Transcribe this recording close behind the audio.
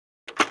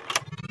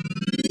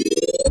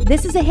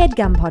This is a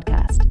HeadGum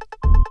podcast.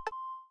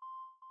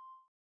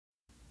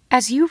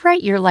 As you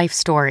write your life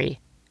story,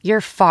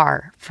 you're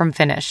far from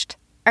finished.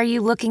 Are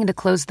you looking to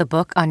close the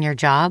book on your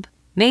job?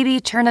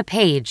 Maybe turn a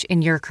page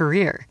in your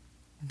career?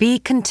 Be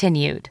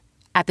continued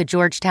at the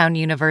Georgetown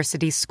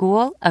University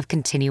School of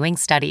Continuing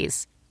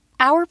Studies.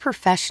 Our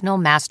professional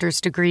master's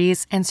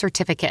degrees and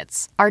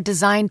certificates are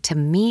designed to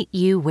meet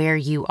you where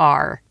you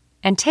are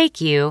and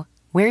take you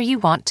where you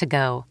want to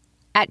go.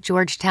 At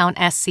Georgetown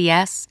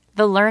SCS,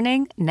 the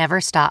learning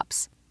never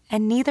stops,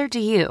 and neither do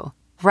you.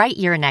 Write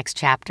your next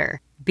chapter.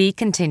 Be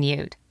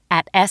continued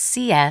at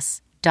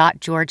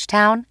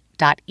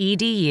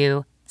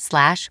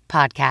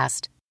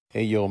scs.georgetown.edu/podcast.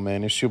 Hey, yo,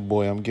 man, it's your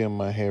boy. I'm getting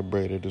my hair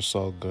braided. It's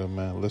all good,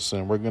 man.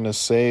 Listen, we're going to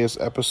say it's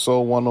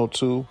episode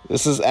 102.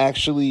 This is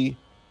actually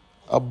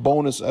a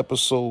bonus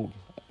episode,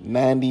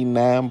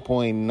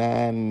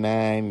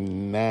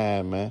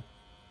 99.999, man.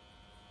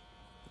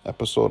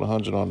 Episode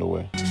 100 on the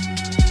way.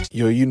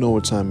 Yo, you know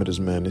what time it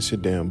is, man. It's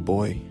your damn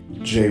boy,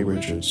 Jay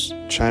Richards,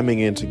 chiming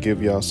in to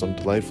give y'all some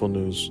delightful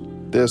news.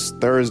 This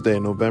Thursday,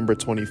 November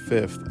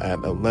 25th at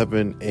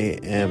 11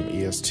 a.m.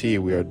 EST,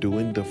 we are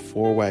doing the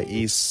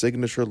 4YE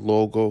signature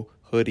logo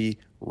hoodie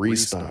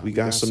restock. We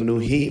got some new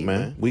heat,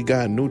 man. We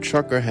got new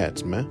trucker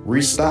hats, man.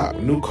 Restock,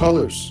 new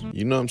colors.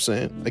 You know what I'm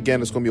saying?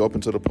 Again, it's going to be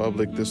open to the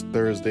public this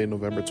Thursday,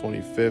 November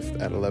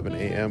 25th at 11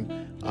 a.m.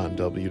 on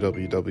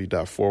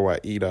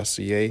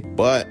www.4ye.ca.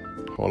 But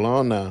hold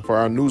on now. For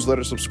our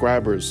newsletter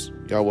subscribers,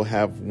 y'all will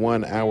have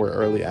 1 hour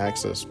early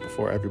access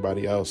before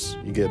everybody else.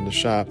 You get in the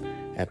shop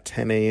at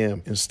 10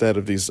 a.m. instead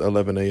of these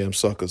 11 a.m.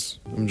 suckers.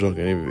 I'm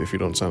joking. If you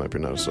don't sign up,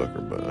 you're not a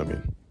sucker. But, I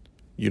mean,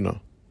 you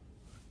know.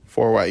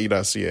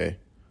 4ye.ca.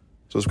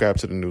 Subscribe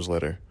to the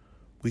newsletter.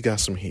 We got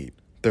some heat.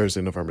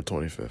 Thursday, November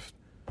 25th.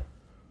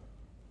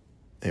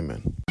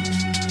 Amen.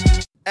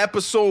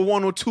 Episode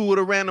 102 of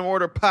the Random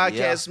Order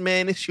Podcast,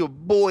 man. It's your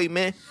boy,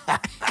 man.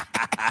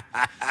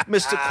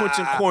 Mr.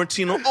 Quentin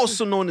Quarantino,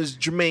 also known as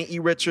Jermaine E.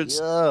 Richards.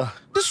 Yeah.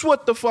 This is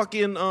what the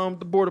fucking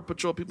the Border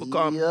Patrol people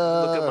call me.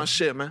 Look at my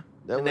shit, man.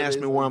 And ask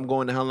me where I'm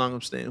going and how long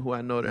I'm staying, who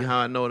I know them, how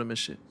I know them and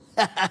shit.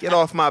 Get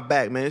off my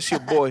back, man. It's your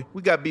boy.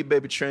 We got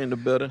B-Baby Trey in the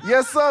building.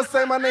 Yes, sir.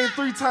 Say my name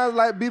 3 times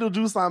like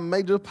Beetlejuice. I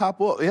may just pop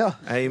up. Yeah.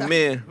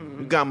 Amen.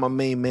 We got my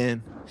main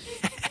man,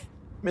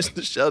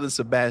 Mr. Sheldon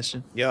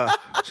Sebastian. Yeah.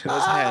 What's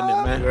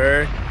happening, man?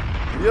 Word.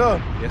 Yeah.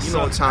 Yes, You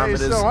know what time Hey,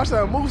 it is. Sean, watch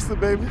that Mooster,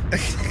 baby.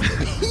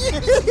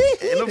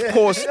 And of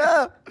course,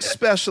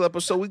 special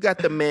episode, we got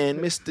the man,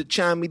 Mr.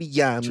 Chami the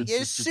Yami.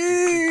 Yes,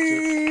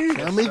 sir.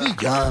 Tell me the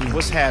gun.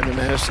 What's happening,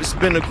 man? It's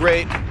been a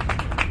great,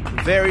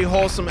 very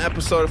wholesome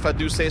episode, if I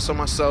do say so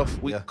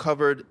myself. We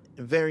covered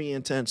very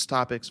intense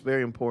topics,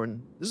 very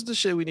important. This is the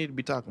shit we need to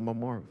be talking about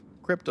more of.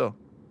 Crypto,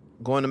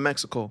 going to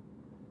Mexico,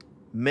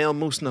 male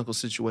moose knuckle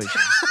situation,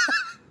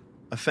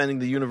 offending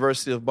the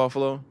University of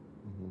Buffalo,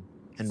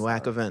 and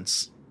whack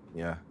events.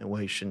 Yeah. And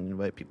why you shouldn't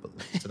invite people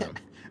to them.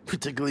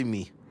 Particularly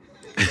me.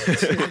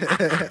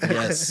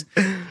 Yes.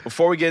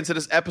 Before we get into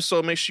this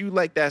episode, make sure you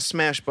like that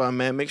smash button,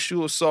 man. Make sure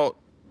you assault.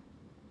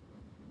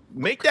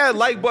 Make that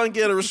like button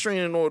get a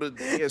restraining order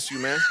against you,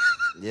 man.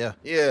 Yeah.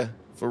 Yeah,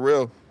 for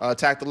real.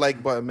 Attack the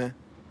like button, man.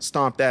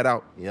 Stomp that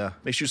out. Yeah.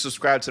 Make sure you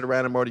subscribe to the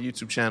Random Order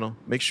YouTube channel.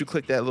 Make sure you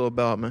click that little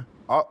bell, man.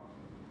 Oh.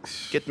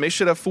 Make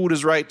sure that food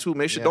is right, too.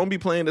 Make sure, don't be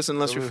playing this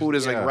unless your food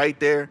is like right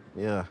there.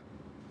 Yeah.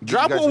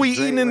 Drop what we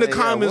eating in the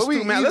comments,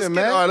 too, man. Let's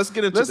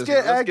get into this. Let's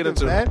get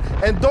active, man.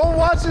 And don't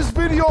watch this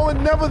video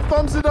and never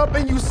thumbs it up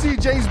and you see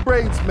Jay's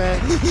braids, man.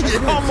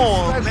 Come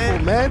on,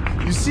 man.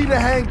 You see the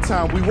hang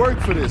time. We work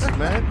for this,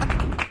 man.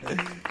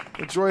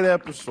 Enjoy the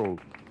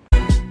episode.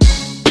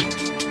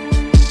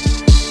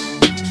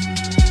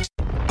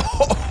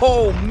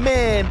 Oh,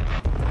 man.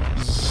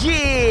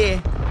 Yeah.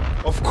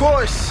 Of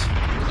course.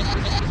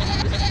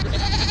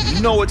 You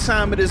know what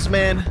time it is,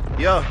 man.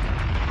 Yeah.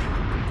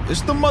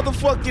 It's the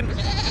motherfucking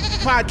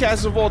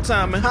podcast of all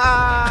time, man.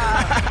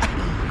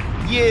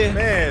 Yeah.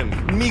 Man.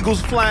 Migos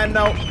flying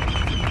out.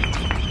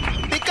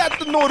 They got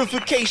the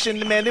notification,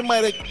 man. They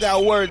might have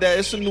got word that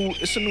it's a new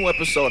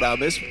episode out,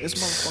 man. It's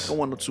motherfucking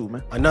 102,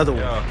 man. Another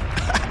one.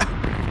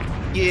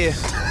 Yeah.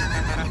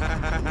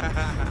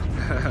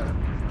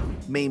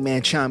 Main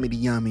man Chami the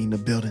Yami in the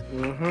building.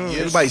 Mm-hmm. Yeah,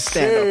 everybody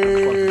stand up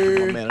and fucking give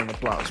my man an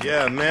applause. Man.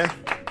 Yeah, man.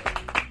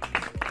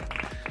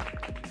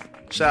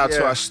 Shout out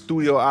to our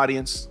studio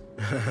audience.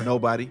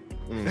 Nobody.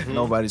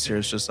 Nobody's here.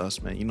 It's just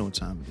us, man. You know what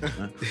time it is,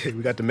 man.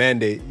 We got the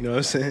mandate. You know what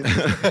I'm saying?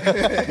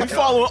 We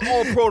following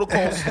all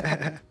protocols.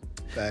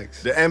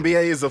 Facts. The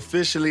NBA is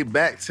officially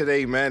back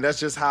today, man. That's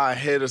just how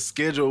ahead of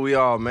schedule we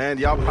are, man.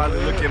 Y'all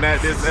probably looking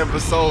at this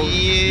episode.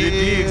 You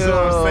dig what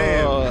I'm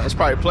saying? It's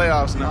probably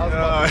playoffs now.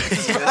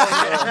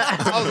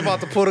 I was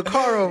about to pull the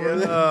car over.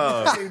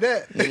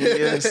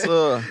 Yes,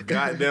 sir.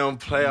 Goddamn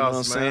playoffs, You know what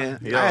I'm saying?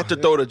 man. I had to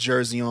throw the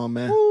jersey on,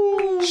 man.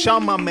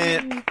 Shout my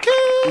man.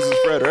 This is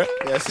Fred, right?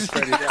 Yes, it's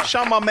Freddie. Yeah.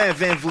 Shout my man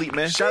Van Vliet,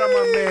 man. Shout out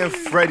my man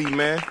Freddie,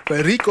 man.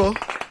 Federico.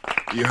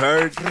 You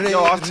heard? Yo,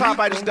 off top,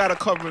 I just gotta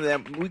cover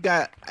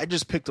that. I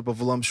just picked up a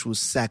voluptuous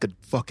sack of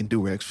fucking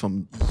Durex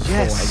from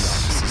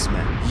Yes.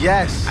 man.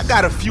 Yes. I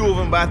got a few of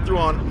them, but I threw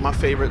on my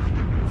favorite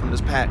from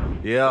this pack.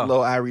 Yeah.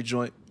 Little Irie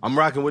joint. I'm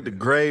rocking with the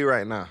gray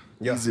right now.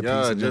 Easy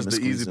Yeah, peasy, just the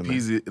lemon easy squeezy,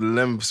 peasy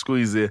lemon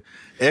squeezy,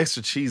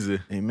 extra cheesy.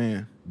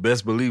 Amen.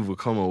 Best believe will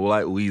come with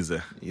like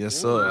Weezer. Yes,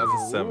 sir.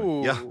 That's a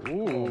 7. Yeah.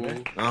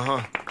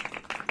 Uh-huh.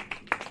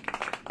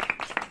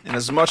 And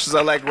as much as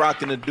I like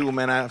rocking the do,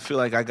 man, I feel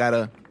like I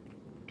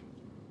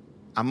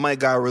might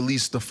gotta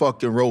release the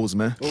fucking rose,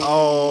 man.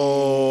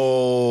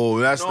 Oh,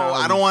 that's No, not.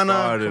 I don't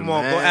wanna- Come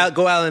on,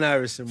 go Allen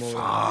Iverson. With the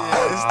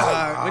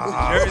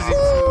jersey too.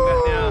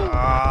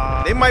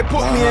 Goddamn. They might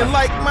put me in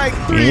like Mike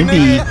 3,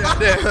 nigga.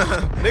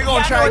 They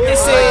gonna try to get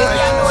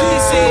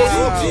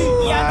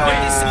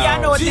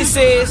Y'all know what this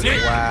is.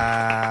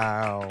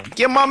 Wow.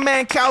 Get my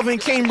man Calvin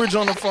Cambridge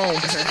on the phone.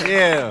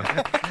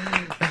 Yeah.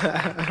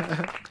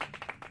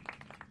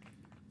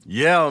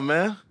 Yeah,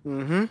 man.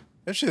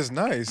 That shit's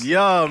nice.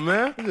 Yeah,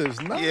 man. That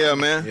shit's nice. Yeah,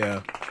 man.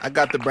 Yeah. I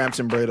got the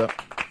Brampton braid up.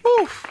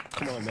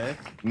 Come on, man.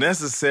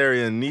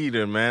 Necessary and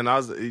needed, man.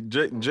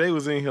 Jay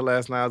was in here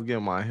last night. I was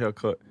getting my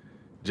haircut.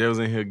 Jay was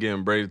in here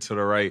getting braided to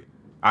the right.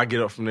 I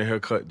get up from the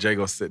haircut. Jay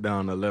go sit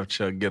down in the left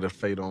chair, get a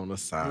fade on the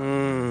side.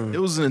 It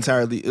was an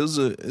entirely. It was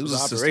a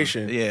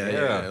operation. system. Yeah.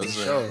 Yeah.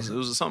 It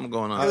was something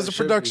going on. It was a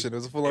production. It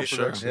was a full-on Sure.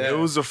 production. It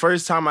was the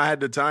first time I had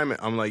to time it.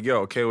 I'm like, yo,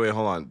 okay, wait,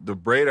 hold on. The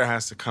braider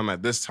has to come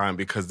at this time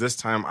because this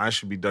time I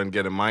should be done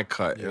getting my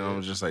cut. And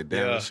I'm just like,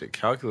 damn, this shit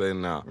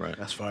calculating now. Right.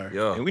 That's fire.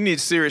 Yeah. And we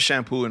need serious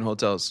shampoo in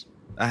hotels.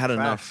 I had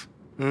enough.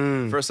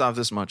 First off,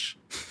 this much.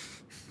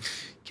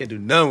 Can't do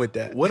none with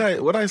that. What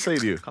I say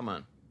to you? Come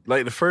on.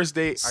 Like the first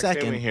day I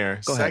Second. came in here,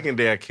 Go ahead. second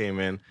day I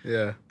came in,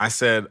 Yeah. I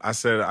said, I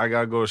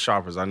gotta go to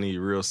Shoppers. I need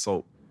real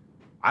soap.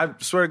 I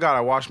swear to God,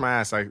 I washed my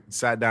ass. I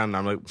sat down and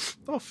I'm like,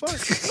 oh fuck.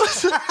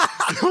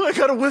 I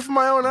gotta whiff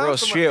my own ass. Bro,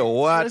 shit,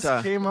 what?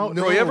 Just came out.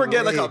 Bro, you ever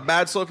get like a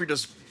bad soap? You're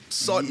just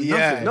salt.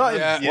 Yeah. Nothing.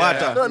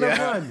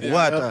 Yeah.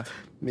 What?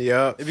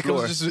 Yeah. It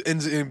becomes just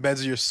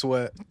embeds in your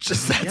sweat.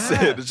 Just that's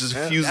it. It just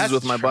fuses That's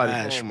with my body.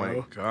 trash, Oh my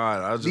bro.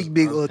 God. I was just,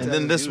 Big And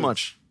then this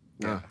much.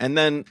 Yeah. And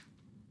then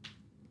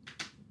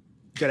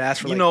You gotta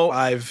ask for You like know-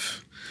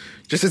 5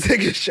 just to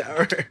take a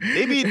shower.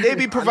 they be I know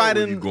where you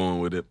providing going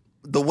with it.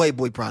 the white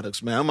boy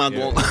products, man. I'm not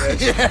going.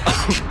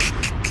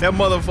 That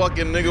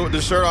motherfucking nigga with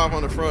the shirt off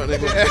on the front,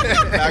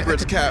 nigga,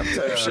 backwards cap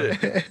type shit.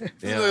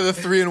 Yeah. Like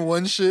the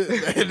 3-in-1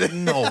 shit.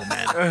 No,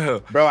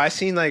 man. Bro, I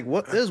seen like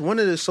there's one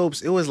of the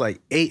soaps, it was like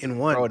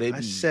 8-in-1. Bro, they I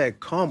be- said,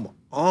 come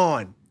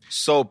on.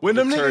 Soap, When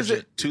them niggas detergent,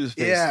 that-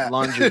 toothpaste, Yeah.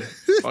 laundry,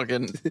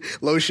 fucking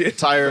Lotion.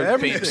 tired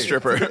paint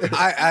stripper.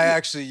 I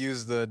actually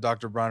use the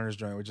Dr. Bronner's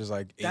joint, which is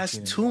like 18. That's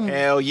too much.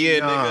 Hell yeah,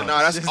 nigga. No,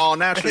 that's all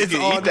natural. It's You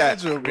can all eat that.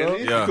 natural, bro.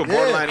 Yeah. You can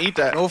borderline eat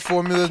that. No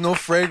formulas, no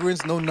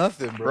fragrance, no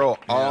nothing, bro. Bro,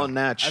 all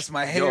natural. That's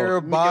my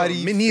hair,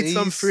 body, Me need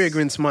some face.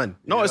 fragrance, man.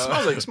 No, it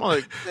smells like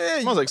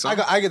Yeah, smells like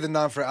something. I get the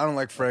non-fragrance. I don't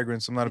like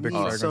fragrance. I'm not a big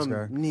fragrance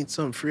guy. Need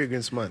some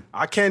fragrance, man.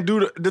 I can't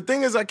do the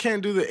thing is I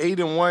can't do the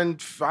 8-in-1,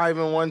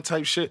 5-in-1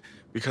 type shit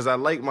because I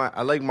like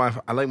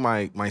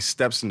my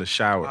steps in the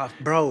shower.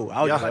 Bro,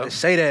 I was Yeah. about to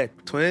say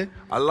that, twin.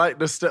 I like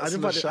the steps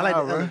in the I shower, like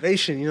the bro.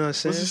 elevation, you know what I'm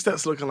saying? What's your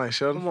steps looking like,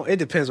 Sheldon? Come on, it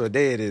depends what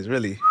day it is,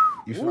 really.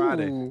 You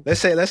Friday. Ooh.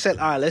 Let's say, all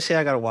right, let's say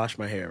I gotta wash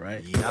my hair,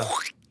 right? Yeah.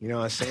 You know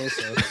what I'm saying?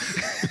 So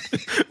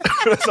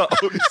That's all.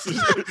 You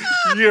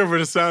hear for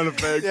the sound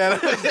effect. Yeah.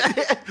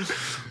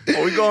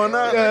 Oh, we going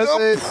out? yeah, that's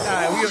it. All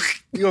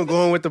right, we gonna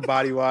go in with the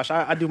body wash.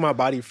 I do my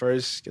body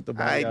first, get the All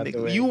body right, out the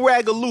nigga. way. You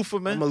rag a loofah,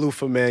 man. I'm a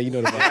loofah, man. You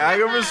know the body. I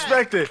can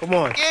respect it. Come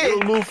on. You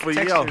loofah,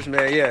 yo. Textures,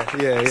 man. Yeah.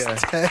 Yeah.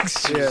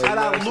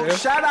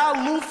 Shout out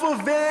Lufa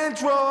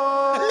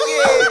Vandross.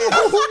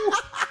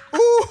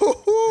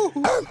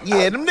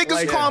 Yeah, them niggas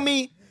Like call that.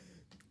 me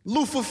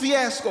loofah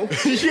fiasco.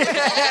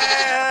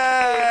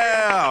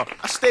 Yeah.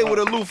 I stay with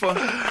a loofah,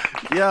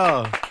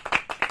 Yeah.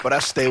 but I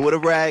stay with a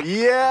rag.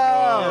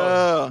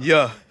 Yeah.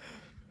 Yeah.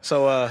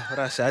 So what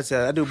I said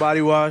I do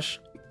body wash,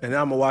 and then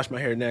I'm gonna wash my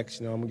hair next.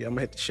 You know, I'm gonna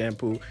hit the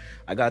shampoo.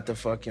 I got the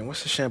fucking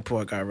what's the shampoo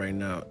I got right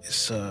now?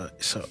 It's a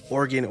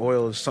organ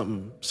oil or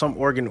something. Some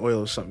organ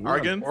oil or something.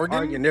 Argan?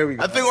 Argan. There we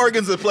go. I think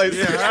organs a place.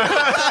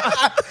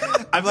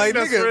 I'm like,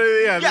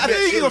 nigga. yeah, I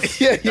think you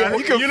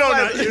can, you know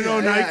Nike. You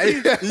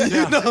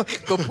know,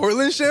 the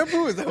Portland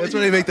shampoo? Is that That's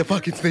where they make the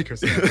fucking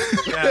sneakers. But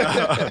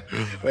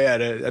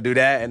yeah, I do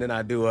that, and then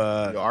I do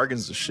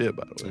Argan's the shit,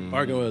 by the way.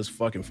 argan oil is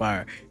fucking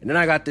fire. And then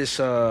I got this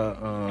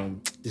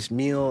this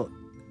meal,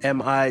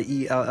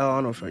 Miell. I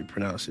don't know if I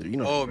pronounce it. You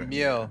know. Oh,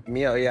 miel.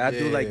 Meal, yeah, I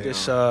do like Yeah.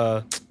 this.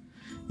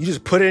 You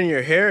just put it in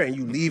your hair and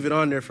you leave it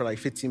on there for like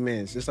 15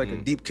 minutes. It's like a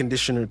deep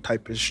conditioner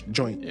type of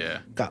joint. Yeah.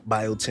 Got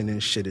biotin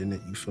and shit in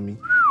it. You feel me?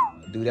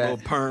 I do Little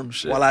that. perm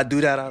shit. While I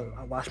do that, I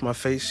wash my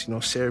face. You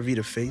know,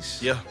 CeraVe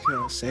face. Yeah. You know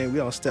what I'm saying? We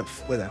on step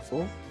with that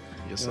for.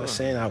 Yes, You know what I'm sir.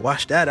 saying? I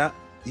wash that out.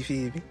 You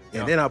feel me?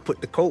 And then I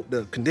put the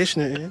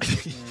conditioner in.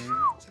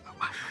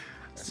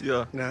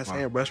 Yeah. You know what I'm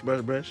saying?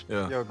 Brush.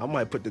 Yeah. I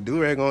might put the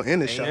do-rag on in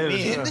the shower.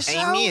 Amen.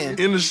 Amen.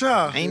 In the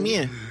shower.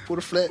 Amen. Put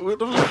a flat.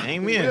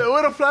 Amen.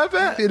 Where the flap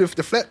at? Hit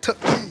the flat tuck.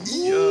 The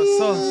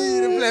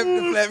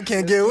flap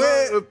can't get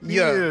wet.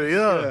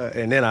 Yeah.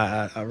 And then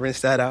I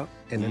rinse that out.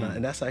 and then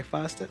and that's like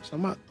 5 steps.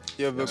 I'm out.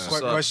 Yeah, but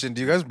quick question: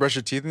 do you guys brush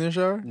your teeth in your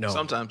shower? No,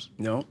 Sometimes.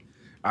 no.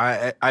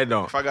 I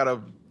don't. If I gotta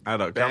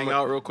bang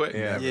out real quick.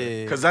 Yeah,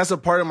 Yeah. because that's a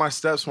part of my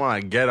steps when I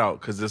get out.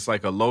 Because it's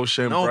like a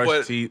lotion, No, brush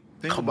but teeth.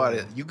 think about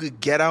it. You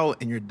could get out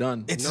and you're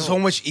done. It's so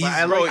much easier.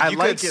 I Bro, like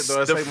you it could- though.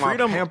 It's the like my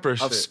freedom pamper of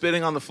shit.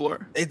 spitting on the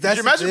floor. That's Could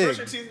you imagine the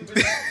brushing thing.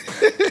 teeth?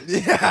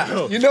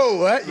 Yeah, you know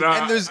what? Nah,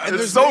 and there's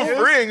it's so no,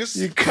 freeing.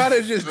 You kind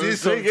of just The did thing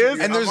something. is,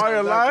 and there's I'm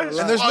not gonna lie.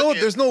 and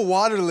there's no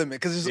water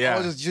limit because it's Yeah.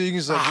 all just you can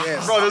just like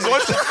yes. Bro, there's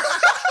one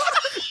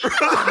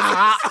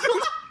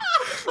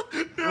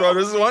Bro,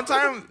 this is one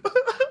time.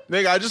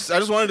 Nigga, I just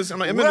wanted to.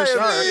 I'm in the shower.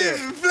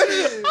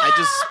 I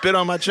just spit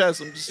on my chest.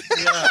 I'm just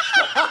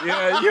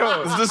Yeah,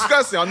 yo. It's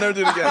disgusting. I'll never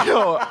do it again.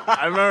 Yo,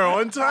 I remember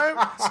one time.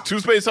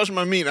 Toothpaste touched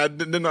my meat. I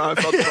didn't know how I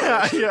felt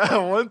about it. Yeah,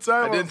 one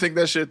time. I didn't think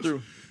that shit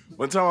through.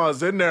 One time I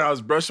was in there, I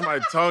was brushing my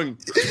tongue,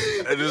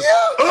 and just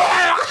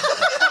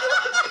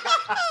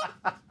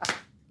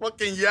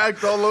fucking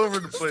yacked all over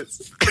the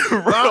place.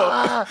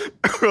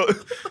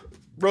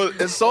 Bro,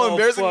 it's so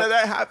embarrassing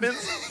that happens.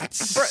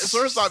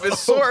 First off, it's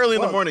so early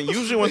in the morning.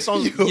 Usually when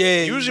someone's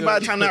usually by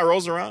the time that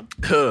rolls around,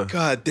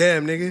 God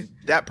damn, nigga.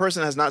 that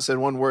person has not said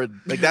one word.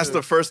 Like that's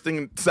the first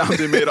thing sound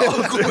they made all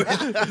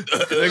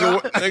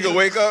nigga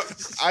wake up.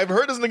 I've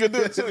heard this nigga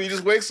do it too. He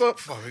just wakes up.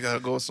 Fuck, we gotta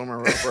go somewhere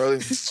real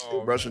early.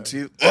 Brush your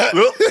teeth.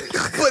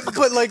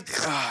 but like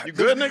You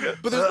good, nigga?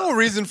 but there's no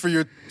reason for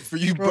you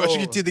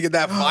brushing your teeth to get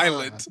that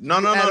violent. No.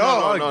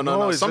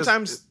 No, it's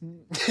Sometimes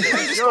you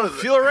just don't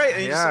feel right,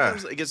 and Yeah.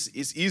 sometimes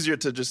it's easier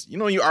to just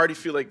you already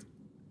feel like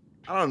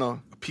I don't know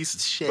a piece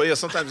of shit. But yeah,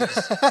 sometimes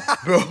it's,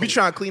 you be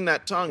trying to clean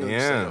that tongue. And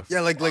Yeah. Yeah,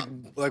 like when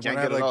Can't I get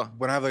have it all.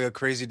 when I have like a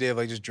crazy day of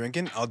like just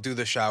drinking, I'll do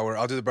the shower.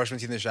 I'll do the brush my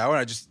teeth in the shower,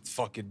 and I just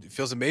fucking it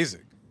feels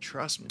amazing.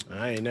 trust me.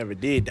 I ain't never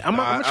did that. I'm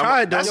gonna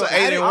try it though. That's an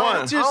 8 and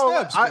 1. It's your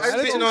steps. I bro. Add it to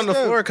spitting your on the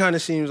steps. floor kind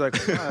of seems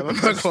like I'm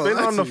not gonna Spitting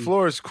lie on the to you.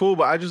 floor is cool,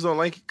 but I just don't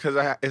like it because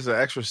it's an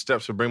extra step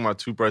to bring my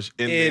toothbrush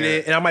in In there.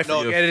 it, and I might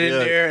forget it in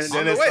there. And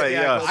Then on it's the way, like,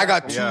 yeah. I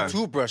got two Yeah.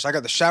 toothbrushes. I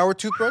got the shower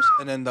toothbrush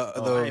and then I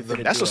ain't the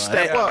finna That's do a all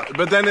step that. up.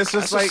 But then it's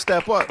just That's a like,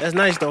 step up. That's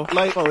nice though.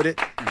 Like- Fuck with it.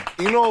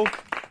 you know,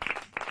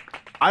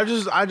 I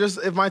just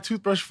if my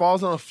toothbrush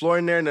falls on the floor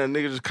in there and then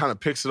nigga just kind of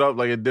picks it up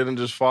like it didn't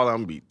just fall, I'm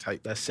gonna be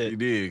tight. That's it. You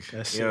dig?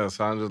 That's yeah. it.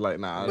 So I'm just like,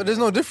 nah. But there's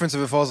no difference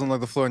if it falls on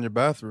like the floor in your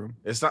bathroom.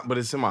 It's not, but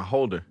it's in my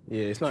holder.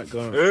 Yeah, it's not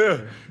going.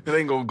 Yeah, it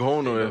ain't gonna go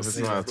nowhere if it's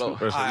not a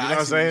toothbrush. You know what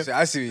I'm saying?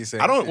 I see what you're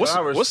saying. I don't. I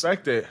What's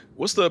respect it.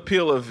 what's the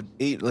appeal of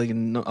 8? Like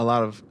a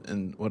lot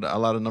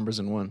of numbers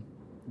in one.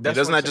 That's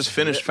Doesn't what- that just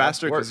finish that's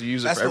faster work. because you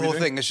use it That's for the whole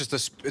everything? thing. It's just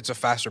it's a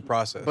faster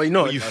process. But you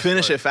know, You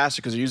finish it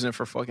faster because you're using it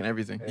for fucking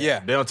everything. yeah,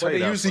 They don't tell but you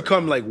they that usually part.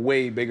 come like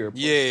way bigger.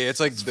 yeah, it's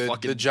like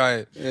the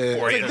giant. Yeah.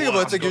 It's like, think about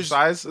it, it's like you're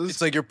sizes.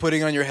 it's like you're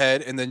putting on your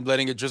head and then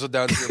letting it drizzle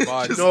down to your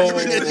body. No. Yeah,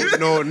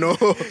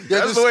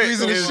 just the way-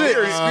 squeezing the in shit.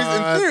 theory.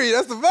 In theory,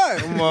 that's the vibe.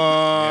 Come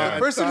on.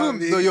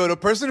 The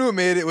person who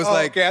made it was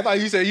like, okay, I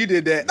thought you said you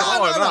did that.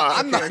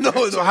 I'm not.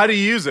 No, So how do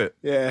you use it?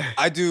 Yeah.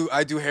 I do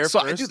hair So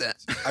first. I do that.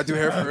 I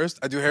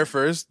do hair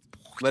first.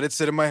 Let it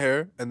sit in my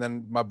hair and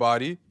then my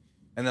body,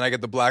 and then I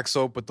get the black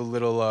soap with the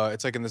little.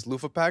 It's like in this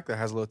loofah pack that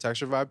has a little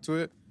texture vibe to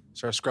it.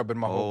 Start scrubbing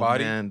my whole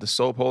body. Man, the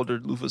soap holder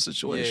loofah Yeah,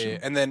 situation. yeah.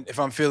 And then if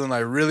I'm feeling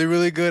like really,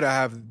 really good,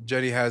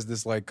 Jenny has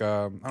this like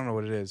I don't know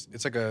what it is.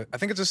 It's like I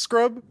think it's a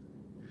scrub.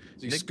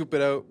 So you scoop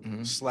it out,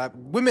 slap.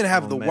 Women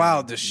have the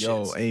wildest shit.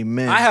 Yo,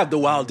 amen. I have the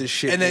wildest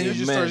shit. And then you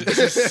just man. start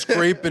it's just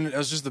scraping. It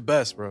was just the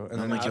best, bro. And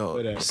I'm then like, yo,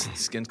 feel that.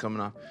 skin's coming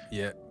off.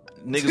 yeah.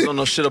 Niggas don't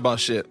know shit about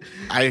shit.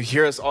 I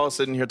hear us all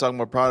sitting here talking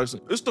about products.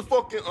 It's the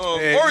fucking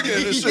organ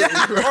and shit.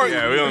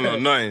 Yeah, we don't know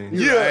nothing.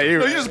 Yeah,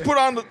 you just put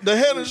on the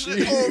head and shit.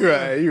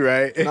 You're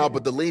right. Nah,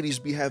 but the ladies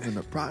be having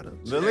the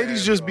products. The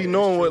ladies just be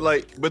knowing what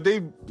like, but they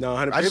No,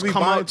 100%. I just be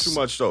come buying out too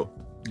much though.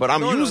 But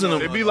I'm using them.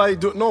 They be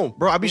like, no,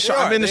 Bro, I be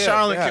I'm in the they shower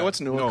are, like, they okay, are. what's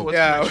new? No. What's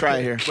Yeah. can I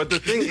try here? But the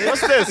thing, what's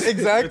this?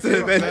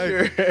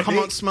 Exactly. Come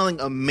out smelling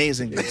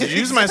amazing. Did you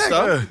use my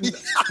stuff?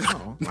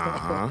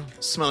 No.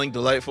 Smelling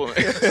delightful.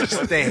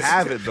 But they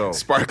have it though.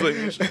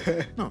 Sparkling.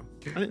 No,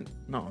 I didn't.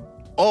 No.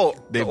 Oh,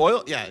 the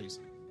oil? Yeah.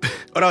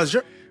 Oh, that was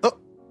your. Oh,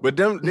 But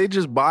them, they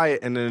just buy it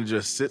and then it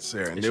just sits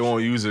there and they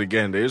won't use it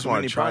again. They just want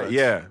many to try it. products.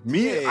 Yeah,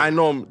 me, I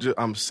know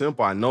I'm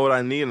simple. I know what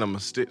I need and I'm gonna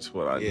stick to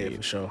what I yeah, need.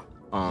 for sure.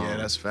 Yeah,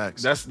 that's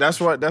facts. That's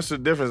the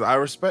difference. I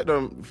respect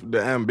them, the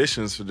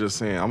ambitions for just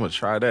saying, I'm gonna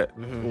try that.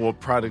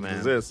 What product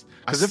is this?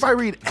 Because if I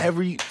read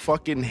every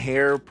fucking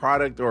hair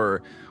product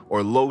or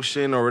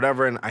lotion or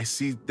whatever, and I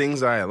see things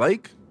that I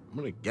like, I'm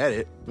gonna get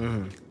it.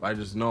 I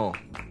just know.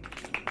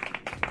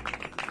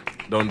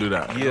 Don't do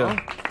that. Yeah.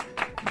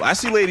 Well, I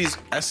see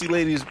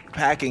ladies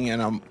packing,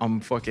 and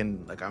I'm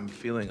fucking like I'm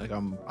feeling like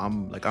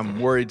I'm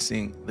worried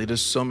seeing like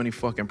there's so many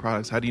fucking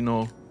products. How do you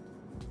know?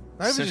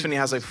 Symphony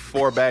has like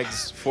 4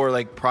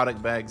 like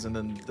product bags, and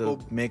then the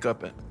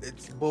makeup.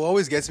 What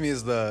always gets me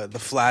is the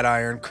flat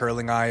iron,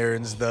 curling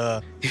irons,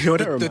 the You know what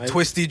that the reminds me?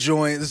 twisty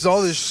joint. There's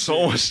all this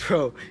So much.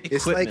 Bro,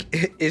 it's like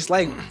Equipment.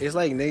 it's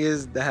like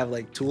niggas that have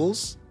like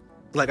tools,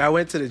 Like I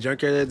went to the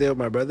junkyard the other day with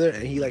my brother,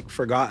 and he like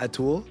forgot a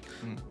tool.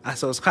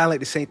 So it's kind of like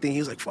the same thing. He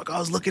was like, "Fuck, I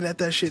was looking at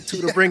that shit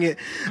too to bring it."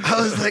 I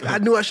was like, "I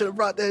knew I should have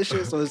brought that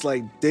shit." So it's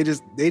like they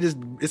just.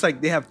 It's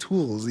like they have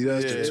tools, you know.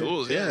 Yeah,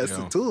 tools, yeah. It's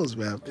the tools,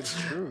 man. It's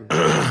true.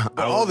 But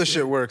all the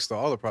shit works though.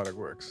 All the product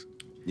works.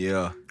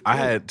 Yeah. I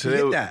had You hit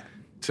today. that.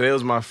 Today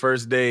was my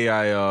first day.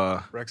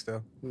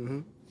 Rexdale.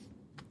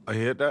 I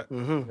hit that.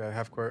 Yeah,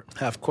 half court.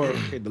 Half court.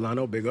 Okay,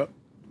 Delano, big up.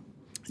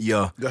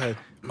 Yeah. Go ahead.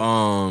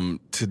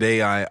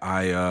 Today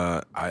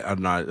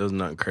I'm not. It was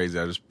nothing crazy.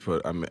 I just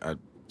I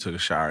took a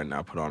shower and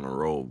I put on a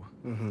robe.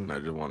 And I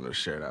just wanted to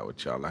share that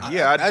with y'all. Like,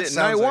 Yeah, I That did.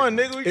 sounds Night like- one,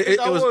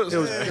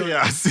 nigga.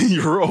 yeah, I seen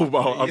your robe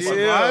out. I'm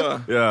Yeah.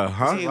 yeah,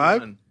 huh? Hey, Vibe?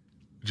 man.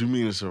 What you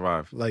mean to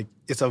survive? Like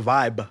it's a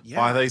vibe.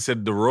 Oh, I thought you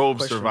said the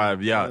robe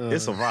survived. Yeah,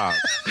 it's a vibe.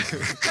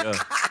 Yeah.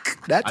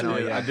 That's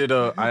I did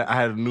I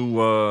had a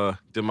new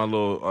did my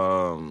little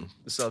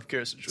The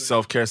self-care situation.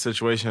 self-care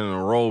situation in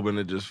a robe, and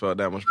it just felt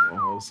that much more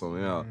wholesome.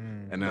 Yeah,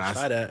 and then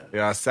try that.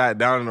 I sat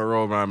down in the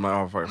robe, and I'm like,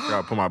 oh, fuck, I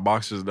forgot to put my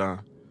boxers down.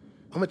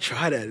 I'm gonna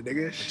try that,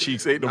 nigga.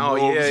 Cheeks ate the Oh,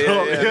 robes. yeah,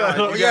 yeah, yeah.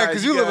 No, Oh yeah,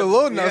 because you live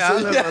alone now.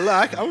 So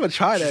I'm gonna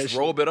try that. shit.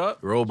 Robe it up.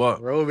 Robe up.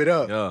 Robe it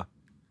up. Yeah.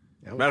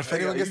 Matter of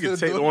fact, Anyone you gets can to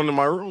take do the it? one to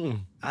my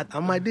room. I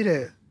might do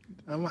that.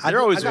 You're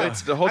always I right.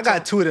 The hotel-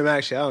 got two of them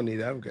actually. I don't need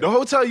that. I'm good. The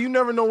hotel, you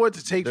never know what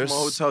to take There's- from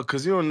a hotel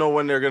because you don't know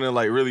when they're gonna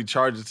like really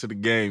charge it to the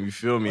game. You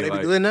feel me? They be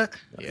Like, doing that?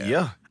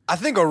 yeah. I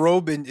think a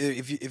robe,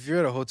 if you're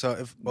at a hotel,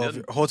 if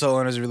you're hotel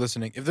owners, if you're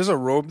listening, if there's a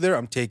robe there,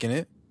 I'm taking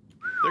it.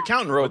 They're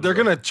counting robes. They're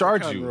gonna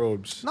charge Cotton you.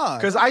 robes. Nah,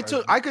 Because I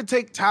could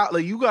take towel.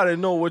 Like you gotta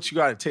know what you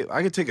gotta take.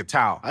 I could take a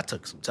towel. I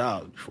took some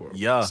towels before.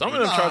 Yeah. Some of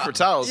them charge for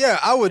towels. Yeah,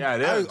 I would. Yeah,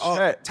 they're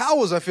shit.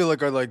 Towels, I feel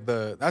like are like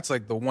that's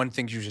like the one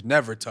thing you should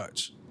never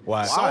touch.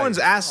 Why? Someone's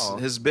ass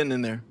has been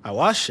in there, I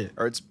wash it.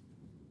 or it's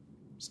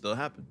still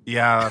happened.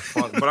 Yeah,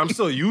 fuck. But I'm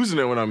still using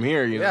it when I'm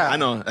here. You know? I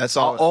know. That's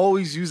I'll all.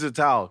 always use a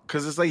towel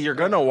because it's like you're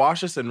gonna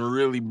wash this in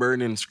really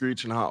burning,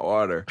 screeching hot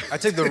water. I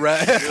take the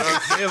red. You know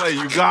what I'm saying? Like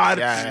you got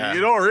it. Yeah.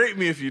 You don't rate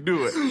me if you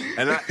do it.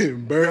 And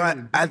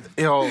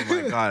oh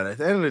my god! At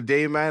the end of the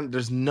day, man,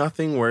 there's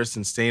nothing worse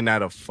than staying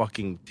at a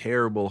fucking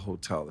terrible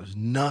hotel. There's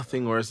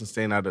nothing worse than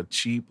staying at a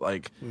cheap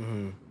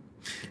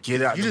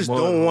get out. You the just mud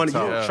don't want to. You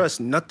hotel. don't trust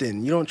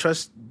nothing. You don't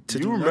trust to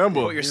You do remember.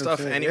 nothing. Put your stuff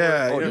You know what I'm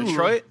anywhere. saying? Oh, Yeah,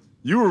 Detroit.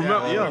 You remember?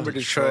 I remember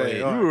Detroit.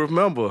 You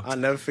remember? I'll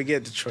never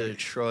forget Detroit.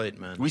 Detroit,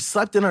 man. We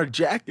slept in our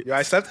jackets. Yo,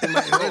 I slept in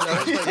my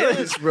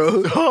yes,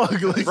 bro.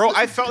 Bro,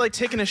 I felt like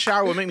taking a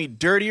shower would make me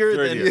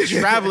dirtier than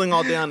traveling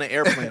all day on the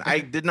airplane. I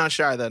did not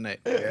shower that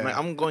night.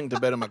 I'm going to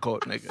bed in my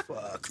coat, nigga.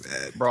 Fuck,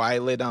 man. Bro, I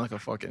lay down like a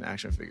fucking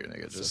action figure,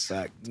 nigga. Just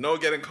fact. no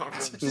getting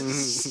comfortable.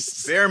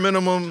 Bare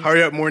minimum.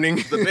 Hurry up, morning.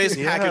 The base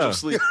package of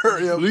sleep.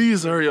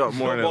 Please hurry up, No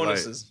morning.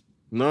 bonuses.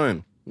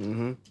 None.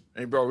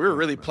 Hey, bro, we were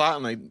really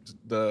plotting like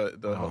the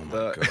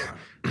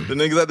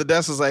niggas at the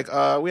desk was like,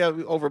 we have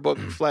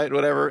overbooked flight,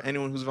 whatever.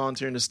 Anyone who's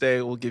volunteering to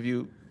stay, we'll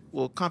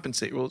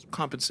compensate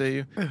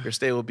you. Your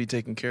stay will be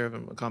taken care of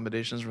and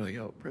accommodations. We're like,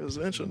 yo,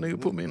 presidential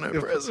nigga, put me in that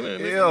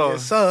president. Nigga.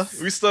 Yes, sir.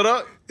 We stood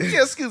up.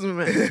 Yeah, excuse me,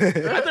 man.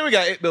 I think we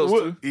got 8 bills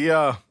too.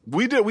 Yeah,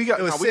 we did. We got.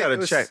 It was we six. got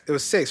to check It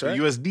was 6, right?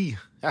 USD.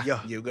 Yo,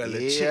 you got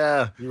to check.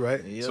 Yeah. You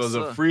right? Yes, So it was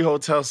sir. a free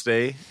hotel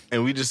stay,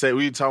 and we just said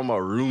we talking about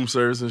room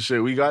service and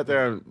shit. We got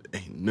there, and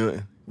ain't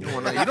nothing. You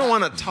don't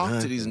want to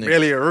talk to these niggas.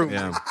 Really a room.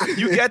 Yeah,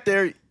 You get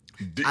there.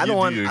 I don't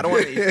want to eat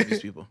for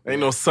these people. Ain't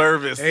no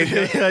service.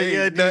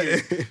 Ain't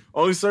nothing.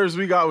 Only service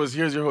we got was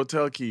here's your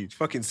hotel key.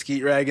 Fucking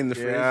skeet rag in the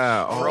fridge.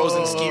 Yeah, oh,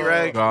 Frozen ski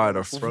rag. God,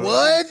 a frozen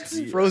What?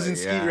 skeet Frozen rag,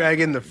 skeet yeah. rag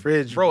in the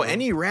fridge. Bro,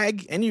 any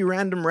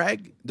random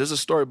rag, there's a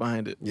story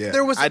behind it. Yeah.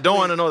 There was. I don't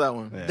want to know that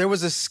one. There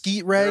was a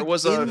skeet rag There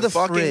was a in the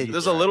fucking. fridge.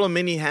 There's a little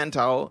mini hand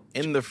towel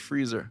in the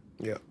freezer.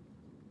 Yeah.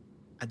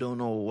 I don't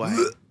know why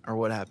or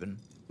what happened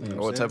or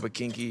what type of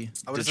kinky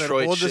I would've said,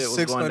 Detroit hold the shit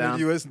was going 600 down.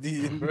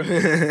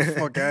 USD.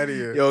 Fuck out of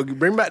here. Yo,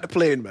 bring back the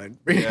plane, man.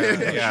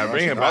 Yeah,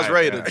 bring it I was back,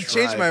 ready yeah. to I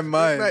changed my Bring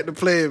mind. back the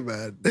plane,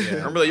 man. I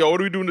remember like, yo, what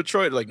do we do in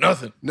Detroit? Like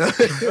nothing.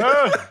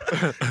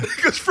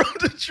 Niggas from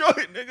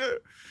Detroit, nigga.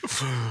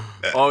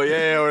 Oh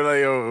yeah, we're like,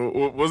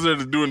 yo, what's there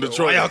to do in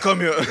Detroit? Why y'all come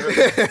here?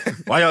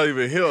 Why y'all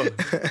even here?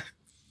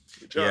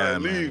 Yeah,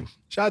 man. leave.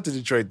 Shout out to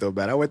Detroit though,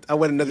 man. I went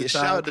another Yeah,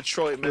 time. shout out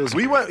Detroit, man.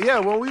 We went, yeah.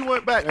 When we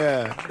went back,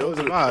 Yeah, it was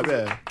a vibe.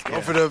 Yeah, Oh,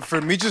 for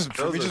Meech's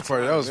party,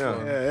 that was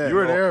fun. yeah. you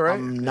were there, right?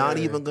 I'm not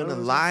even gonna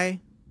lie.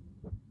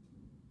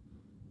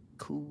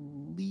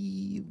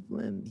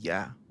 Cleveland,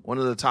 yeah, one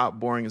of the top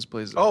boringest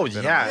places. Oh I've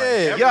been yeah,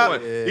 on.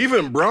 everyone,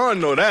 even Braun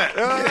know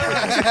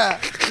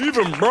that.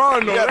 Even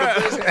Braun know that.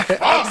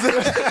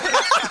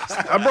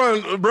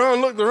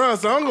 Braun looked around,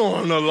 so I'm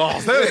going to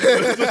Los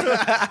Angeles.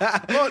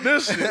 Fuck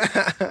this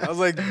shit. I was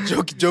like,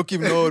 Jokey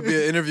Mo would be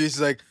an interview.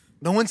 He's like,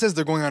 no one says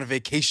they're going on a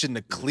vacation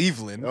to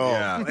Cleveland. Oh,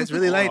 Yeah. it's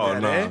really like Oh,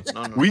 that, no. eh?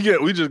 No.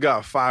 We just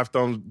got 5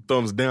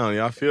 thumbs down.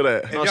 Y'all feel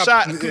that? No,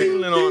 shout out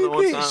Cleveland on it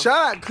one time.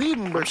 Shout out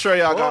Cleveland, I'm sure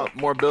y'all got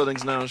more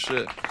buildings now and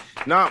shit.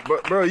 Nah,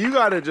 but bro, you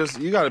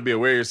gotta be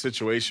aware of your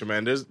situation,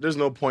 man. There's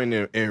no point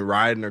in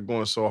riding or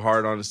going so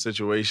hard on a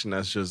situation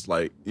that's just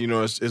like,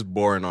 it's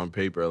boring on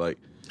paper. Like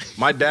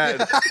my dad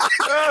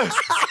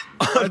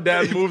My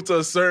dad moved to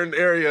a certain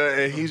area,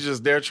 and he's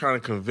just there trying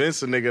to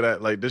convince a nigga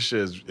that like this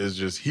shit is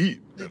just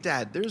heat.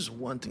 Dad, there's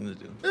one thing to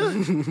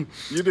do.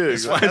 You did.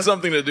 Let's find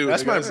something to do.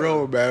 That's my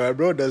bro, man. My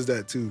bro does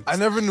that too. I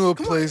never knew a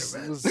place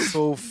was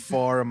so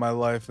far in my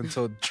life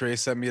until Trey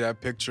sent me that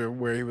picture of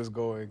where he was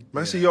going.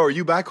 I said, "Yo, are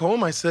you back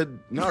home?" I said,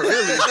 "Not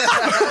really."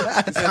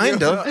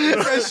 Kind of.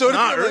 I showed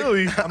Not him,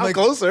 really. I'm like,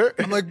 closer.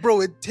 I'm like,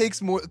 bro, it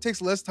takes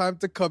less time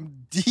to come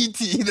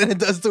DT than it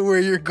does to where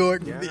you're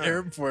going from the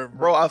airport,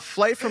 Bro, a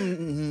flight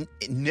from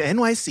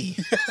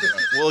NYC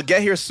will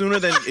get here sooner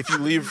than if you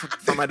leave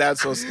from my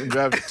dad's house and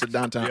drive to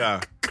downtown.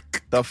 Yeah.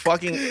 The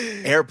fucking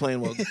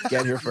airplane will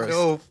get here first.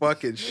 No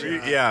fucking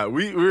shit.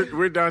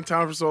 We're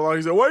downtown for so long.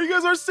 He said, "Why you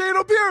guys are staying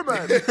up here,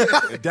 man?"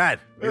 Dad,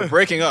 You're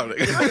breaking up.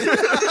 is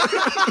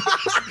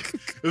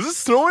it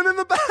snowing in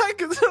the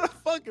back? Is it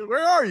fucking?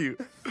 Where are you?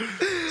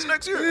 It's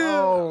next year.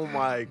 Oh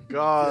my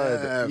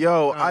god, Yeah,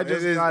 yo! no, I it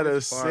just is- gotta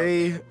it's far.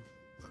 say,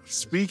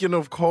 speaking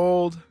of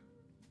cold,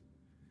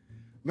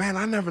 man,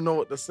 I never know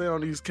what to say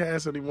on these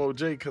casts anymore,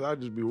 Jay, because I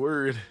just be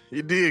worried.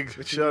 You dig,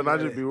 Sheldon? I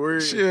just be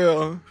worried.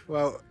 Chill.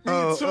 Well,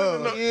 You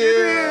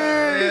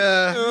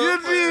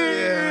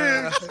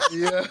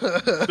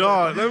yeah.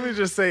 Dog, let me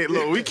just say,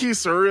 look, we keep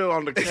surreal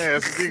on the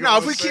cast. No,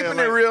 if we keeping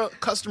it real,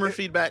 customer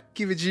feedback.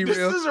 Keep it G This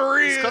real. is real.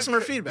 It's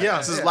customer feedback. Yeah,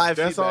 This is live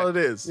That's feedback. all it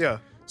is. Yeah.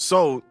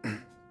 So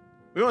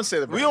We won't say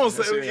the brand. we don't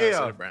say, We gotta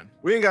yeah, the brand.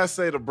 we ain't gotta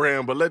say the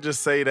brand, but let's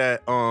just say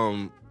that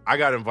I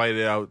got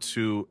invited out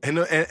to, and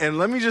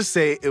let me just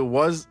say it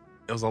was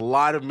a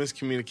lot of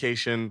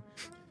miscommunication.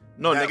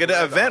 No, That nigga, the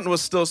was- event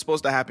was still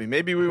supposed to happen.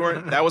 Maybe we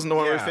weren't. That wasn't the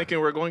one we were Yeah. thinking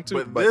we were going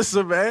to. But this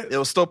event, it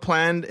was still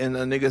planned, and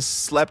a nigga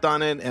slept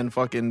on it and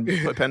fucking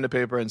put pen to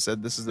paper and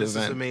said, "This is the This is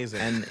event." amazing.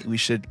 and we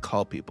should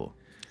call people.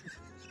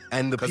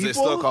 and the 'Cause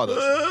people they still called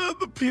us.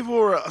 The people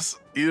were us.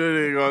 You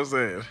know what I'm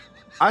saying?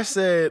 I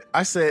said,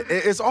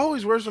 it's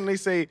always worse when they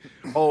say,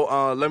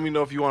 "Oh, let me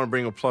know if you want to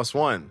bring a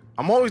 +1."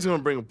 I'm always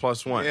gonna bring a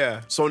 +1.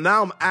 Yeah. So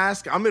now I'm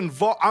asking. I'm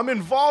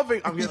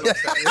involving. I'm getting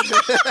upset.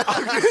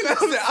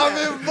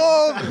 I'm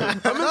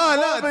involved. Talk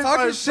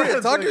my your shit.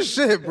 friends, Talk like- your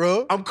shit,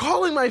 bro. I'm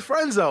calling my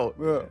friends out.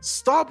 Yeah.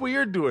 Stop what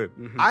you're doing.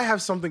 I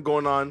have something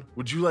going on.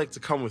 Would you like to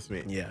come with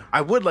me? Yeah.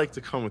 I would like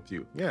to come with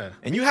you. Yeah.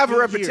 And you have a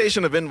You're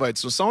reputation of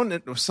invites. So a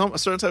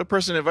certain type of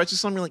person invites you,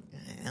 something you're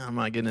like, I'm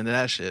not getting into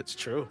that shit. It's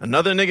true.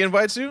 Another nigga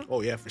invites you,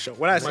 Oh yeah, for sure.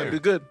 What I might said? be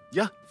good.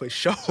 Yeah. For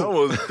sure. That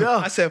was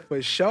I said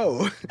for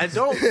sure. And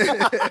don't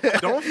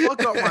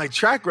fuck up my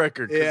track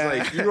record. 'Cause, Yeah.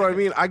 like, you know what I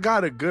mean? I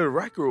got a good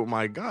record with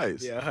my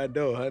guys. Yeah, I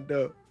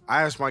know.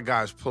 I asked my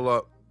guys, pull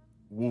up,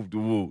 woo to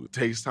woo. It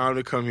takes time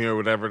to come here,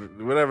 whatever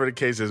the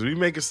case is. We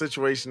make a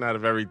situation out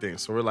of everything.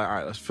 So we're like, all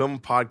right, let's film a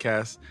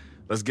podcast.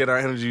 Let's get our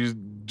energy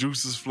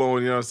juices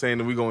flowing, you know what I'm saying?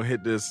 And we're gonna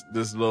hit this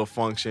little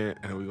function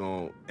and we're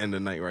gonna end the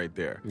night right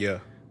there. Yeah.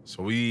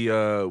 So we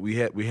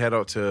head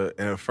out to,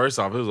 and first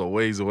off, it was a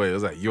ways away. It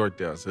was at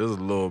Yorkdale, so it was a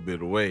little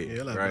bit away.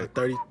 Yeah, like right?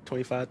 30,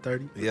 25,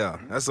 30. Yeah,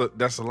 that's a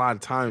lot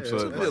of time. Yeah, so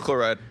it's a like, Vehicle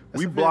ride.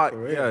 we a blocked.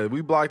 vehicle, Yeah, yeah.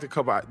 we blocked a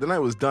couple. The night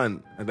was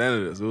done at the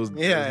end of this. It was Yeah,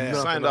 there was yeah.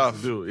 nothing Signed else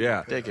off. to do.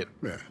 Yeah, Take it.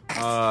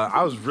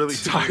 I was really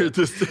tired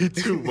this day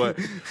too, but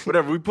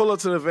whatever. We pull up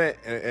to the event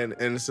and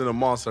it's in a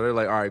mall, so they're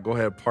like, all right, go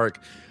ahead, park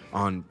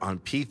on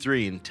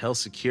P3 and tell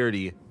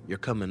security you're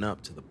coming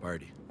up to the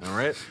party. All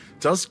right,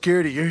 tell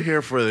security you're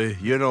here for the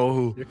you know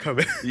who. You're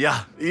coming.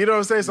 Yeah, you know what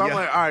I'm saying. So I'm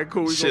like, all right,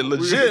 cool. We Shit, gonna-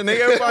 legit, nigga.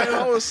 Everybody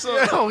knows what's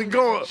up. Yeah, we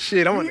going.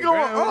 Shit, I'm on we the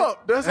going ground.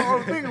 up. That's all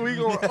I'm thinking. We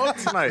going up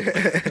tonight.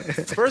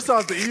 First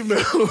off, the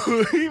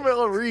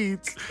email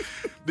reads.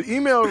 The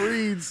email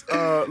reads.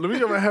 Let me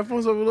get my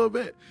headphones up a little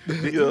bit.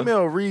 The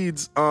email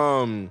reads.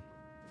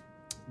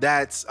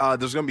 That's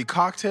there's gonna be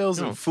cocktails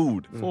and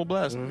food. Full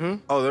blast.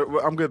 Oh,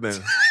 I'm good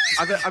then.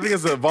 I think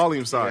it's the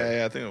volume side.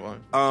 Yeah, I think it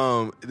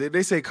was.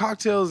 They say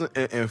cocktails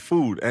and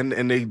food, and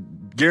they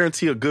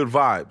guarantee a good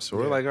vibe. So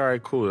we're like, all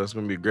right, cool. That's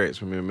gonna be great. It's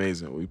gonna be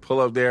amazing. We pull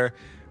up there,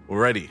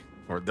 we're ready.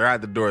 Or they're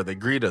at the door. They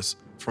greet us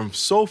from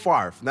so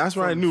far. That's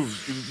when I knew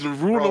the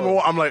rule number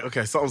one. I'm like,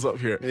 okay, something's up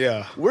here.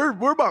 Yeah. We're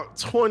about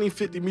 20,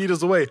 50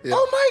 meters away.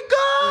 Oh my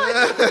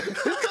god!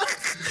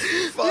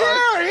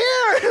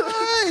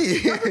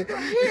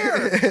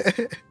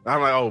 Here.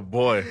 I'm like, oh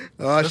boy.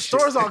 Oh, The shit.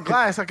 store's all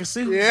glass. I can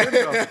see who's in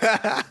there.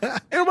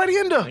 Everybody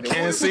in there.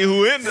 Can't see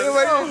who in there.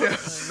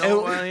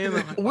 Nobody in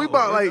there. We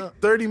about like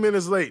 30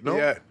 minutes late, no?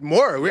 Yeah.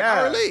 More. We're an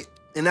hour late.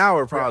 An hour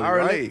We're an probably, hour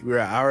right? late. We're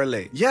an hour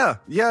late. Yeah.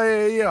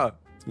 Yeah.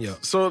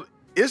 So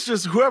it's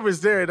just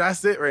whoever's there,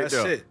 that's it right That's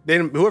there.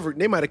 it.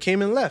 They might have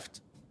came and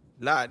left.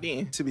 Nah,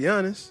 To be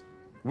honest.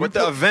 With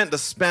the event, the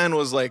span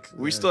was like,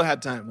 we still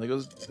had time. Like, it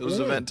was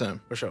event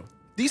time. For sure.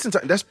 Decent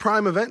time. That's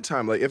prime event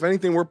time. Like, if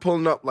anything, we're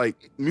pulling up,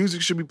 like,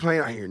 music should be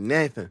playing. I hear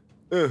nothing.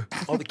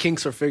 All the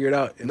kinks are figured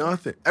out.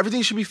 Nothing.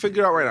 Everything should be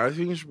figured out right now.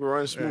 Everything should be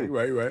running smooth.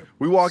 Right.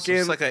 We walk in.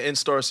 It's like an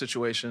in-store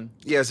situation.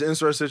 Yeah, it's an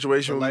in-store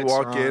situation. The We lights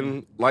walk are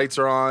in, lights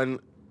are on.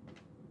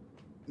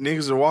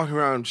 Niggas are walking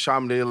around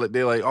shopping.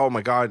 They're like, oh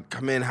my God,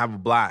 come in, have a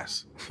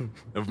blast.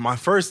 If my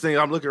first thing,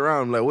 I'm looking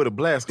around, I'm like, what a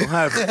blast gonna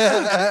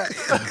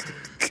happen?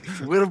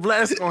 Where the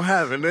blast gonna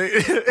happen?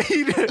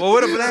 Well,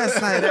 what a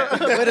blast night.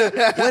 What a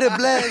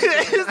blast.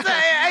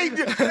 Hey,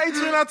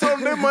 twin, I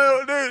told them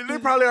they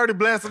probably already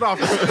blasted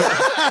off.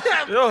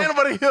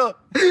 Anybody here?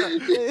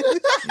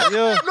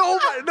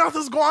 Nobody,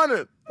 nothing's going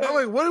on. I'm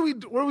like, what are we,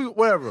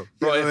 whatever.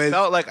 Bro,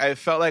 I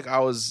felt like I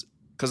was,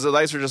 because the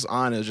lights were just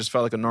on, it just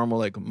felt like a normal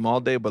like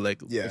mall day, but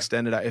like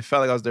extended out. It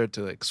felt like I was there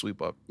to like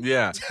sweep up.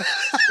 Yeah.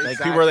 Like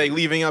people were like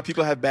leaving out,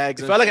 people had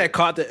bags. It felt like I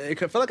caught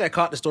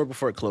the store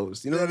before it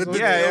closed. You know what I mean?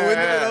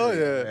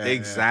 Yeah.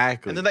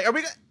 Exactly. And then like, are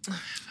we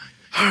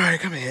All right,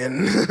 come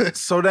in.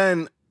 So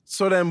then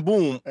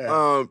boom.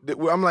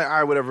 I'm like, all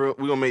right, whatever.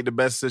 We're gonna make the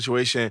best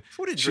situation.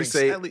 Food and She drinks,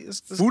 say, at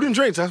least. food and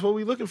drinks. That's what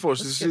we're looking for.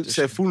 She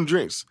said food and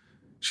drinks.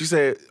 She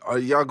said,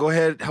 y'all go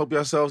ahead, help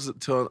yourselves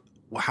to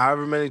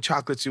however many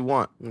chocolates you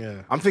want.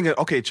 Yeah. I'm thinking,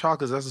 okay,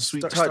 chocolates, that's a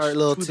sweet touch Start a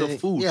little to the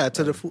food. Yeah,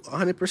 to the food,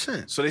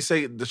 100%. So they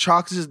say the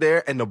chocolates is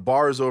there and the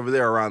bar is over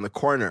there around the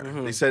corner.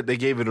 Mm-hmm. They said they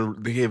gave it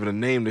a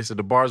name. They said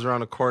the bar's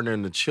around the corner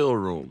in the chill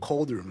room.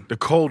 Cold room. The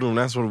cold room,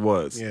 that's what it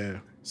was. Yeah.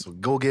 So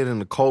go get in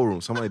the cold room.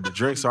 So I'm like, the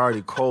drinks are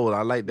already cold.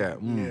 I like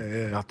that.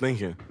 Yeah. Y'all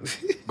thinking.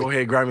 Go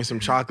ahead, grab me some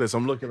chocolates.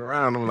 I'm looking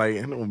around. I'm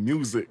like, no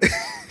music.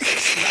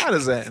 How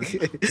does that?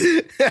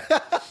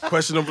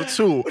 Question number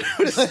 2.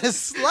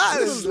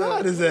 Slide is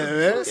that,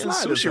 man?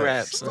 Sushi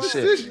wraps and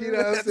shit. You know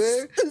what I'm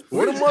saying?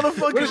 Where the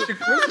motherfuckers? Where's the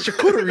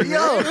charcuterie,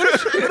 yo?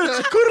 Where's the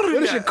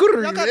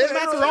charcuterie, man?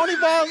 Macaroni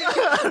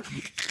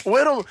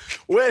balls?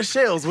 Where's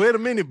shells? Where the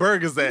mini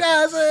burgers at?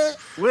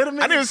 Where the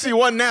mini? I didn't see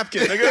one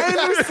napkin, nigga. I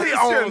didn't see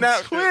a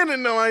napkin. Twin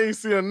and no, I ain't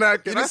see a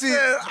napkin. I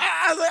said,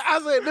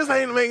 this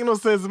ain't making no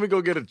sense. Let me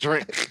go get a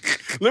drink.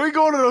 Let me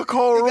go to the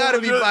cold room. Gotta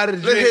be by the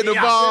Let's drink. hit the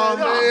bar.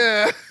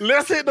 Yeah.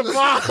 Let's hit the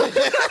bar.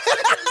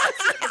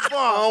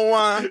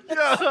 Wine.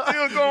 Yeah,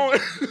 still going.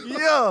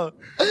 Yeah.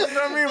 You know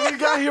what I mean? We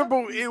got here,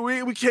 but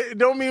we can't.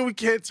 Don't mean we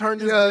can't turn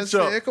this bitch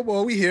up. Come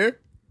on, we here.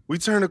 We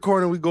turn the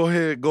corner. We go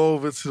ahead, go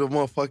over to the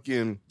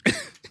motherfucking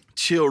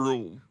chill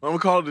room. I'm gonna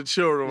call it the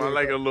chill room. I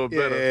like it a little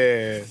better.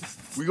 Yeah.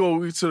 We go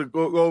over to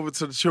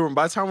the chill room.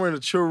 By the time we're in the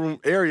chill room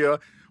area,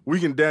 we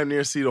can damn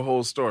near see the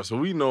whole store. So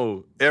we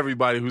know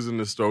everybody who's in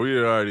the store. We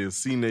already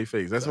seen their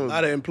face. That's A what.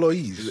 lot of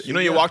employees. You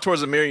know, you walk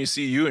towards the mirror and you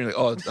see you, and you're like,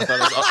 oh, I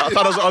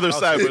thought it was the other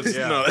side, but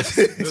no,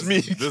 it's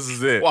me. This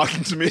is it.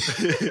 Walking to me.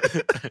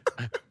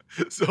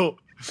 So,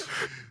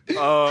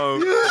 oh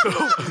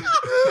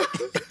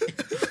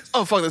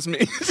fuck, that's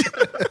me.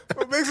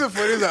 What makes it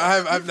funny is that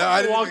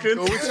I didn't walking.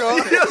 go with y'all.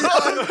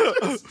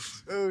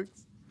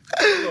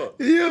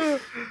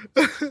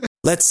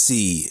 Let's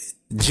see.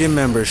 Gym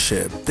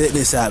membership,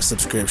 fitness app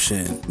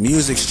subscription,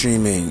 music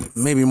streaming,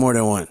 maybe more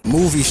than one.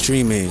 Movie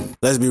streaming,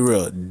 let's be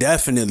real,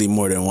 definitely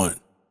more than one.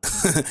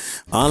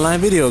 Online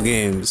video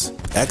games,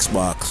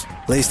 Xbox,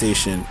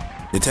 PlayStation,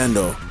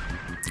 Nintendo.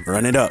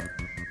 Run it up.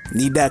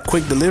 Need that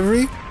quick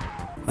delivery?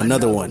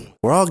 Another one.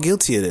 We're all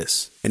guilty of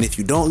this. And if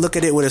you don't look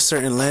at it with a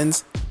certain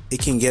lens, it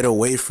can get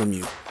away from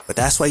you. But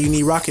that's why you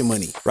need Rocket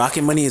Money.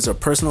 Rocket Money is a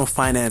personal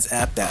finance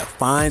app that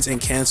finds and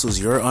cancels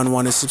your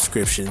unwanted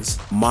subscriptions,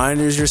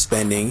 monitors your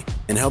spending,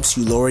 and helps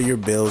you lower your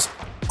bills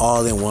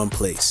all in one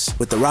place.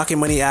 With the Rocket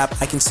Money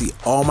app, I can see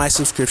all my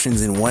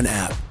subscriptions in one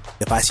app.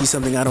 If I see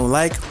something I don't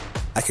like,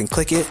 I can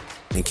click it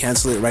and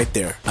cancel it right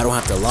there. I don't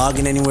have to log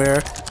in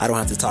anywhere. I don't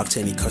have to talk to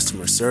any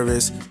customer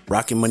service.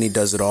 Rocket Money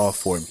does it all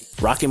for me.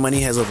 Rocket Money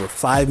has over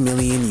 5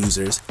 million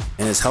users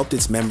and has helped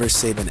its members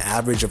save an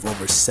average of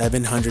over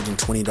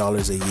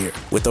 $720 a year,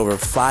 with over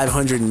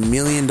 $500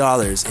 million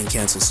in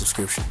canceled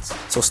subscriptions.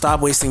 So stop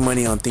wasting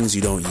money on things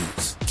you don't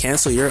use.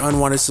 Cancel your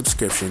unwanted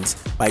subscriptions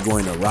by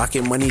going to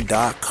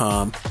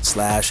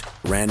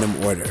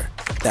rocketmoney.com/random order.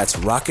 That's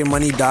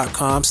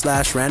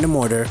rocketmoney.com/random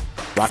order.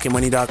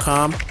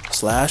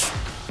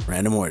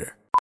 rocketmoney.com/random order.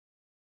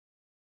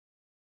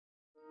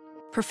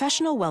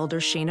 Professional welder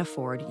Shayna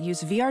Ford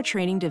used VR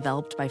training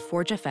developed by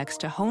ForgeFX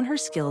to hone her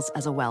skills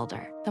as a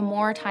welder. The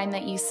more time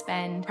that you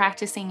spend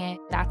practicing it,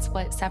 that's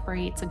what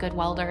separates a good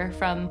welder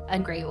from a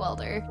great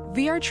welder.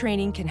 VR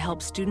training can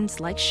help students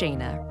like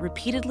Shayna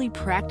repeatedly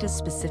practice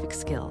specific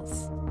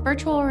skills.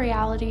 Virtual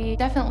reality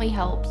definitely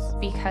helps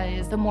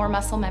because the more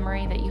muscle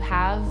memory that you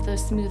have, the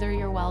smoother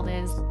your weld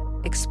is.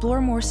 Explore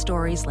more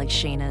stories like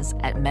Shayna's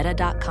at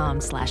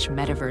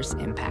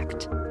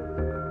meta.com/metaverseimpact.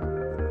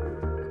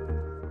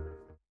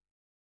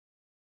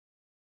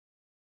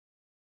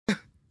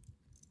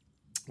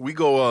 We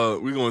go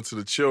into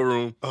the chill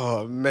room.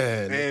 Oh,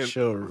 man. And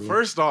Chill room.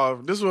 first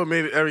off, this is what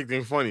made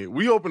everything funny.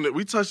 We opened it.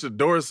 We touched the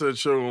doors to the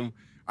chill room.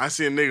 I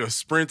see a nigga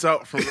sprint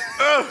out from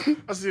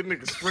I see a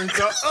nigga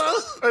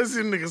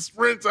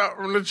sprint out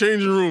from the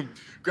changing room,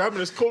 grabbing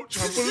his coat,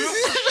 trying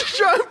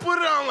to put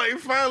it on. Like,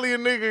 finally a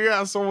nigga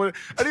got someone.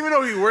 I didn't even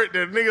know he worked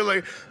there. Nigga,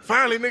 like,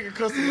 finally nigga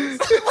customer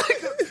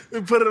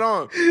and put it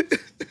on.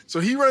 So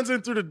he runs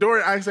in through the door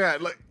and acts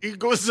like he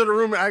goes to the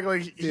room and acts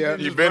like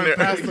You've been there.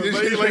 Like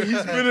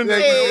he's been in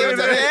there.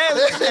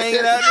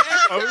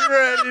 I'm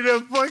ready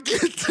to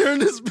fucking turn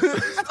this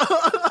bitch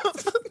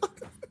off.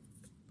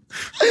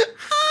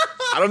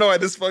 I don't know why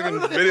this fucking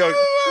video.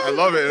 I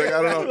love it. Like,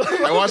 I don't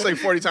know. I watched like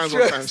 40 times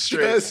one time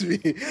straight. Trust me.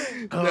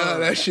 Nah,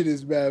 that shit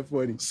is bad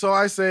funny. So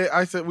I said,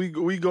 we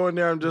go in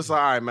there. I'm just like,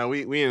 all right, man.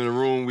 We in the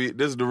room.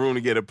 This is the room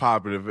to get it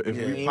popping. If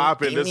we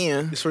pop it,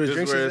 This where the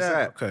drinks where is it's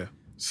at? at. Okay.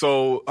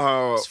 So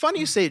It's funny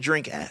you say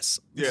drink S.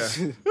 yeah,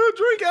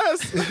 drink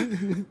S,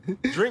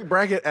 drink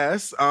bracket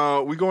S.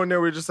 We go in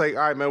there. We're just like, all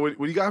right, man. What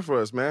do you got for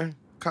us, man?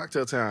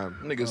 Cocktail time.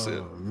 Nigga said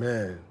Oh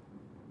man.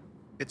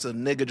 it's a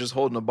nigga just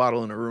holding a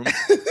bottle in a room.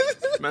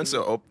 Man said,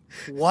 "Oh,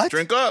 What?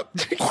 drink up."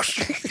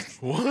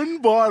 One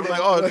bottle. Like,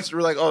 oh, this,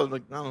 we're like, oh,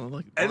 like I don't know,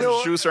 like I know-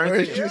 orange juice or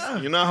anything. Yeah.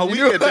 You know how we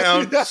get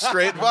down,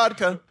 straight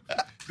vodka.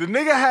 The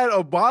nigga had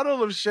a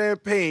bottle of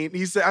champagne.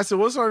 He said, I said,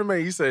 what's on the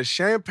menu? He said,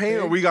 champagne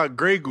or we got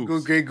Grey Goose. Go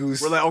Grey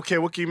Goose. We're like, okay,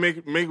 what can you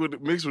mix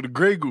with the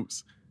Grey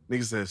Goose?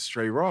 Nigga said,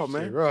 straight raw,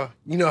 man. Straight raw.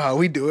 You know how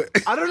we do it.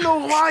 I don't know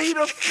why he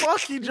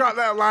dropped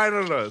that line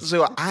on us.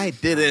 So I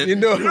didn't. You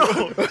know.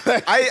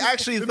 I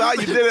actually thought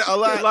you did it a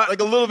lot, like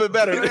a little bit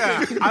better.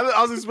 Yeah,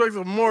 I was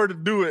expecting more to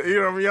do it. You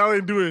know what I mean? Y'all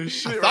ain't doing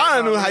shit.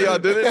 I knew how y'all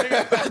did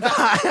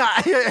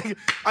it.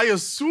 I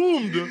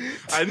assumed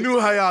I knew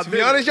how y'all did To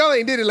be honest, y'all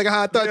ain't did it like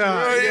how I thought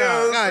Yeah, you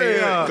yeah, would.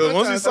 yeah. Because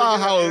once we saw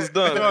how it was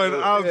done,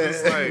 I was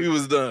just like, we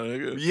was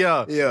done.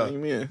 yeah. Yeah.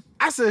 Yeah.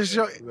 I said,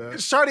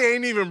 Shorty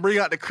ain't even bring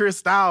out the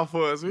Cristal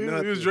for us. We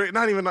was drinking,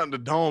 not even out the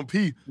Dom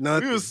P.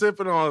 Nothing. We was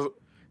sipping on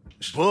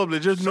bubbly,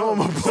 just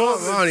normal bubbly.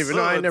 I don't even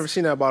know. I ain't Suds. never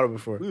seen that bottle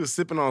before. We was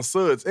sipping on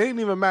suds. It ain't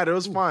even matter. It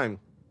was fine.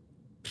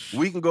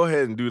 We can go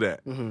ahead and do that.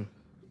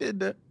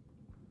 Did that.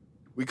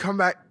 We come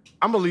back.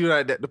 I'm gonna leave it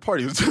at that. The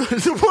party was done.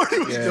 The party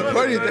was Yeah, done. the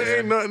party There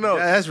ain't nothing else.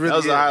 That's really That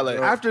was a highlight.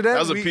 After that, That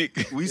was a we,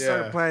 peak. We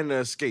started Yeah. planning to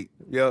escape.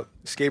 Yep.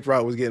 Escape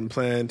route was getting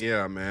planned.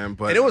 Yeah, man.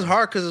 But And it was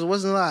hard because there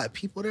wasn't a lot of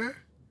people there.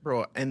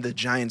 Bro, and the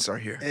Giants are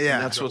here. Yeah.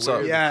 And that's what's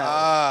up. Yeah.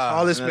 Ah,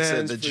 All this And that's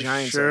man. it. The for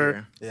Giants sure. are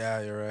here.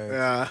 yeah, you're right.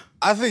 Yeah.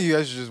 I think you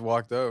guys should just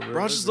walked out. Bro,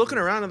 I was just looking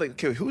around and like,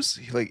 okay, who's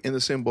like in the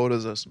same boat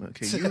as us, man?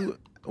 Okay, you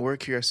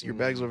work here. I see your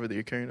bags over there.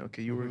 You're carrying.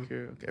 Okay, you work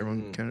here. Okay,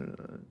 everyone carrying.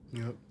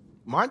 Yep.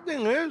 my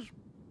thing is,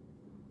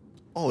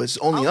 Oh, it's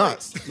only I like-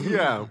 us.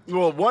 yeah.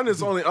 Well, one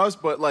is only us,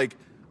 but like,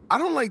 I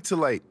don't like to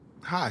like.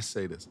 How I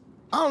say this?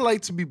 I don't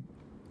like to be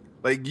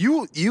like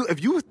you.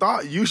 If you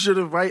thought you should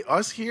invite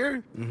us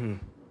here, you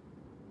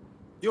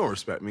don't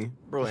respect me,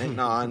 Bro,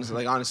 no,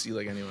 honestly,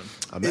 like anyone.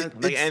 It- Like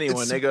it's-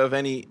 anyone, it's- nigga of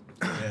any.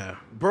 Yeah.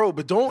 bro.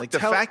 But don't Like the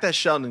tell, fact that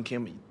Sheldon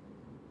came.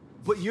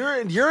 But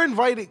you're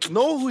invited.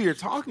 Know who you're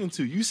talking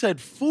to. You said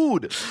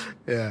food.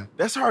 Yeah.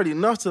 That's hard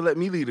enough to let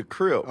me leave the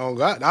crib. Oh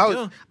God.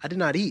 I did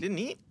not eat. Didn't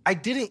eat. I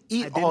didn't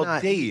eat I did all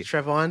not day. eat,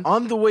 Trevon.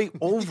 On the way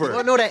over. You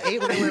wanna know what I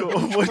ate when I went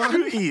home? What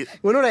you eat?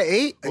 You know what I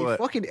ate? A What?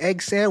 fucking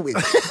egg sandwich.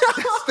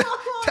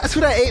 That's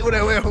what I ate when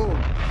I went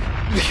home.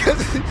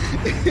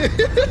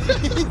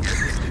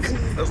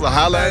 That's the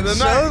highlight of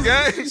the night,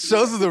 guys.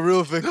 Shows is the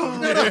real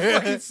victim.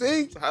 Fucking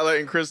saying.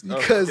 Highlighting Chris.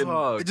 Because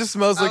It just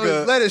smells I like was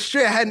a. led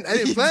astray. I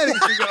didn't plan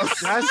anything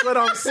else. That's what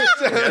I'm saying.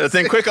 Yeah,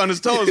 think quick on his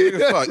toes.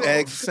 Fuck,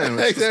 egg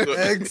sandwich.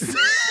 Eggs.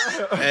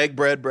 Egg,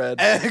 bread.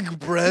 egg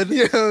bread.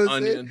 You know what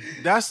I'm saying? Onion.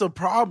 That's the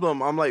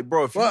problem. I'm like,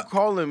 bro, if you're What?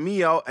 calling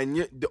me out and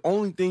the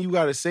only thing you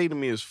got to say to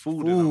me is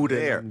food, and I'm Food,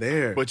 and there. I'm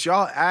there. But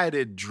y'all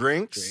added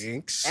drinks.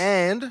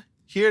 And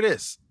hear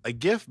this, a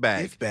gift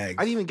bag. Gift bag.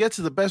 I didn't even get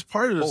to the best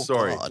part of the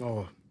story.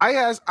 Oh.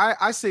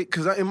 I say,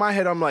 because in my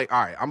head, I'm like,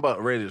 all right, I'm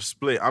about ready to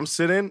split. I'm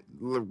sitting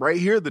right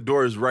here. The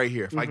door is right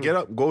here. If I get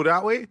up, go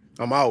that way,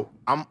 I'm out.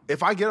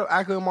 if I get up,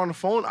 act like I'm on the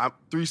phone, I'm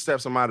 3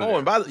 steps, I'm out of there. Oh,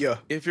 and by the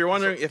if you're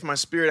wondering if my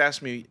spirit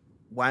asked me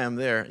why I'm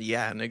there,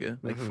 yeah, nigga,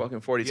 like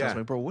fucking 40 times, Yeah.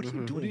 like, bro, what are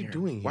you doing What are you here?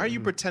 doing Why are here? you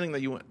pretending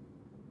that you went?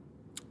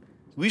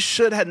 We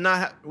should have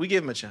not. We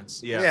gave him a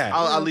chance. Yeah.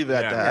 I'll leave it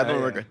at Yeah, that. I don't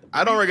yeah. regret.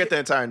 I don't regret the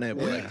entire night,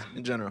 but like,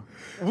 in general.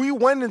 We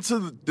went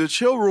into the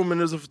chill room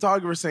and there's a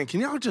photographer saying, can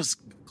y'all just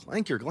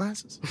clank your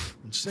glasses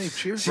and say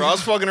cheers? Bro, I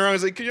was fucking around.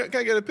 He's like, can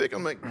I get a pic?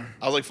 I'm like,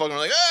 I was like fucking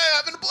around, like, hey,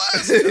 having a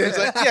blast. He's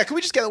like, yeah, can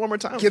we just get it one more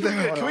time?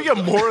 Can we get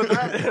more of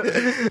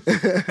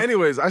that?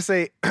 Anyways, I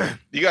say,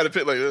 You got a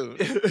pic like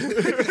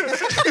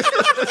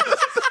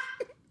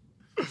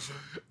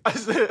I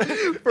said,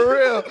 For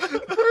real.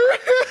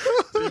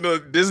 you know,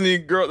 Disney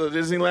girl, the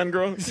Disneyland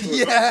girl.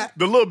 Yeah.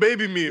 the little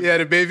baby meme. Yeah,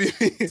 the baby.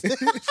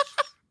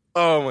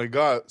 Oh my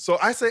god. So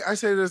I say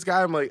to this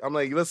guy, I'm like,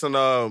 listen,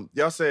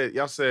 y'all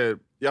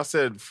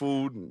said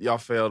food, y'all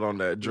failed on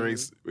that.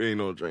 Drinks, ain't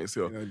no drinks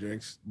here. No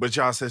drinks. But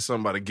y'all said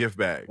something about a gift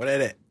bag. What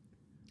is it?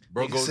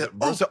 Bro Nigga goes, said,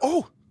 bro said,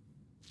 oh.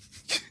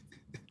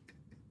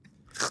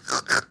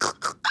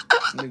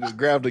 Nigga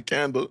grabbed a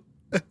candle.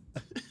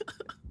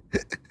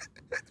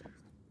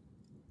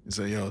 He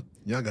said, yo,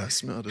 y'all gotta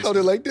smell this. Held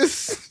it like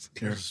this.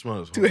 Here,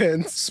 smells. 2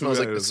 hands. smells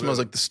like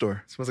the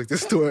store. Smells like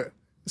this store.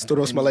 The store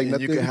don't smell like And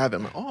nothing. You can have it.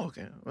 I'm like, oh,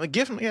 okay. I'm like,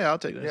 gift him. Yeah, I'll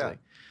take it. Yeah. Like,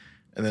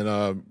 and then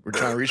we're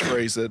trying to reach for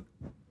it. He said,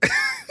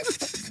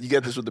 you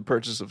get this with the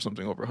purchase of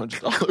something over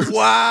 $100.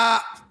 Wow.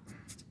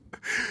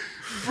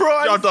 Bro,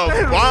 I Dropped a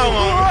said, bomb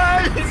on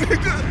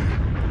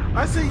what?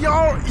 I said,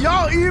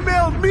 y'all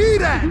emailed me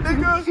that,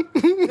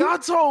 nigga. Y'all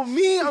told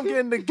me I'm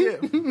getting the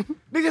gift.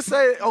 Nigga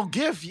said, oh,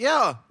 gift,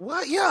 yeah.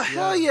 What? Yeah,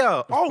 hell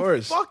yeah. Oh,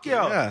 course. fuck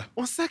yeah.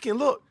 1 second,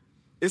 look.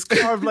 It's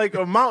carved like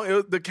a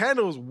mountain. The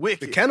candle was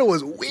wicked. The candle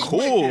was wicked.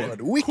 Cool.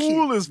 Wicked.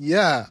 Cool as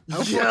yeah.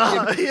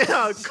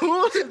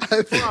 cool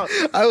as fuck.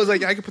 I was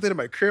like, I could put that in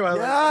my crib. I was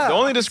like, The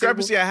only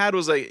discrepancy I had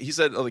was like, he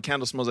said, oh, the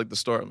candle smells like the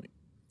store. I'm like,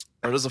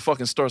 or does the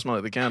fucking store smell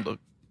like the candle?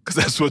 Because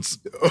that's what's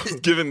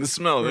giving the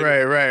smell. Like,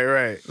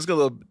 right. let's get a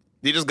little,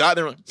 he just got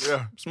there like,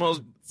 yeah,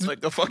 smells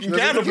like a fucking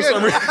candle for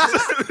candle.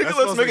 some reason.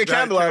 Let's make a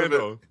candle out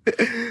of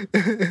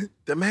it.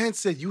 The man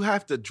said you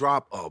have to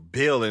drop a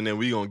bill and then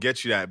we gonna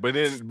get you that. But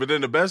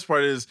then the best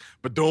part is,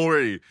 but don't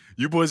worry,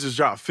 you boys just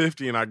dropped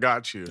 50 and I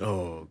got you.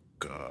 Oh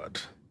God.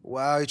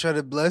 Wow, he tried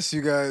to bless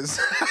you guys.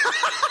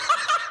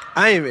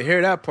 I didn't even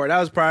hear that part. That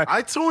was probably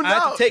I tuned I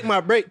had out. to take my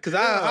break because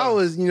I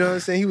was, you know what I'm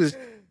saying? He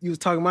was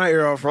talking my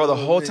ear off. Bro, the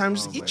whole bit. time,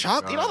 just eat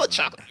chocolate. Eat all the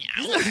chocolate.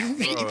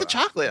 Eat the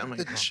chocolate. I'm like,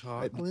 The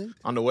chocolate?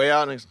 on the way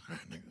out, and he's like, all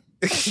right, nigga.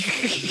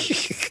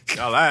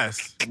 Y'all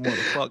ass.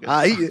 Motherfucker.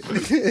 I eat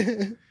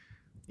it.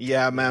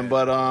 Yeah, man,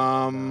 but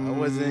I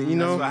wasn't, you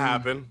know. That's what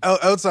happened.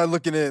 Outside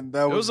looking in,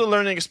 that it was a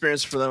learning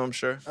experience for them, I'm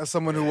sure. as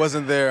someone who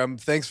wasn't there,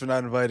 thanks for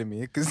not inviting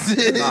me. Cause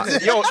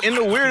Yo, in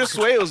the weirdest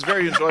way, it was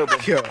very enjoyable.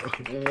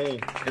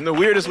 In the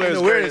weirdest way, it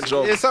was very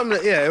enjoyable. It's something.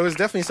 It was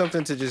definitely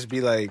something to just be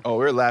like, Oh,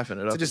 we were laughing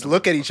it up. to just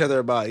look at each other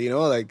about, you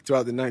know, like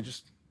throughout the night.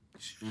 Just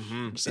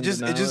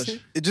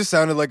it just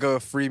sounded like a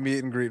free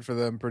meet and greet for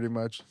them, pretty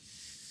much.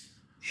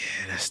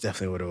 yeah, that's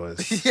definitely what it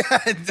was. Yeah,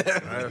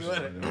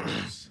 definitely.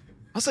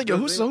 I was like, yo,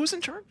 who's in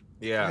charge?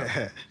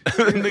 Yeah.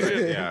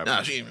 Yeah.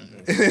 Nah, she.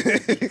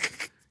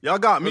 Y'all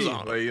got me.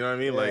 Like, you know what I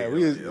mean? Like,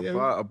 we was-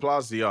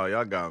 applause to y'all.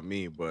 Y'all got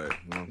me, but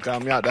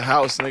Got me out the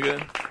house,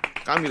 nigga.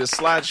 Got me the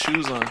slide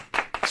shoes on.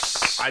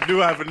 I do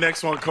have a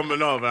next one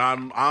coming up,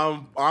 and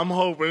I'm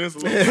hoping it's a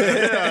little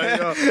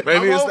bit. Maybe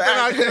I'm it's hoping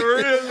the I can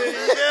really,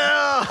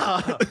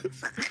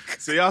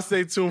 So y'all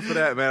stay tuned for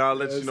that, man. I'll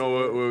let you know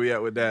where we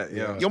at with that.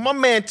 Yeah. Yo, my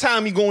man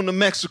Tommy going to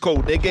Mexico,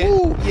 nigga.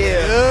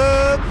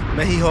 Yeah.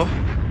 Mexico.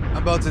 I'm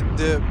about to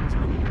dip.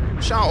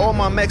 Shout out all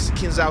my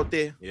Mexicans out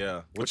there.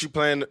 Yeah. What you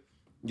plan?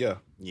 Yeah.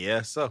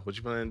 Yeah, so what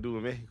you plan to do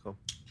in Mexico?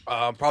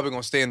 I'm probably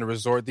gonna stay in the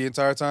resort the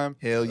entire time.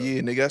 Hell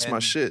yeah, nigga. That's my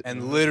shit.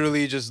 And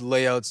literally just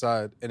lay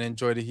outside and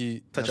enjoy the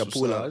heat. Touch That's a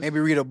what's pula. Maybe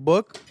read a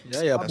book.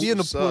 Yeah. I'll be in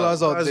the what's up.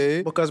 pulas all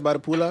day. Book us by the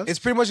pulas. It's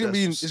pretty much gonna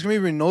be. That's It's gonna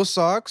be no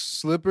socks,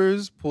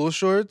 slippers, pool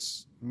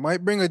shorts.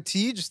 Might bring a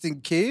tee just in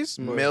case.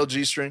 But Male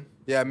G-string.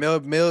 yeah, male.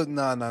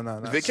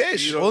 Nah.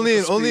 Vacation. Only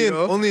in Italy.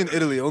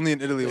 Only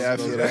in Italy. Yeah, I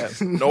was feel those.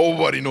 that.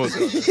 Nobody knows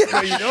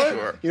that. You know,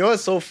 Sure. you know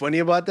what's so funny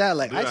about that?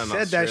 Like, Do I that in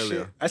said that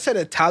Australia. shit. I said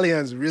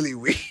Italian's really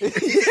weird.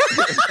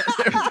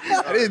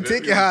 I didn't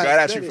take it how I Got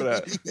at said you it. for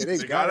that. They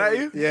got at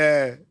you?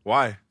 Yeah.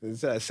 Why? I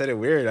said it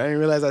weird. I didn't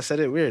realize I said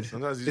it weird.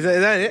 Sometimes you Is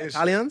that it? just-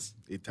 Italians?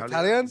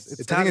 Italians? I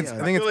think it's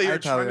I I feel like you're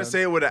trying to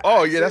say it with an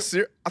Oh, yeah, that's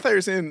serious. I thought you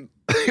were saying.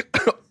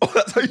 Oh,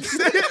 that's how you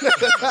said it.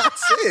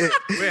 That's it.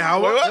 Wait,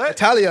 how? What?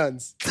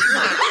 Italians.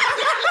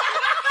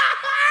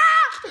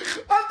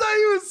 I thought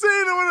you were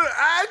saying it with an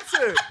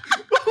accent.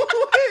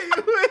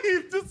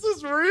 wait, this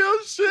is real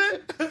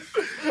shit?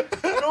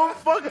 No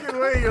fucking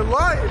way, you're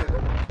lying.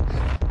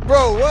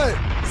 Bro, what?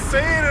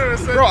 Saying it in a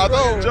sentence. Bro, I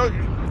thought you were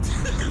joking.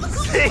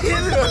 Saying it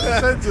in a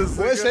sentence.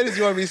 What nigga. sentence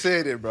you want me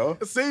saying it, bro?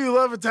 Say you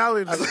love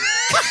Italian. Listen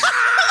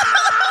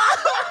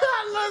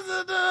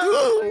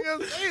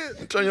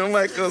to Turn your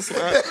mic up, son.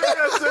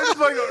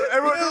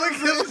 Everyone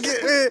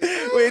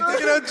Wait,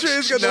 thinking on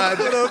Trey's gonna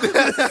put up.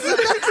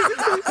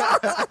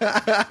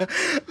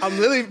 I'm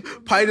literally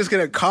probably just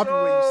gonna copy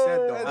what you said,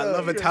 though. I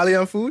love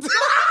Italian food.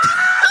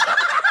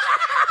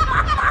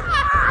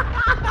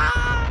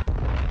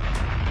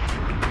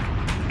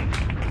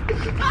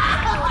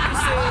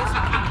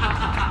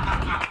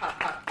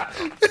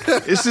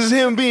 This is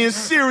him being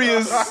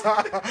serious. It's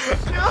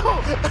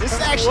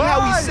actually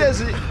how he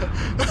says it.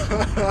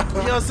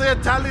 Yo, say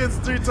Italians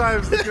 3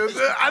 times. Because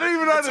I don't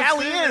even know how to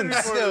Italians.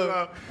 say it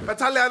before.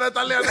 Italian.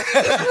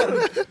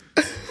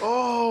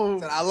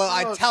 Oh, I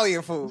love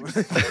Italian food.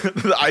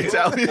 The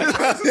Italian.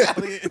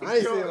 I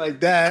ain't saying it like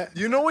that.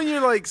 you know when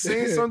you're like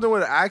saying something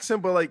with an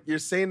accent, but like you're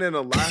saying it in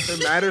a laughing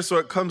manner, so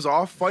it comes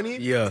off funny.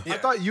 Yeah. I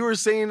thought you were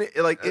saying it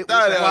like it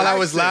Italian. with an While I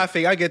was accent.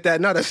 laughing, I get that.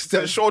 No,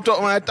 that's Short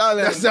up my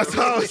Italian. that's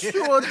how I was.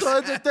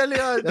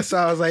 That's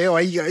how I was like, yo,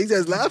 why you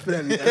guys laughing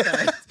at me?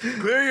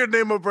 Clear your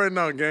name up right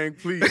now, gang,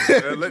 please.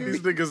 Man. Let these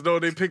niggas know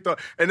they picked up.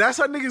 And that's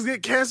how niggas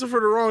get canceled for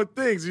the wrong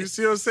things. You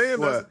see what I'm saying?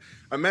 What?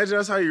 Imagine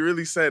that's how you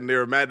really said, and they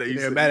were mad that you They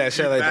were said mad at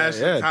shit like that, bashed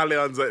yeah.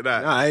 Italians like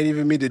that. Nah, I ain't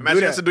even mean to Imagine do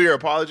you have to that. do your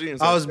apology.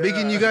 And I was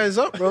bigging you guys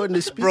up, bro, in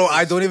the speech. Bro,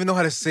 I don't even know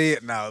how to say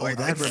it now. Like,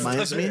 that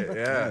reminds me.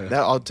 Yeah. That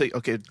I'll take.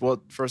 Okay,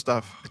 well, first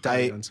off,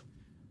 Italians.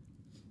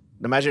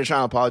 imagine you're trying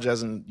to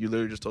apologize and you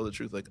literally just told the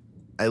truth. Like,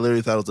 I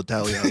literally thought it was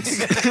Italians.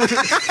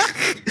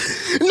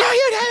 No,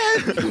 you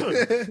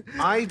didn't.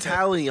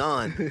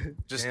 Italian.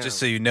 just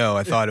so you know,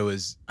 I thought it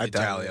was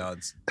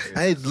Italians.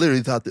 I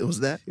literally thought it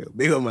was that.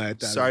 Big on my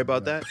Italian. Sorry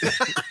about that.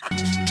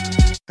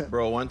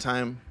 Bro, one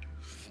time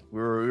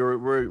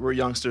We're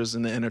youngsters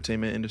in the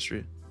entertainment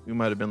industry. We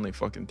might have been like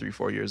fucking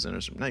 3-4 years in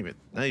or something.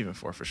 Not even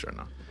 4 for sure.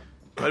 No,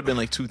 might have been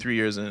like 2-3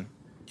 years in.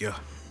 Yeah.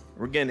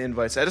 We're getting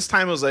invites. At this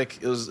time, it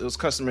was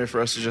customary for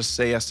us to just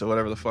say yes to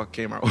whatever the fuck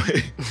came our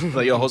way.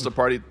 Like, yo, host a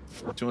party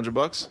for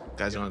 $200.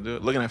 Guys, you want to do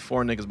it? Looking at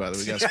 4 niggas, by the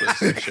way. We got to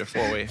split this shit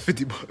 4-way.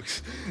 $50.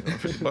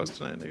 $50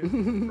 tonight,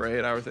 nigga. For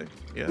an 8-hour thing.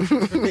 Yeah.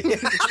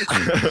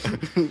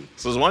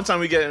 So there's one time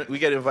we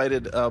get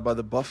invited by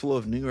the Buffalo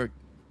of New York.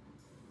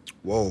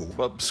 Whoa.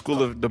 What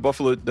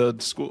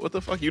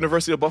the fuck?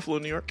 University of Buffalo,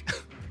 New York.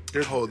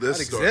 Hold this.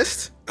 That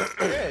exists?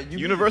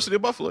 University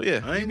of Buffalo,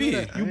 yeah.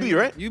 UB,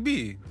 right?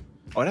 UB.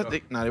 Oh,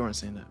 they weren't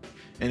saying that.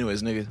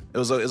 Anyways, nigga, it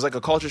was like a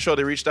culture show.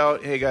 They reached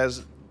out, hey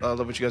guys, love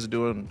what you guys are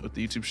doing with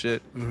the YouTube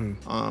shit.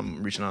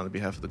 Reaching out on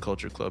behalf of the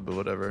Culture Club or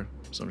whatever,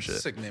 some shit.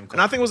 Sick name.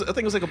 And I think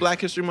it was like a Black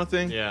History Month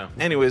thing. Yeah.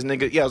 Anyways,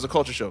 nigga, yeah, it was a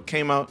culture show.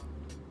 Came out,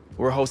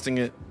 we're hosting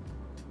it.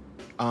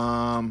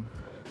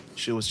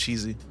 Shit was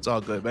cheesy. It's all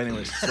good. But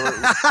anyways, so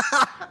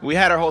we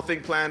had our whole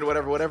thing planned,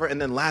 whatever.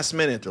 And then last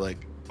minute, they're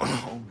like,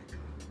 oh.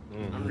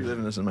 I'm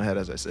reliving this in my head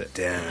as I say it.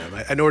 Damn,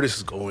 I know where this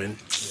is going.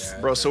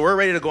 Bro, so we're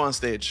ready to go on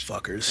stage.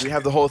 Fuckers. We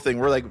have the whole thing.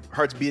 We're like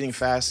hearts beating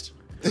fast.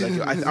 Like,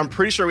 I'm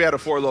pretty sure we had a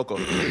 4 Loco.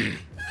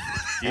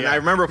 And I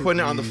remember putting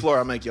it on the floor.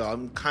 I'm like, yo,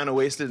 I'm kind of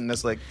wasted, and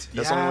that's the only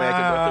way I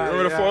could go through.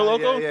 Remember the 4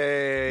 Loco?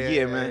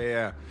 Yeah, man.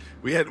 Yeah.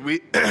 We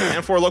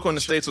And 4 Loco in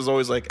the States was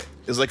always like,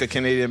 it's like a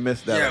Canadian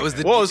myth that. Yeah, it was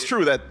it's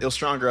true that it was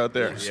stronger out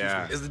there.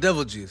 Yeah. It's the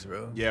devil juice,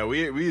 bro. Yeah,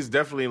 we was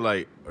definitely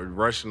like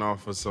rushing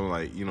off of some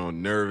like,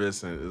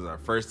 nervous, and it was our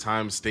first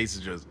time. States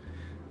is just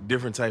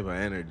different type of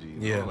energy.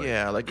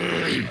 Yeah, like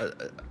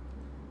a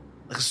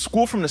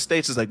school from the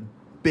States is like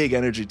big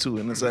energy too,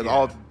 and it's like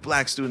all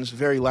Black students,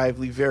 very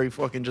lively, very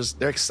fucking just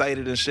they're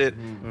excited and shit.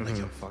 I'm like,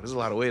 yo, fuck, there's a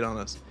lot of weight on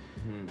us.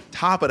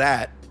 Top of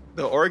that,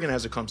 the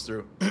organizer comes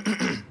through.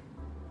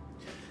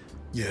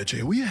 Yeah,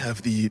 Jay, we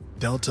have the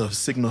Delta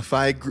Sigma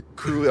Phi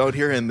crew out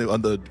here, and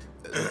on the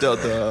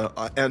Delta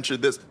enter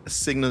this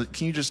Sigma.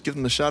 Can you just give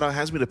them the shout out?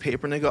 Hands me the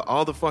paper, nigga.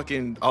 All the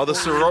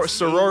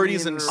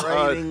sororities and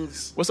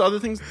what's the other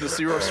things? The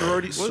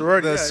sororities,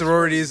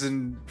 sororities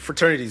and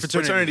fraternities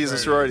and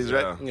sororities,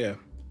 right? Yeah.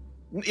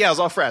 Yeah, it was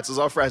all frats.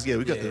 Yeah,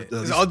 we got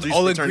all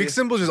the Greek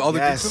symbols, just all the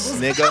Greek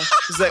symbols.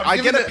 Nigga. He's like, I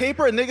get a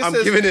paper, and nigga I'm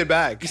says, giving it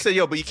back. He said,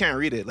 yo, but you can't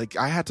read it. Like,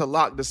 I had to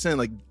lock this in.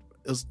 Like,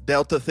 it was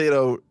Delta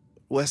Theta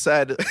West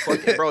Side.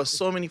 Fucking, bro,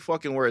 so many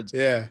fucking words.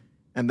 Yeah.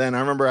 And then I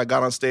remember I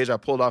got on stage, I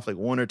pulled off like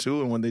 1 or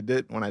 2, and when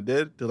I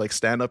did, to like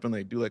stand up and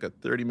like do like a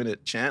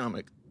 30-minute chant. I'm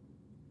like,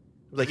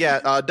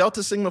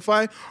 Delta Sigma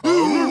Phi.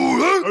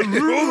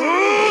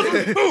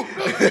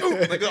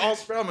 Like all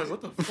spread. I'm like,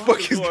 what the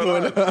fuck is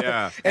going on?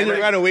 Yeah. And you're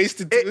kind of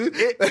wasted too.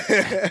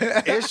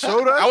 It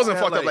showed us. I wasn't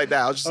fucked up like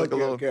that. I was just like a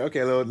little.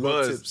 Okay,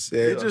 little tips.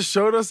 Yeah. It just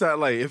showed us that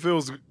like if it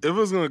was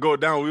gonna go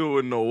down, we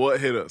wouldn't know what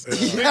hit us.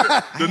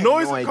 The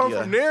noise would come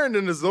from there, and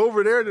then it's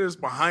over there, and then it's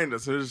behind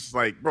us. It's just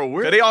like,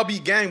 bro, they all be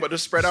gang, but they're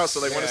spread out. So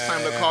like when it's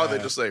time to call, they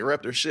just like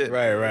rep their shit.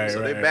 Right.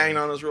 So they banged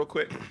on us real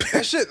quick.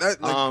 That shit.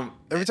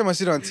 Every time I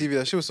see it on TV,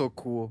 that shit was so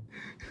cool.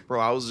 Bro,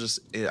 I was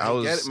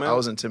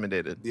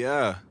intimidated.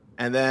 Yeah.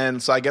 And then,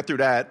 so I get through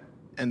that,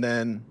 and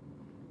then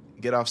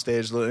get off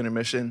stage, little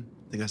intermission.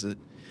 I think I said,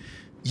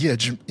 yeah,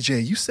 Jay,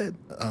 you said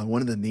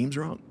one of the names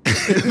wrong.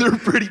 They're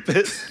pretty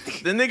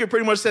pissed. The nigga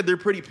pretty much said they're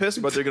pretty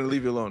pissed, but they're going to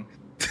leave you alone.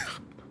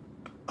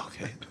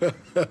 Okay.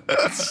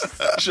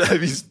 Should I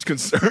be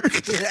concerned?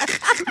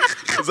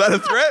 Is that a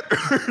threat?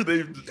 Or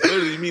they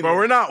literally mean But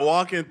we're not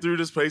walking through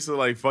this place with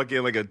like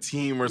fucking like a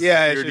team or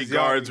security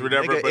guards or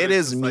whatever. Nigga, it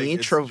is me,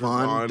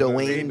 Trevon,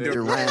 Dwayne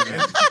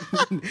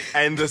Durant.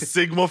 And the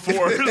Sigma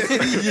Force.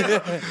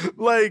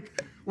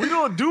 Like, we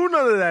don't do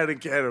none of that in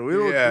Canada. We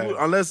don't do,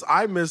 unless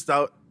I missed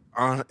out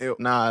on it.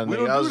 Nah, we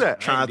nigga, don't do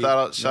that. Trying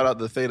to shout out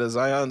the Theta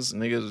Zions.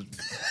 Niggas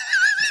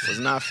was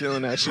not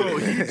feeling that shit.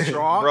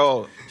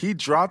 He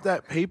dropped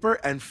that paper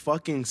and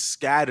fucking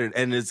scattered.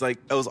 And it's like,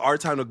 it was our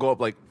time to go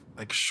up like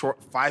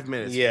short 5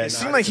 minutes. Yeah, it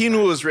seemed like he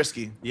knew it was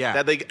risky. Yeah.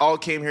 That they all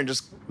came here and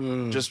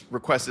just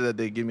requested that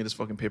they give me this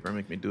fucking paper and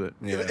make me do it.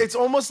 Yeah. It's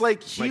almost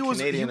like he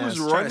was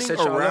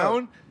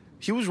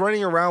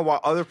running around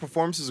while other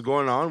performances are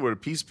going on with a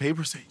piece of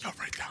paper saying, yo,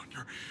 write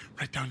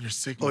down your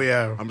signal. Oh,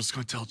 yeah. I'm just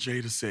going to tell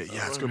Jay to say it.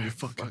 Yeah, it's going to be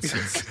fucking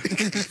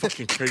sick. It's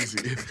fucking crazy.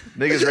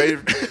 Niggas ready?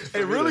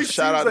 It really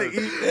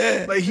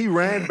seems like he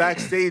ran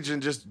backstage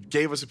and just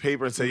gave us a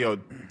paper and said, yo,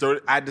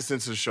 add this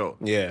into the show.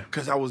 Yeah.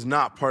 Because I was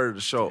not part of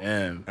the show.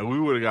 Damn. And we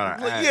would have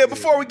got our ass. Yeah,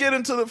 before we get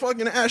into the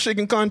fucking ass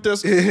shaking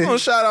contest, we're going to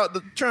shout out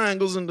the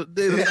triangles and the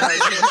data.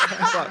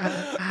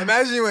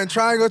 Imagine you went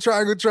triangle.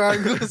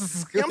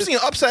 I'm seeing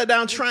upside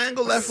down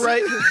triangle, left,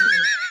 right.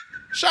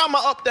 Shout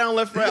my up, down,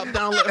 left, right, up,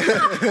 down,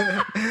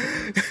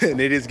 left. And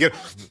they just get.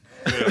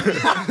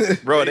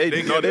 Bro, they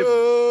be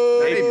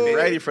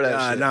ready for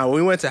that shit. Nah, when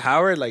we went to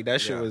Howard, like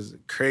that shit was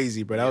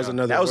crazy, bro. That was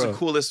another. That was the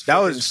coolest. That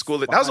was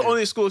the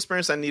only school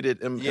experience I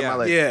needed in my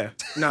life. Yeah,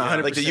 nah,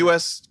 100%. Like the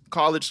U.S.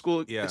 college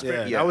school. Yeah,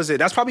 that was it.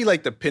 That's probably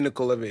like the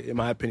pinnacle of it, in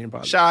my opinion.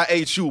 Probably. Shout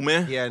out HU,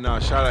 man. Yeah, no,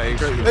 shout out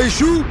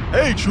HU.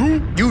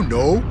 HU, you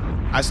know.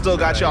 I still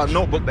got y'all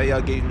notebook that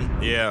y'all gave me.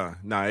 Yeah,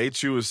 nah,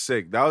 HU was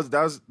sick. That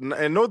was,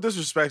 and no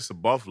disrespect to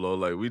Buffalo.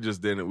 Like we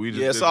just didn't. We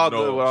just Yeah, it's didn't all know.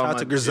 good with all Shout out my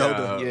to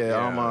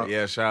Griselda.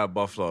 Yeah, shout out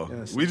Buffalo.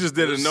 Yes. We just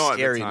didn't know at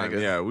scary, the time.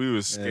 nigga. Yeah, we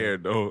was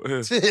scared though.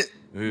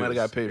 We Might have was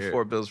got paid scared.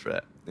 4 bills for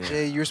that.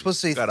 Jay, you were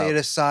supposed to say Shout out.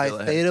 Theta Psi Go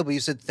ahead. Theta, but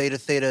you said Theta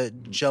Theta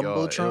Yo,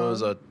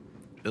 Jumbotron.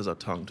 it was a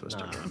tongue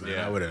twister.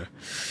 Yeah, I would have.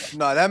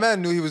 No, that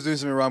man knew he was doing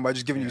something wrong by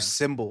just giving you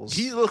symbols.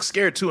 He looked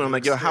scared too, and I'm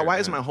like, yo, scared, why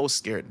is man. my host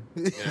scared?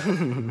 The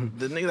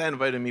nigga that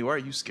invited me, why are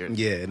you scared?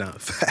 Yeah, nah,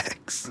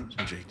 facts.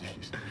 Jake, did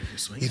you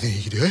swing? You think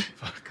you can do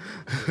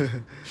it?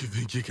 You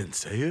think you can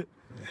say it?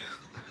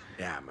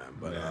 Yeah, man.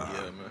 But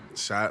man.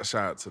 shout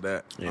out to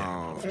that.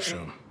 For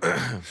sure.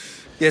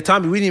 Yeah,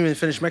 Tommy, we didn't even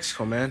finish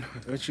Mexico, man.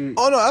 What you?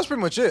 Oh no, that's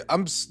pretty much it.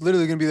 I'm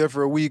literally gonna be there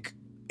for a week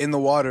in the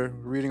water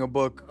reading a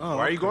book. Oh,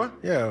 Why are you going?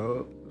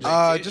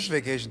 Yeah, Just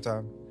vacation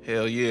time.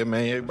 Hell yeah,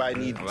 man. Everybody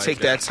need to like take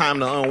that. that time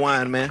to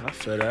unwind, man. I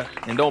feel that.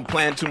 And don't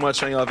plan too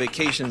much on your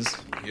vacations.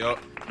 Yup.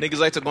 Niggas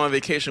like to go on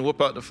vacation,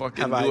 whip out the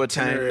fucking Have do a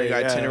time. itinerary, They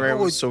got yeah. itinerary.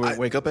 Oh, So we I-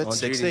 wake up at on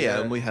 6 duty,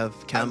 a.m. yeah. We have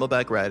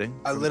Camelback riding.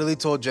 I literally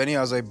told Jenny,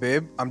 I was like,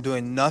 babe, I'm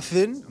doing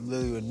nothing. I'm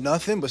literally doing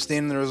nothing but staying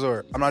in the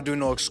resort. I'm not doing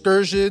no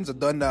excursions. I've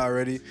done that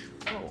already.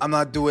 I'm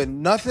not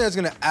doing nothing that's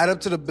gonna add up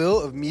to the bill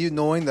of me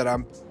knowing that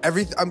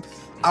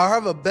I'll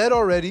have a bed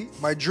already.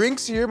 My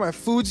drinks here, my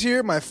food's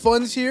here, my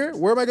fun's here.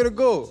 Where am I gonna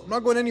go? I'm not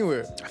going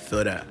anywhere. I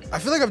feel that. I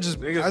feel like I've just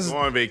Niggas go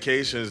on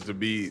vacations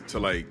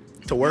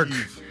to work.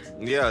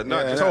 Yeah,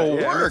 not just To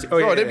yeah. work, Oh,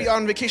 bro. yeah, They yeah. be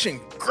on vacation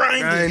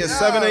grinding Grinding. at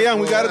 7 a.m.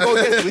 We gotta go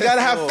get. We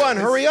gotta have fun.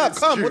 Hurry up,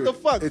 come. true. What the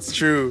fuck? It's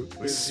true.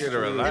 We just here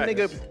to And relax.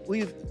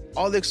 nigga,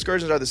 all the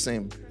excursions are the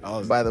same.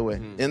 By the way,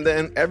 and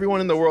then everyone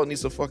in the world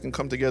needs to fucking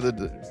come together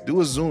to do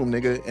a Zoom,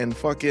 nigga, and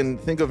fucking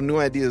think of new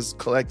ideas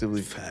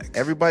collectively. Facts.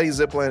 Everybody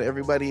zipline,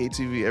 everybody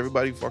ATV,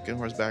 everybody fucking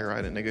horseback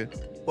riding, nigga.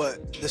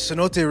 But the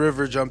Cenote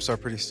River jumps are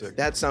pretty sick.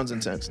 That sounds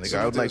intense, nigga.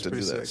 I would Cenote like is to do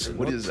pretty that. sick.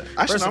 What is that?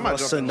 Actually, First I'm of all, not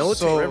jumping. Cenote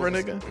So, River,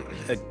 River,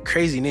 nigga. A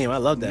crazy name. I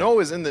love that. No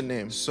is in the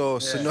name. So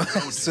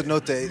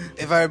Cenote,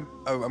 if I'm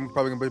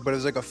probably gonna, but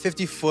it's like a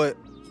 50-foot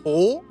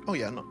hole Oh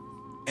yeah, no.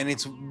 and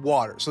it's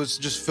water. So it's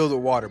just filled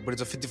with water, but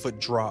it's a 50-foot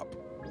drop.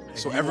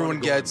 So everyone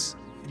gets.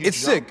 It's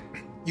sick.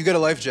 You get a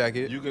life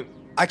jacket. You can.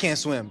 I can't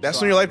swim. That's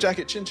so when your life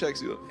jacket chin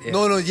checks you.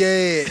 No,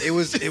 yeah. It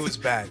was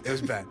bad. It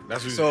was bad.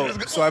 That's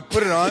what So I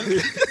put it on,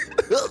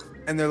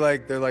 and they're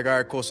like, all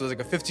right, cool. So there's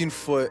like a 15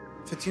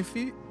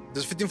 feet.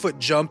 There's a 15-foot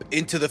jump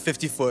into the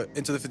 50-foot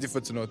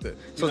cenote.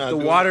 So the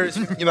water is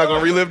You're not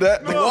gonna relive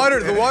that? The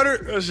water.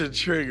 That should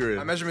trigger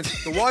My it. measurement.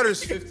 The water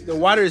is 50 the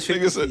water is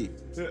 50 Nigga said- feet.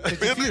 50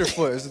 feet or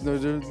foot. Is it,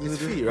 there's a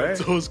Feet, right?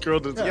 Toes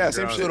curled into Yeah, the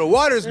same ground. So the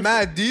water is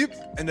mad deep,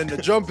 and then the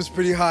jump is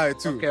pretty high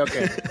too.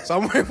 Okay. So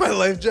I'm wearing my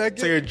life jacket.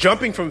 So you're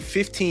jumping from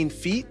 15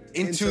 feet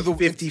into the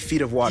 50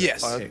 feet of water.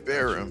 Yes. Okay.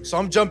 Barium. So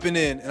I'm jumping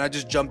in, and I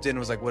just jumped in and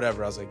was like,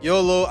 whatever. I was like,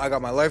 YOLO, I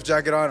got my life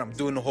jacket on. I'm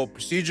doing the whole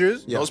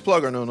procedures. Nose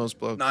plug or no nose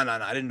plug? Nah,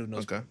 I didn't do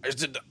nose. Okay. I just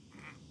did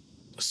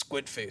the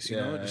squid face, you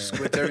know? Yeah, Just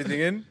squint everything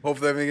in,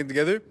 hopefully everything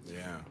together.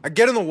 Yeah. I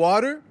get in the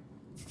water,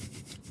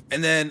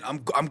 and then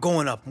I'm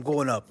going up.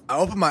 I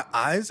open my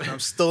eyes, and I'm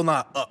still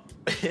not up.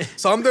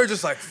 So I'm there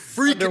just like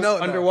freaking out.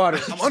 now. Underwater.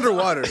 I'm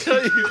underwater.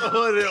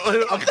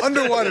 I'm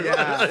underwater.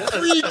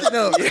 Freaking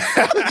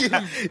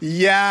out.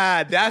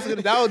 Yeah,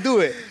 that'll do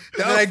it.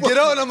 And then I get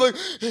out, and I'm like,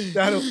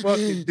 That'll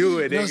fucking do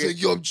it. and I was nigga.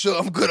 like, yo, I'm chill.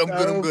 I'm good.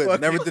 That'll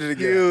Never fucking did it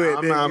do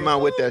again. it. I'm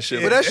not with that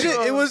shit. But that shit,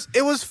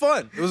 it was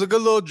fun. It was a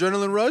good little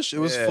adrenaline rush. It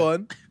was Yeah.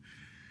 fun.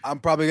 I'm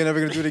probably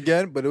never gonna do it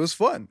again, but it was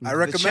fun. I the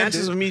recommend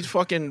chances it. of me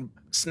fucking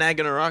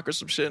snagging a rock or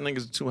some shit,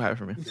 niggas, are too high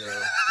for me.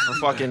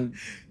 I'm fucking.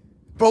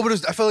 Bro, but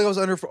I felt like I was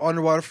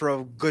underwater for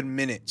a good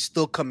minute,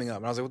 still coming up.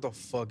 And I was like, what the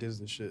fuck is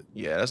this shit?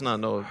 Yeah, that's not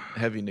no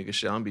heavy nigga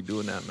shit. I don't be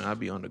doing that, man. I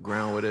be on the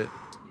ground with it.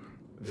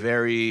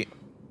 Very.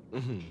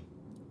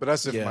 But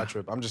that's it Yeah. for my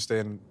trip. I'm just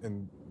staying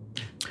in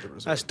the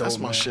resort. That's dope. That's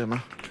my man. shit,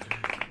 man.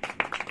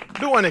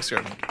 Do one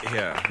excursion.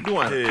 Yeah. Do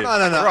one. Yeah.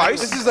 No. Bro, I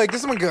used This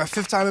is my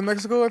fifth time in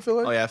Mexico, I feel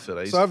like. Oh yeah, I feel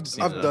that. So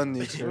I've done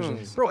the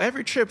excursions. Bro,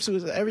 every trip, so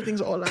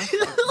everything's all out.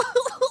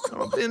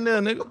 I've been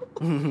there,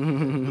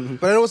 nigga.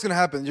 But I know what's gonna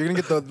happen. You're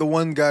gonna get the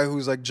one guy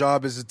whose like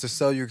job is to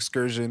sell you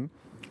excursion,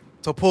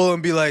 to pull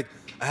and be like,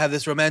 I have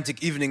this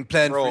romantic evening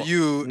planned Bro, for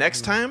you.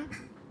 next time,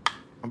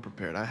 I'm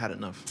prepared. I had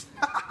enough.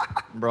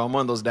 Bro, I'm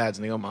one of those dads,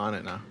 nigga. I'm on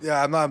it now.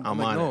 Yeah, I'm I'm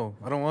like, on no,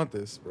 I don't want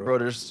this, bro. Bro,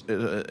 there's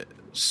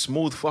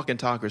smooth fucking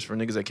talkers for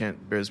niggas that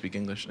can't barely speak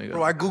English, nigga.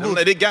 Bro, I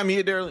Googled- They got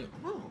me there early.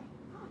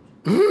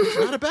 It's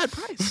not a bad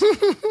price.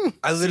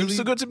 I literally Seems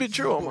too good to be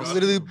true. I was Almost.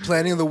 literally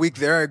planning the week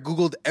there. I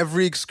Googled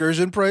every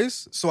excursion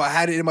price, so I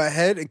had it in my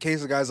head in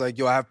case the guy's like,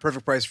 yo, I have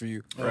perfect price for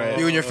you. Right.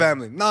 You and your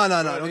family. No,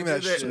 don't give me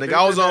that shit. Nigga,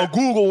 I was on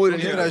Google with Don't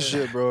it. give me that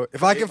shit, bro.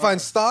 If I can find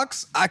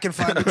stocks, I can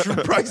find the true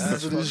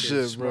prices of this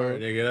shit, bro.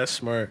 Nigga, that's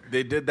smart.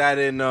 They did that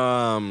in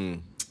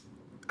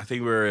I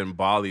think we were in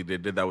Bali. They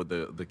did that with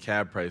the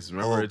cab prices.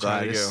 Remember Oh we were trying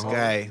god, to this get home?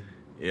 guy.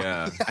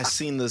 Yeah. I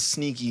seen the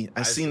sneaky.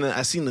 I seen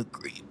the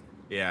great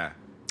Yeah.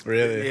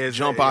 Really? Yeah,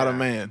 jump yeah. out of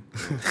man.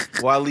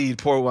 Waleed,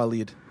 poor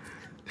Waleed.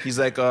 He's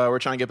like, we're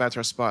trying to get back to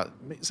our spot.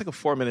 It's like a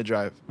 4-minute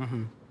drive.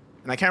 And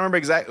I can't remember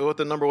exactly what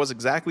the number was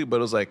exactly, but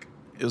it was like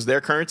it was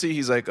their currency.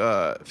 He's like,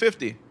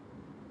 50.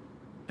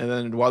 And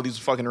then while he's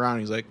fucking around,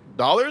 he's like,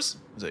 dollars?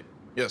 He's like,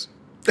 yes.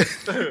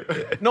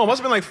 No, it must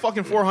have been like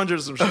fucking 400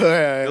 or some shit.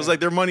 It was like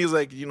their money is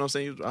like, you know what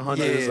I'm saying?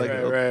 100 is like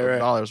a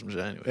dollar or some shit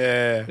anyway.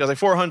 Yeah. He was like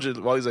 400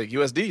 while he's like,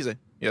 USD? He's like,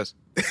 yes.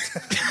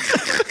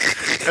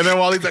 And then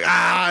while he's like,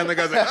 and the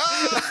guy's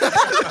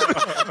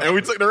like, and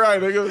we took the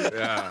ride, nigga.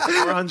 Yeah.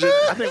 400.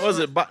 I think, was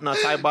it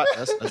Thai baht?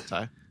 That's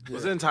Thai.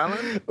 Was it in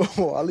Thailand?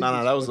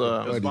 No, that was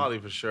It was Bali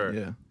for sure.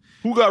 yeah.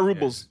 Who got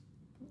rubles?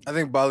 I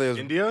think Bali is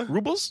India?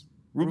 Rubles?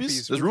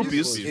 Rupees? There's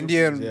rupees.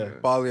 India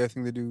and Bali, I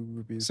think they do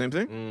rupees. Same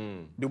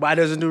thing? Dubai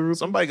doesn't do rupees.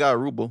 Somebody got a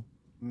ruble.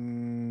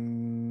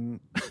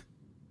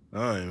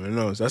 I don't even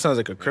know. That sounds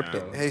like a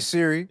crypto. Hey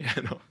Siri. Yeah,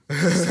 I know.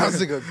 Sounds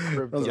like a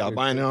crypto. Y'all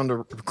buying it on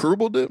the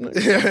ruble dip? Nah,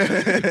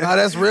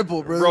 that's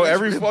Ripple, bro. Bro, That's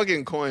every Ripple.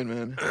 fucking coin,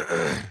 man.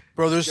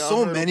 Bro, there's Y'all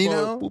so heard many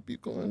about now. Poopy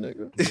coin,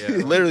 nigga.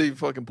 Yeah. Literally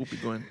fucking poopy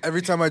coin.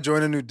 Every time I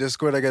join a new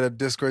Discord, I get a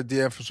Discord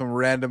DM from some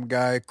random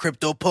guy,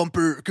 Crypto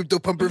Pumper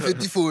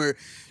 54.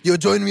 Yo,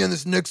 join me on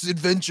this next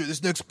adventure,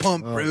 this next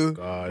pump, bro.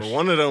 Gosh. But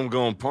one of them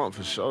going pump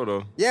for sure,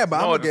 though. Yeah, but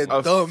No, I'm gonna get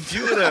a dumped.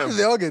 few of them.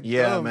 They all get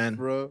Yeah, dumped, man.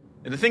 bro.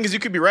 And the thing is, you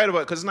could be right about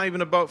it because it's not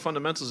even about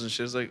fundamentals and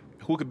shit. It's like,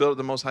 who could build up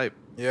the most hype?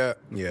 Yeah,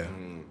 Yeah.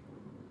 And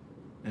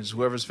it's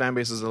whoever's fan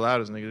base is the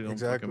loudest, nigga. Gonna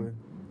exactly. fucking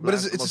But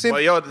it's blast the most- same.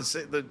 But yo,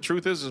 the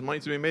truth is, there's money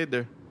to be made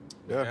there.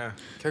 Yeah,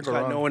 can't go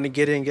Got wrong. no one to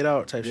get in, get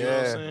out type You know what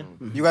I'm Yeah.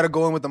 saying? You got to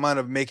go in with the mind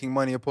of making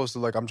money, opposed to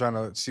like I'm trying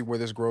to see where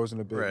this grows in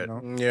a bit. Right. You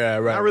know? shit. Yeah,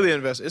 right. Not really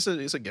invest. It's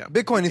a gap.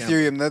 Bitcoin, It's a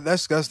Ethereum,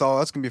 that's all.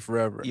 That's gonna be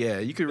forever. Yeah,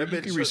 you could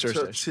research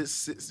that shit.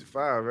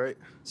 65, right?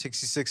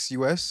 66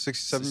 US,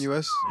 67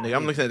 US, Nigga,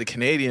 I'm looking at the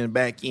Canadian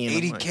back in.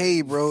 I'm like,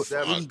 80K, bro.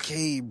 Fuck.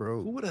 80K,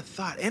 bro. Who would have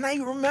thought? And I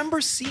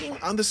remember seeing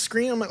on the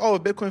screen, I'm like, oh,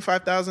 Bitcoin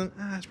 5,000.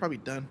 It's probably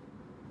done.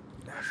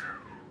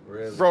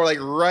 Really? Bro, like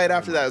right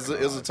after that, it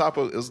was the top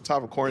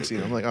of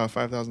quarantine. I'm like, oh,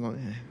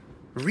 5,000.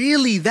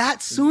 Really?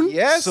 That soon?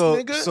 Yes, So-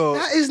 nigga. so-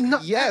 That is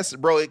not. Yes,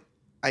 bro.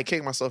 I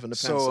kicked myself in the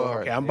pants so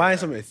hard. Okay, I'm buying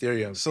some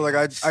Ethereum. So like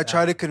I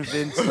try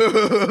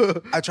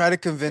to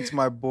convince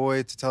my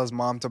boy to tell his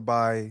mom to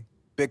buy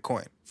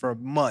Bitcoin for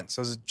months.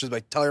 I was just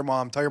like, tell your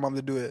mom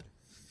to do it.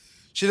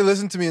 She didn't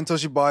listen to me until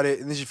she bought it,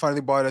 and then she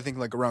finally bought it, I think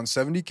like around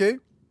 70K.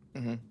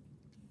 Mhm.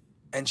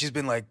 And she's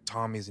been like,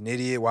 Tommy's an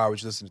idiot. Why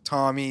would you listen to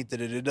Tommy?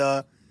 Da-da-da-da.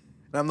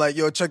 And I'm like,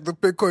 yo, check the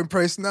Bitcoin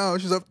price now.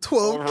 She's up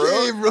 12K,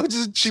 really? bro.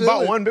 Just She chilling.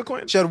 bought one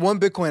Bitcoin? She had one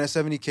Bitcoin at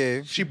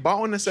 70K. She bought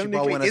one at 70K?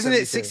 bought one at Isn't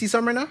it 70K. 60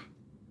 something right now?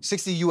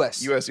 60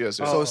 US. US.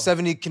 So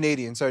 70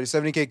 Canadian. Sorry,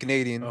 70K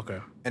Canadian. Okay.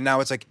 And now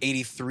it's like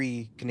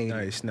 83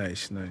 Canadian.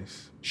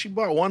 Nice. She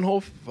bought one whole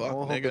fuck,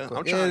 Whole nigga. Bitcoin.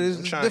 I'm Yeah, trying. it's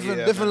I'm trying different,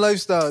 yeah, different man.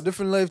 lifestyle,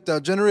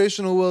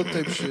 generational wealth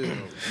type shit.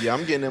 Yeah,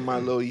 I'm getting in my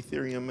little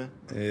Ethereum, man.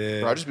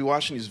 Yeah. Bro, I just be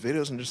watching these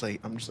videos and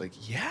I'm just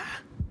like, yeah.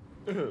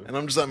 And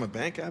I'm just like, my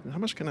bank app. How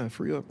much can I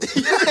free up?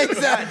 Exactly.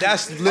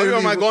 That's Literally,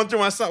 literally. am I going through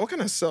my stock? What can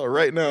I sell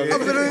right now?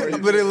 I'm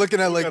literally looking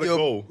at like, gotta yo,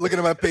 go. looking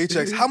at my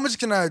paychecks. How much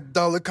can I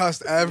dollar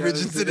cost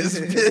average into this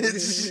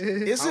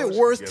bitch? Is How it much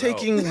worth you get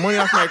taking money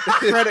off my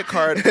credit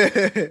card?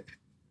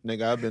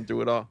 Nigga, I've been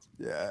through it all.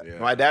 Yeah.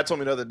 My dad told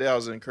me the other day I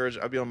was encouraged.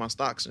 I'd be on my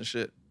stocks and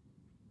shit.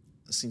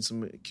 I seen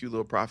some cute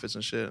little profits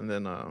and shit. And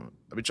then I'd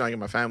be trying to get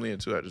my family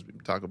into it. I just be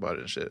talk about it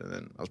and shit. And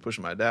then I was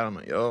pushing my dad. I'm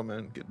like, yo,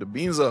 man, get the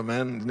beans up,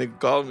 man. The nigga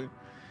called me.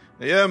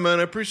 Yeah, man,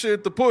 I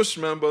appreciate the push,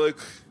 man. But like,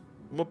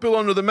 I'm a pillow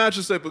under the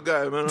mattress type of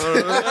guy, man.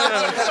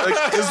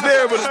 Like, it's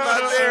there, but it's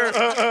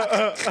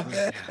not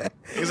there.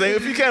 He's like,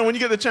 if you can, when you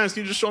get the chance,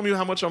 can you just show me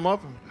how much I'm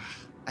up?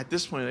 At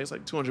this point, it's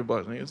like $200.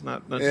 Nigga. It's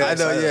not. Yeah, I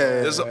know,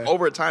 yeah. It's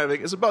over time.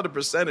 Like, it's about the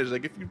percentage.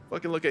 Like, if you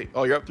fucking look at,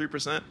 you're up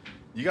 3%.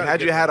 You gotta had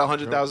get you had that,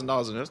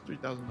 $100,000 in, that's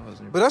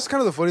 $3,000. But that's kind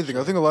of the funny thing.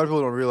 I think a lot of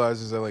people don't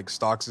realize is that like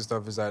stocks and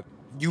stuff is that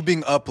you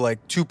being up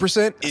like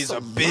 2% is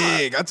a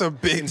big. That's a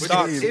big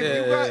stocks, gain.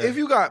 If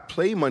you got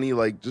play money,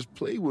 like just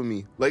play with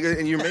me, like,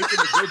 and you're making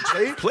a good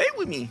trade. Play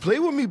with me. Play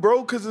with me,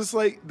 bro, because it's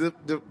like the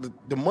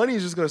money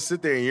is just gonna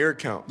sit there in your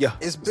account. Yeah.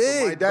 It's So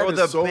big. my dad Bro, is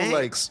the so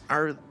banks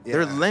they're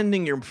Yeah.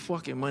 lending your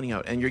fucking money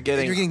out, and you're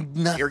getting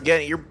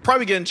nothing. you're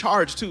probably getting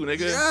charged too,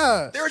 nigga.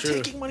 Yeah. They're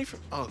taking money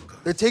from. Oh god,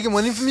 They're taking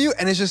money from you,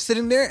 and it's just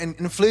sitting there, and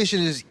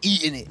inflation is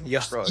eating it.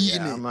 Yeah. bro.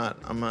 Eating Yeah, it.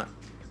 I'm not.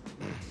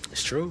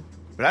 It's true.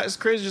 But that is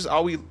crazy. Just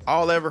all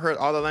I ever heard,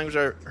 all the language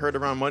I heard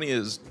around money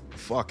is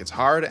fuck. It's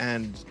hard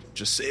and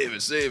just save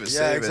it.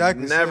 Yeah,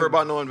 exactly, Never same.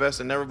 about no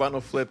investing, never about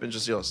no flip, and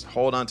just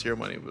hold on to your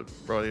money. But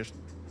bro,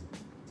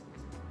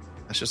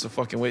 that's just a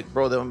fucking weight,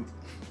 bro.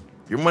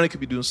 Your money could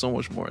be doing so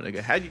much more,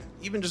 nigga. Had you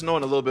even just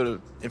knowing a little bit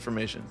of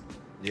information.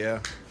 Yeah.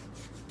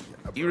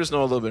 You just know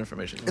a little bit of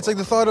information. It's like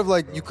the thought of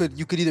like you could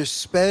either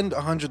spend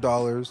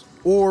 $100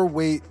 or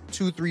wait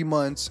 2-3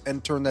 months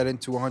and turn that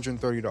into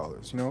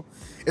 $130. You know,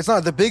 it's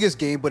not the biggest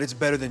gain, but it's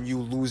better than you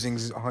losing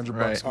 $100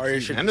 bucks. Or you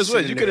should And there's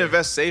ways you sit could there.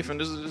 invest safe, and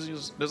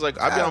there's like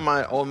I'll be on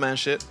my old man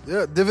shit.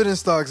 Yeah, dividend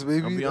stocks,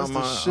 baby. I'll be That's on the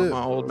my shit.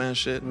 old man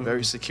shit.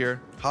 Very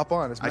secure. Hop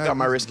on. It's I mad got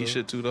my easy, risky bro.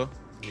 shit too though.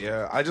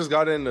 Yeah, I just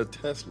got into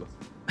Tesla.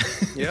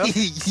 Yeah.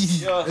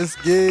 Let's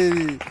get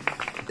it.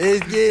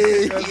 Let's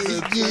get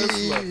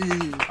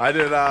it. I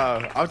did.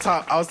 I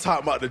was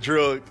talking about the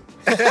drug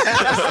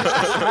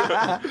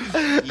I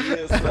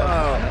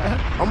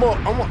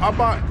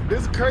bought,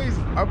 this is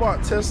crazy. I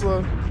bought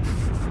Tesla.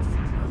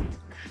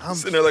 I'm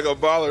sitting there like a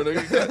baller,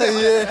 nigga.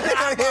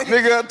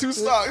 Nigga got 2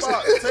 stocks.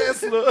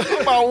 Tesla.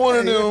 I bought one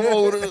of them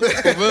over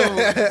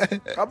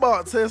I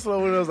bought Tesla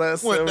when it was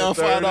like went down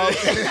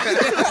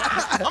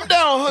 $5. I'm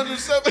down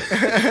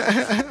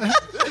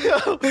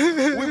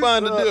 107. We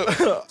buying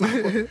the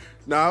dip.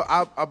 No,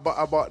 I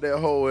bought that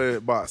whole at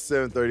about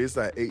 7:30. It's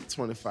like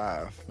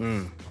 8:25.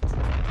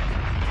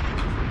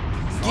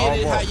 Get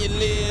it how you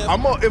live.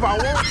 If I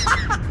want,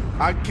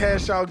 I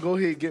cash out. Go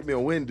ahead, get me a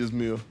Wendy's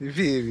meal. You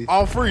feel me?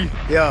 All free.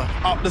 Yeah.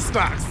 Off the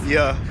stocks.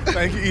 Yeah.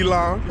 Thank you,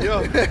 Elon.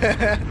 Yeah.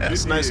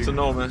 It's nice to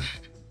know, man.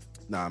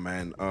 Nah,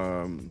 man.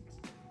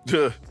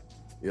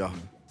 Yeah.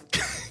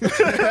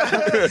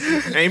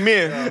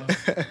 Amen.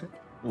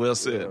 Well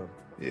said.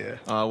 Yeah.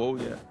 What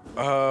we at?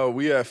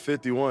 We at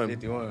 51.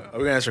 51. Are we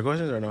gonna answer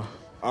questions or no?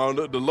 I don't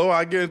know. The lower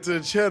I get into the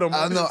chair, the more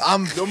I know.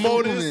 I'm the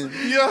more this. fuming.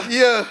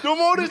 Yeah. The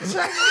more this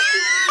check.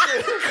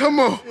 Come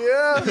on.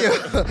 Yeah.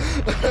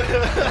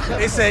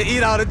 They said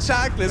eat all the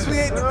chocolates. We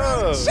ain't the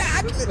wrong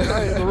chocolate.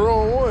 I ain't the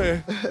wrong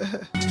one.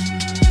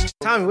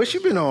 Tommy, what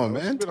you been on,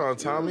 man? Been on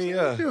Tommy,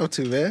 yeah. What you up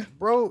to, man?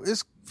 Bro,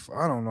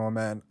 I don't know,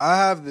 man. I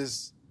have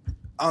this,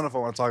 I don't know if I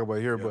want to talk about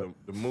it here, but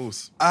the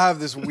moose. I have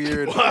this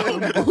weird. Watch your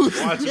moose.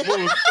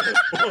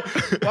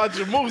 Watch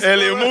your moose.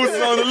 Elliot Moose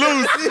is on the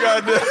loose.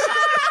 Goddamn.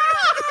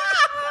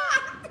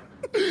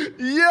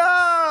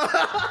 Yeah.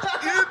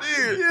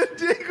 You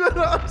dig what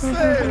I'm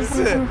saying?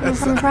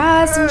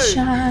 Rise and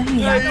shine.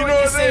 Hey, you know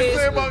what they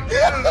say about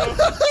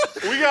Canada?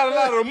 We got a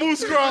lot of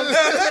moose crops.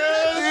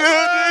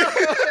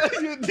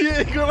 You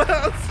dig what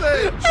I'm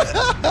saying?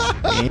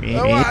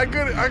 I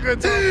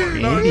could talk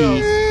about nothing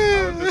else.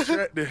 I'm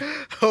distracted.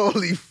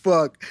 Holy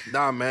fuck.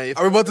 Nah, man.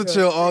 Are we about to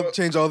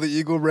change all the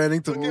eagle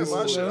branding to moose?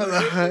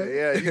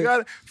 Yeah, you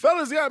got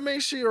fellas. You gotta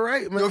make sure you're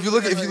right, man. Yo, if you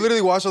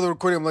literally watch all the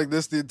recording, I'm like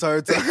this the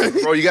entire time.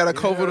 Bro, you gotta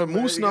cover the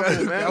moose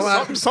knuckle,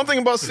 man. Something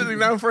about sitting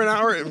down for an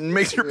hour it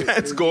makes your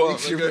pants go up.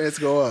 Makes your pants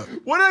go up.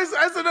 When I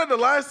said that the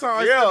last time,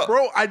 I said,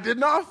 bro, I did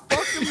not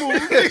fucking move.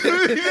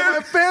 My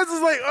pants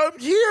is like up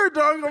here,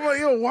 dog. I'm like,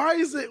 yo, why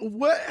is it?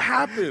 What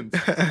happened?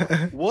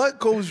 What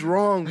goes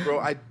wrong, bro?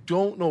 I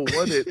don't know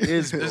what it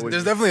is, bro.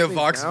 There's definitely a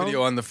Vox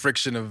video on the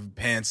friction of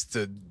pants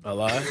to a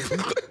lot.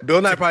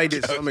 Bill Nye probably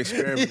did some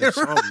experiment or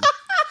something.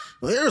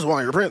 Well, there's one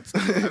of your prints.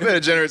 I bet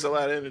it generates a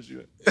lot of energy.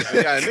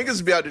 Yeah,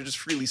 niggas be out there just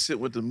freely sit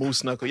with the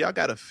moose knuckle. Y'all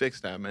gotta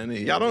fix that, man.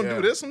 Y'all don't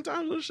do this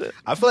sometimes or shit.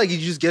 I feel like you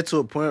just get to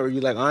a point where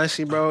you're like,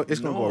 honestly, bro, it's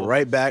gonna go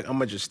right back. I'm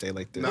gonna just stay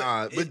like this.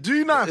 Nah, but do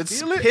you not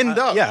feel it? Pinned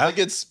up. Yeah. Like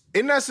it's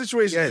in that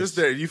situation, just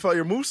there. You felt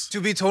your moose? To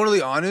be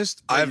totally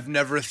honest, I've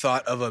never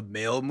thought of a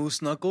male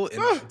moose knuckle in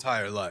my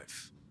entire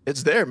life.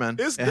 It's there, man.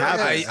 It's it there.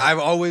 happens. I've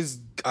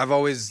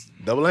always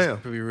double M.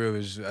 To be real,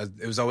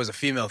 it was always a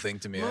female thing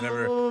to me. I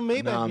never.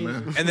 Maybe. Nah,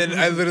 man. And then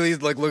I literally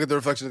like look at the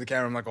reflection of the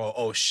camera. I'm like,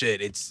 oh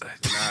shit, it's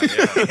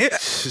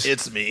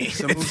It's me.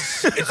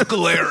 it's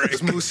glaring.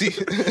 It's moosey.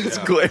 It's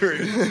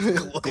glaring.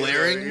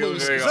 Glaring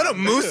moose. Is that a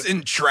moose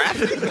in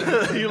traffic?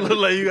 You look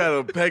like you got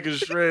a pack of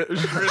shredded.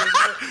 You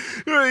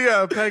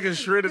got a pack of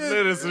shredded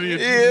lettuce in your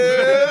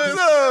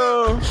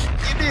No.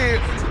 You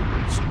did.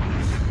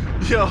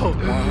 Yo.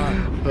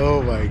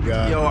 Oh my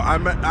god. Yo,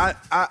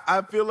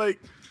 I feel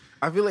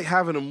like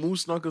having a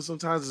moose knuckle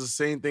sometimes is the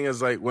same thing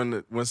as like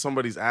when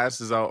somebody's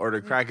ass is out or the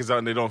crack is out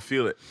and they don't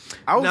feel it.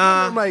 I was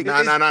wondering,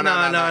 like,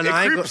 nah.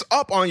 It creeps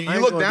up on you. You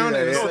look down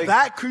and it's like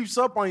that creeps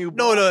up on you.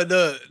 No,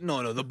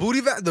 the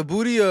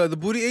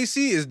booty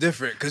AC is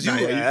different because you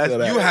have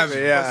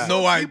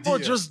no idea. People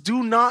just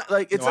do not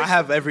like. It's I like,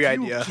 have every you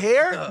idea.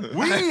 Care?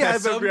 We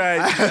have every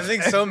idea. I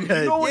think some.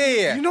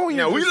 You know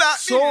when we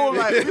locked so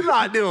like we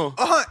locked in.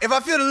 If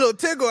I feel a little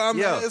tickle, I'm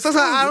like,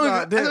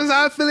 Sometimes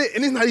I feel it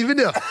and it's not even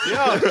there.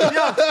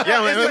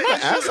 Yeah, man.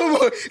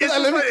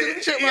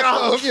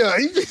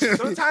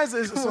 Sometimes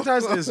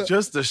it's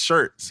just the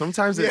shirt.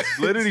 Sometimes it's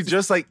literally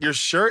just like your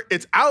shirt.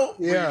 It's out,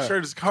 but your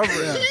shirt is covered.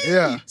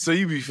 Yeah. So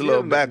you be A little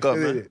feeling back up,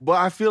 man. But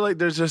I feel like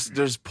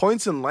there's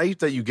points in life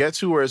that you get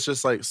to where it's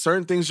just like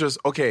certain things just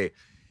okay.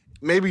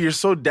 Maybe you're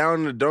so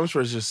down in the dumps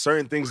where it's just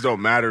certain things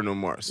don't matter no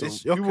more. So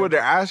you with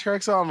their ass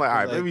cracks out, I'm like, all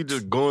right, maybe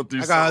just going through.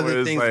 I got something other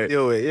it's things like, to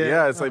deal with.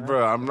 Yeah, it's like,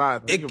 bro, I'm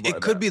not. it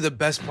could be the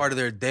best part of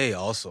their day,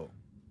 also.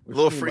 A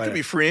little free could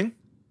be freeing.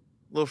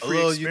 A little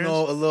free experience.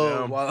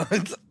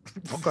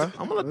 Okay.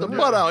 I'm gonna let the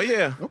butt out,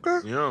 yeah. Okay.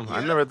 Yeah,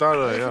 I never thought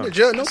of that.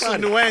 It's a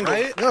new angle.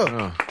 Right?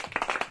 No.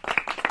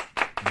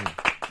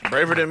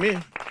 Braver than me.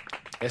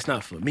 It's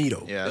not for me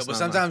though. Yeah, But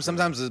sometimes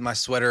my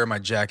sweater or my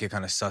jacket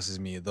kind of susses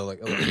me. They'll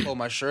like pull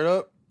my shirt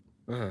up,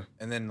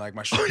 and then like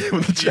my shirt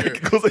the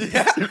jacket goes like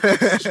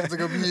shirt's like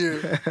up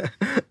here.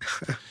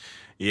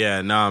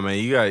 Yeah, nah, man,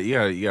 you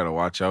gotta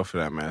watch out for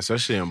that, man.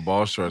 Especially in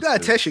ball shorts. You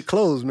gotta test your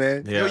clothes,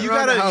 man. Yeah. You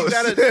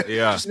gotta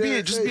yeah.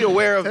 just be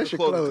aware of the Test your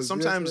clothing. clothes.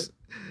 Sometimes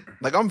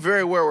Like I'm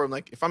very aware where I'm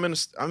like, if I'm in a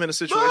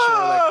situation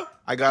where like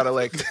I gotta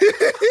like,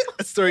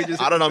 Story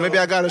just I don't know, maybe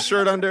I got a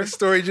shirt under.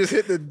 Story just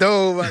hit the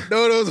dome. I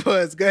know those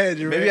ones. Go ahead,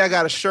 Jermaine. Maybe I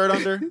got a shirt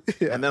under,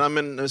 and then I'm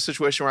in a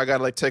situation where I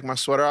gotta like take my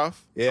sweater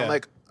off. Yeah. I'm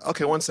like,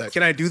 okay, one sec.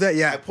 Can I do that?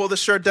 Yeah. I pull the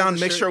shirt down,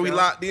 make shirt sure we down.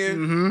 locked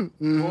in.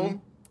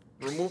 Boom.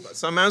 Remove.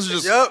 Some man's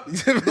just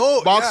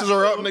No, boxes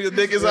are up, nigga.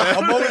 Dick is out.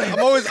 I'm a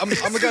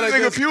guy like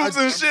nigga this. pubes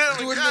and shit.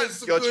 doing God,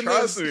 this, yo, doing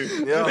trust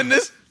this. me. Yo. And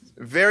this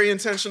very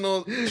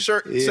intentional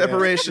shirt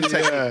separation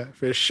technique. Yeah,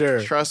 for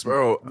sure. Trust me.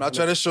 Bro, I'm not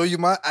trying to show you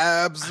my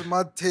abs and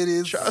my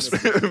titties. Trust me.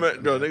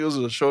 Bro, niggas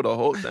will show the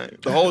whole thing.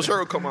 The whole shirt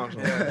will come out.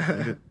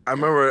 I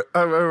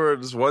remember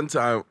this one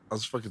time I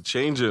was fucking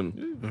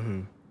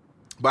changing,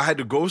 but I had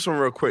to go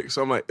somewhere real quick.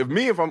 So I'm like,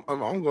 if I'm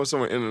going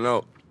somewhere in and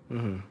out,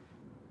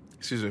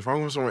 excuse me, if I'm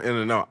going somewhere in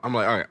and out, I'm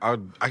like, all right,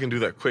 I can do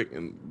that quick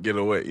and get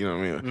away. You know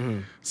what I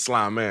mean?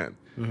 Slime man.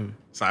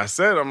 So I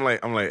said, I'm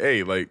like,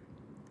 hey, like,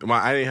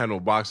 I didn't have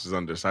no boxes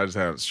under, so I just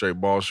had straight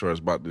ball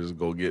shorts. About to just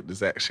go get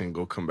this action,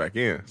 go come back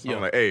in. So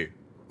I'm like, hey,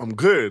 I'm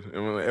good. And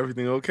I'm like,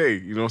 everything okay.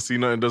 You don't see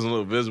nothing, doesn't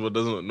look visible,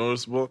 doesn't look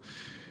noticeable.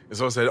 And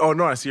so I said, oh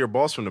no, I see your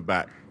balls from the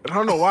back. And I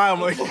don't know why.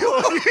 I'm like, yo, I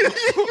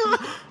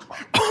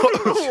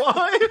don't know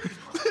why.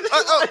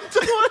 I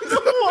don't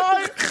know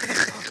why.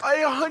 I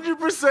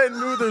 100%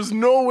 knew there's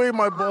no way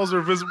my balls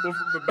are visible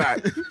from the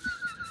back.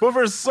 But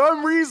for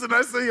some reason,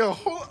 I say, yo,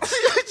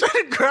 I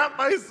try to grab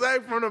my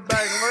sack from the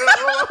back. I'm like,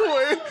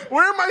 oh,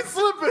 where am I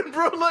slipping,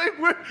 bro? Like,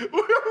 where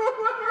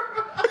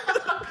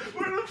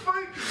the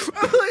fuck?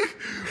 I'm like,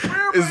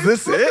 where am Is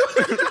this it?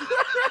 Where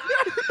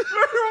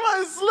am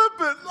I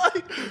slipping?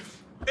 Like,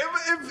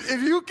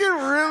 if you can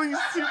really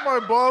see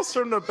my balls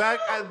from the back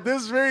at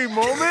this very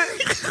moment,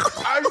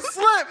 I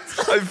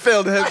slipped. I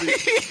failed heavy.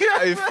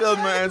 I failed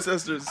my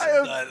ancestors. I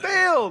have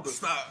failed.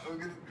 Stop.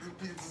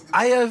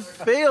 I have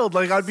failed.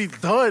 Like, I'd be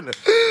done.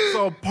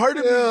 So part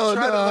of me is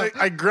trying to, like,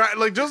 I grab,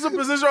 like, just a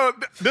position.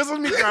 This is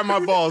me grab my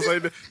balls.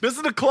 Like, this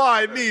is the claw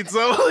I need.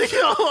 So, like,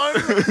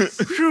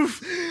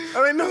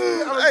 I mean,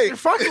 no, hey, you're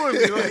fucking with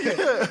me. Like,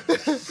 yeah.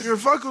 You're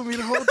fucking with me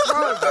the whole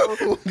time,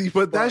 bro.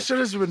 But that shit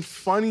has been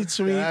funny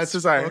to me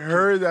since I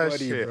heard that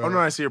shit. Bro. Oh, no,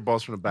 I see your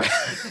balls from the back.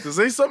 To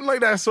say something like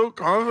that so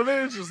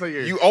confident, it's just like,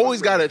 you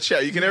always got to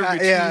check. You can never be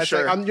too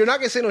sure. Like, you're not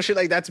going to say no shit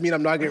like that to me and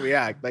I'm not going to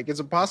react. Like, it's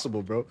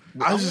impossible, bro.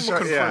 I was just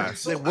trying, yeah.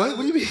 Like, what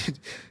do you mean?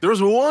 There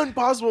was one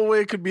possible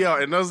way it could be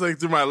out, and that was like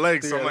through my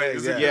legs. So I'm like,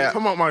 is it gonna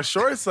come out my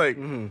shorts? Like,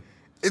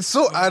 It's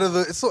so out of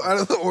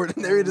the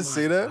ordinary to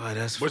say that. Oh,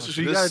 that's but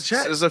you gotta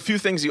check. There's a few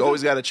things you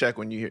always got to check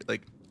when you hear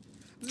like.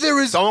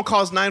 There is someone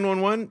calls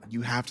 911.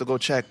 You have to go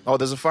check. Oh,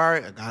 there's a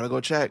fire. I gotta go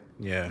check.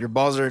 Yeah, your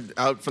balls are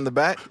out from the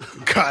back.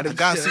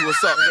 Gotta see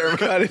what's up there.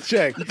 Gotta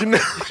check.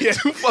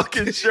 Too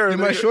fucking sure.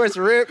 My shorts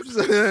ripped.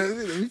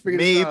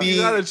 Maybe you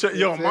gotta check.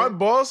 Yo, my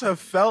balls have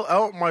fell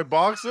out my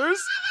boxers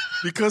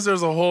because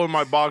there's a hole in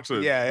my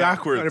boxers. Yeah,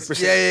 backwards.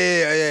 100%.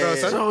 Yeah. Bro,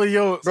 so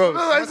yo, bro,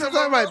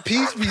 sometimes my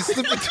piece be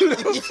slipping through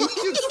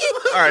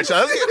the. All right, so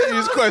let's get into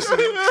this question.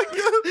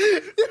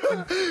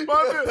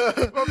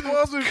 My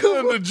balls be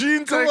feeling the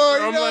jean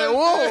texture. I'm like,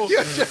 whoa,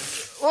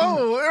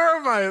 where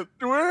am I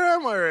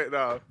right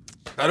now?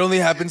 That only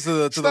happens to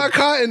the. It's not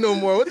cotton no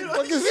more. What the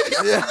fuck is this?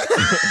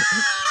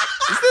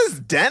 Is this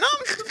denim?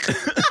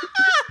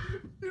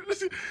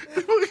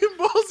 Fucking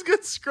balls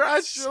get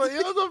scratched. You're like,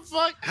 yo, what the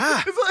fuck?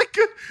 It's like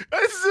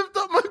I zipped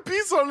up my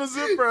piece on the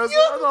zipper. I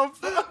said, what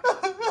the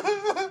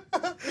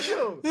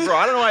fuck? Bro,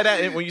 I don't know why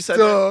that when you said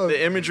that,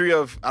 the imagery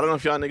of I don't know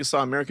if y'all niggas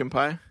saw American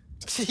Pie.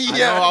 I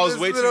know I was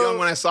way too young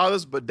when I saw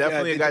this, but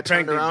definitely a guy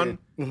turned around.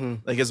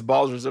 Like his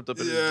balls were zipped up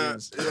in his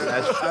jeans.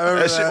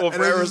 That shit will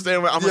forever stay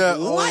with me. I'm like,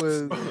 what?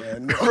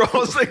 Bro, I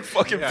was like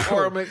fucking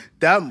poor.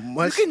 That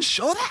much. You can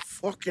show that?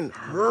 Fucking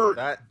hurt.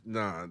 Oh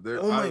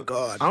my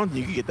god. I don't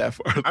think you can get that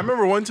far. I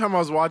remember one time I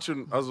was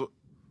watching. I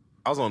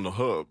was on the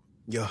hub.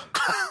 Yeah.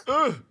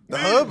 The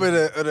hub or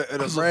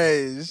the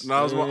phrase. No,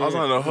 I was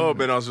on the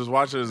hub and I was just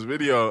watching this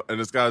video and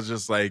this guy's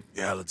just like,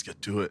 yeah, let's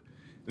get to it.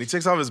 And he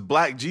takes off his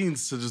black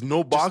jeans to just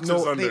no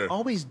boxers under. They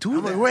always do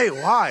I'm that. like, wait,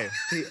 why?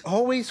 They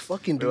always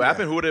fucking do What that.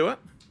 happened? Who did what?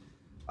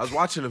 I was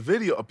watching a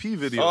P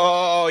video.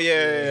 Oh,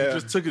 yeah. He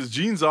just took his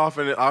jeans off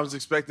and I was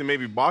expecting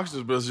maybe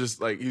boxers, but it's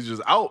just like, he's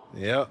just out.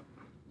 Yeah.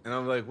 And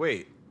I'm like,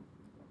 wait.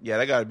 Yeah,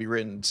 that got to be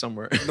written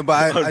somewhere. No,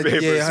 but on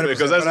paper, 100%,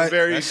 because that's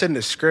very. That's in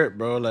the script,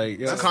 bro. Like,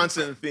 It's a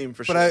constant theme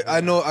for sure. But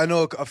I know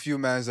a few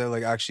mans that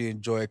like actually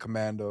enjoy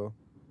Commando.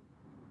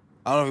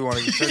 I don't know if you want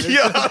to turn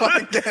this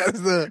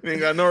podcast. You ain't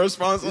got no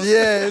response.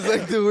 Yeah, it's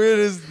like the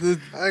weirdest.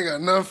 I ain't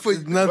got nothing for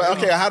you. But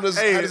okay, how does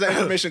that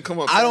information come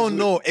up? I don't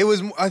know. It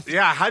was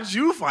yeah. How'd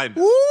you find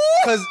it?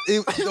 Because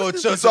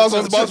it's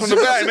also balls from the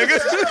back, nigga.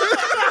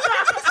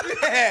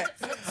 Yeah.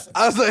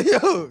 I was like,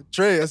 yo,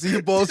 Trey, I see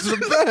your balls from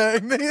the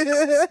back,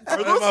 nigga.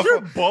 Are those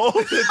your balls?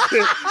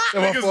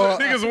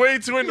 niggas way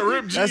too into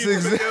ripped jeans.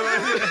 That's exactly.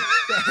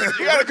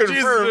 You gotta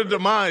confirm the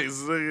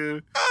demise.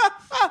 Nigga.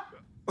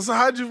 So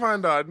how'd you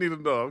find out? I need to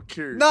know. I'm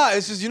curious. Nah,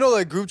 it's just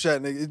like group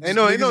chat, nigga. Ain't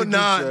no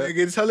nah,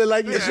 nigga. Tell it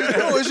like it's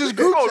just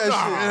group chat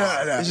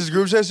shit. It's just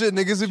group chat shit.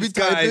 Niggas would be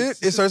typing.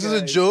 It starts as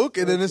a joke,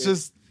 and then it's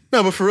just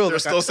No, but for real, They're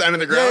like, still standing on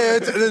the ground. Yeah,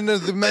 it's, and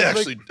then the man,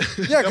 Actually,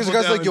 yeah, because the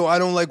guy's double like, yo, I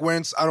don't like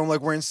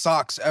wearing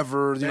socks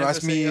ever. You know,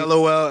 that's me.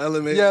 LOL,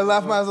 LMA. Yeah,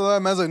 laugh my ass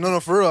off. Man's like, no,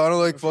 for real, I don't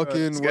like fucking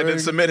This guy didn't wearing.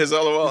 submit his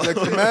LOL. He's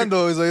like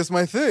commando. He's like, it's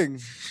my thing.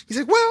 He's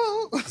like,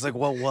 well, I was like,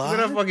 well, what? isn't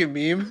that a fucking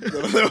meme?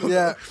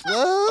 Yeah.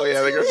 Oh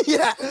yeah, they go.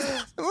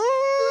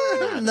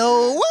 Yeah.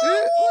 No.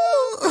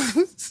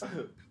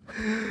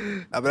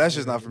 But that's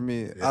just not for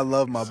me. I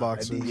love my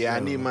boxers. Yeah, I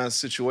need my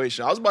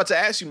situation. I was about to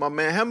ask you, my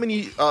man, how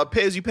many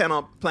pairs you plan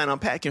on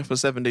packing for a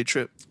 7-day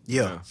trip?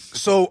 Yeah.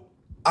 So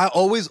I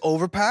always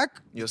overpack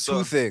Yes, sir.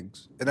 two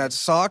things, and that's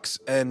socks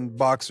and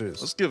boxers.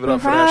 Let's give it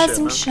up for that shit,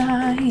 man.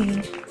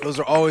 shine. Those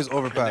are always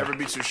overpacked. Never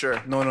be too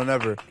sure. No,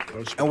 never.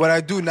 And what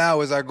I do now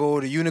is I go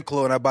to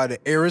Uniqlo and I buy the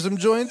Airism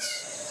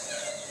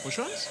joints. Which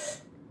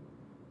ones?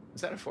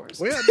 Is that a forest?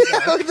 What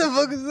the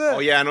fuck is that? Oh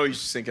yeah, I know you're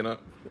syncing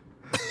up.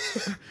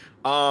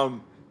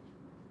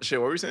 Shit,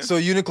 what were you saying? So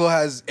Uniqlo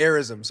has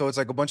Airism, so it's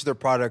like a bunch of their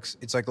products.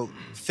 It's like a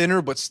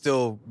thinner but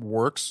still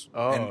works,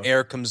 and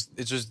air comes.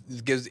 It just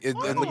gives it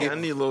I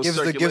need a little gives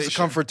the circulation.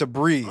 comfort to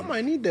breathe. I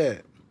might need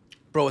that.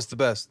 Bro, it's the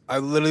best. I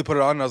literally put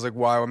it on and I was like,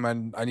 wow,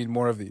 man, I need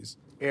more of these.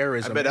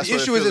 Airism. I bet that's The what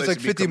it issue is feels it's like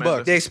to be $15.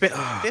 Commando. They spent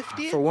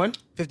 50 for one.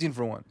 15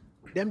 for one.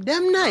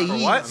 Them nice.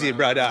 what? See,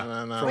 brother.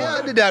 No. Where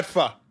I did that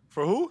for?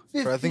 For who?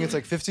 I think it's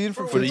like 15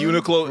 for the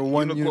Uniqlo- for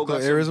one Uniqlo Uniqlo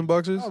got some- Airism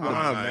boxers.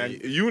 Man,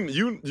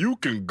 you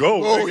can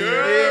go. Oh,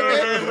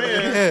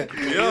 nigga.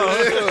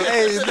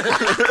 Hey,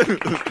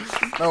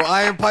 no,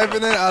 I ain't piping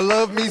it. I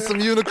love me some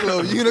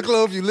Uniqlo.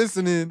 Uniqlo, if you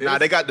listening. Nah,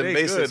 they got the They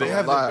basics. good. They on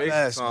have a lot. the basics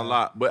Best, on a man.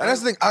 lot. But And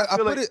that's the thing. I feel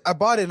put like- it. I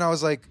bought it and I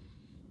was like,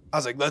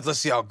 let's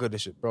see how good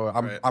this shit, bro.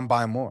 I'm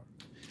buying more.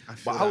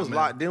 But I was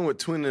locked in with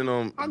twinning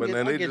them, but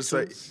then they just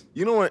like,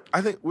 you know what?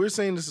 I think we were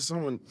saying this to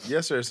someone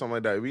yesterday or something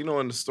like that. You know,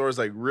 in the stores,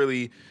 like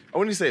really, I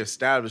wouldn't say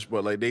established,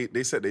 but like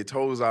they set their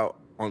toes out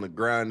on the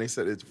ground, they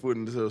set their foot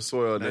into the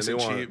soil, and Nice then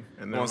and they want cheap,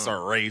 and to then,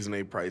 start raising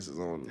their prices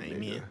on.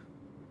 Amen.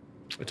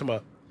 What talking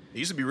about? It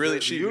used to be really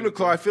cheap.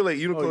 Uniqlo, I feel like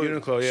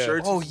Uniqlo, yeah.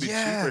 shirts Oh, used to be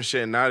yeah. cheaper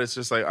shit. Now it's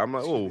just like I'm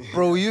like, oh,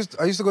 Bro, I used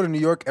to go to New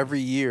York every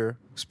year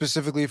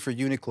specifically for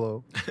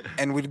Uniqlo,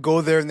 and we'd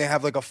go there and they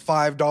have like a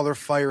 $5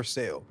 fire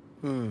sale.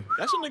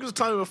 That's what niggas was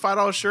telling me about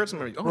 $5 shirts.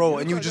 And I'm like, oh, Bro, yeah,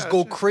 and you I would just got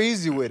go shit.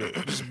 crazy with it.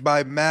 Just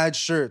buy mad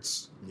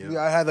shirts.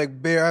 Yeah, I had like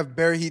I have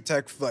Bare Heat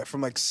Tech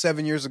from like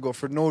 7 years ago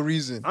for no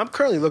reason. I'm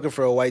currently looking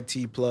for a white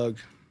tee plug.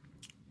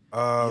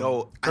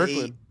 Yo,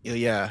 Kirkland.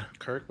 Yeah.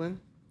 Kirkland?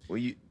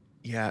 Well,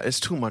 yeah, it's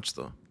too much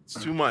though. it's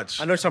too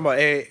much. I know you're talking about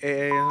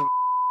A.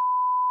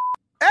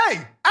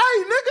 Hey,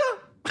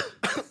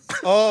 nigga,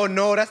 Oh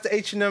no, that's the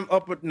H&M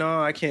upper.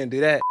 No, I can't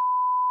do that.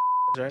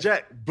 Right?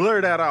 Jack, blur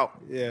that out.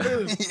 Yeah.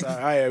 All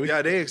right, we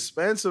Yeah, they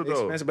expensive though.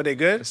 expensive, but they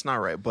good. It's not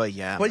right, but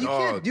yeah. But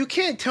you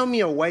can't tell me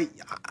a white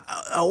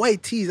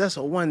tee. That's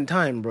a one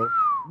time, bro.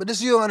 But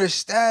this you don't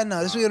understand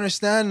now. This we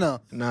understand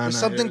now. Nah, There's nah,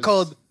 something there's-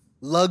 called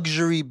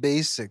luxury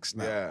basics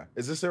now. Yeah,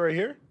 is this it right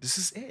here? this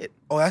is it.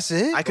 Oh, that's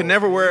it? I could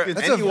never wear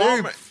That's any a very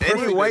any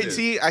perfect white idea.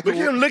 tee. I Look could at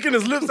wear. him licking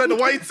his lips at the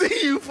white tee,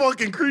 you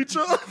fucking creature.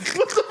 What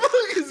the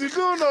fuck is he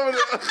doing over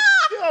there?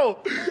 Yo,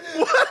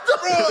 what the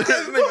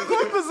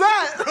fuck was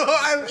that?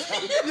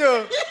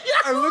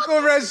 I look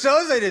over at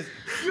shows like this.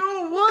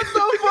 Yo, what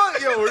the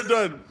fuck? Yo, we're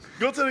done.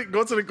 Go to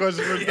the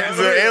question. He's He's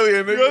an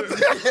alien,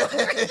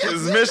 nigga.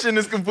 His mission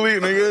is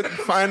complete, nigga.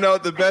 Find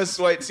out the best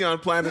white tee on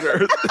planet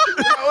Earth.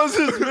 That was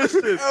his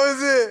mission.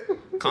 That was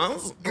it.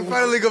 Cons? Can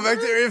finally go back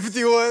to Area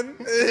 51.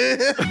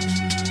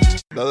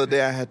 The other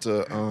day I had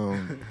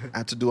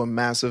to do a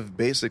massive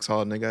basics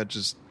haul, nigga. I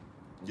just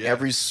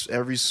every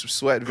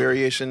sweat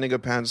variation,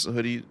 nigga, pants,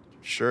 hoodie,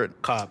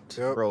 shirt, Copped.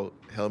 Yep. bro,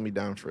 held me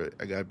down for it.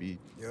 I gotta be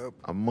Yep.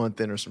 a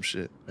month in or some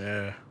shit.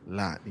 Yeah,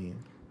 Lot, man.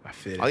 I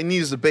feel All it. you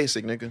need is the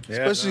basic, nigga.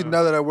 Yeah, Especially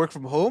now that I work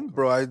from home,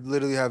 bro. I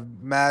literally have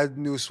mad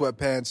new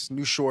sweatpants,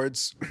 new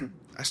shorts.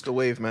 That's the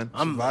wave, man.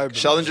 I'm vibing.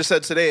 Sheldon just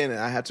said today, and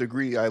I had to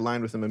agree. I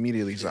aligned with him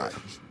immediately. So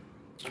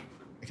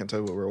I can't tell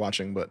you what we're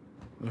watching, but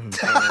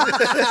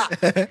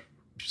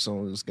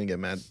someone's gonna get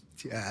mad.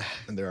 Yeah.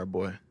 And they're our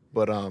boy.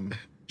 But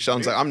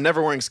Sheldon's like, I'm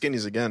never wearing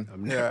skinnies again.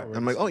 Yeah.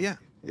 I'm like, oh yeah,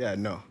 Yeah,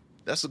 no.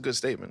 that's a good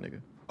statement,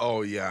 nigga.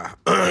 Oh yeah.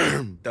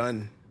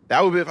 Done.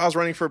 That would be if I was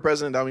running for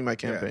president. That would be my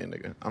campaign,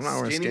 nigga. I'm not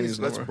wearing skinnies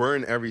no Let's more.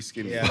 burn every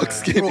skinny. Yeah. Fuck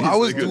skinnies. Bro,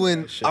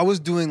 nigga. I was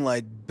doing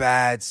like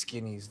bad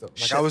skinnies though.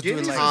 Like I was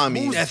doing like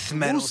Tommies. death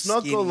metal Moose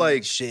knuckle, skinny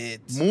like,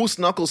 shit. Moose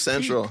Knuckle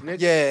Central. Nigga,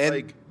 Yeah, and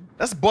like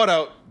That's butt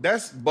out.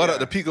 That's butt Yeah. out.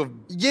 The peak of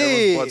yeah,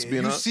 everyone's butts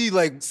being you out. see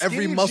like every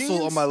Skinny muscle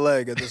jeans? on my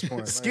leg at this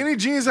point. skinny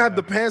jeans have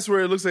the pants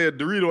where it looks like a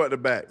Dorito at the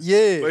back.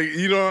 Yeah. Like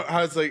you know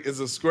how it's like it's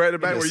a square at the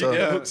back Yes, where you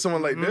sir. can hook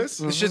someone like this.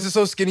 The shits is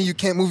so skinny you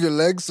can't move your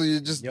legs, so you're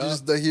just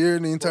here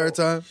the entire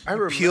time. I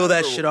remember, Peel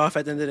that shit off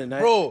at the end of the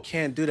night. Bro.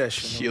 Can't do that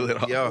shit. Peel it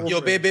off.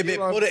 Yo, babe, put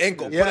an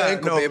ankle, put an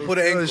ankle, no, babe, put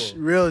an real ankle.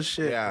 Real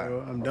shit, Yeah.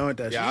 bro. I'm done with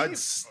that Yeah, shit. I'd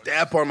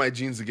step on my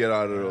jeans to get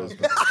out of those.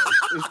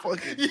 It's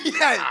fucking,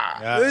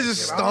 Yeah, they're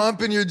just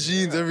stomping your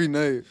jeans every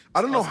night.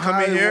 I don't know how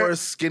I coming here- wore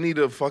skinny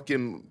to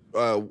fucking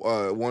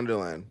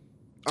Wonderland.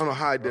 I don't know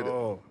how I did it.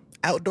 Oh,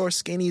 Outdoor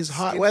skinnies,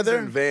 hot Skinnies weather.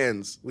 and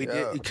Vans. we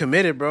did. You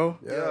committed, bro.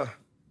 Yeah.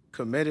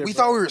 committed. We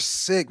bro. thought we were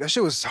sick. That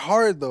shit was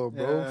hard though,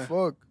 bro. Yeah.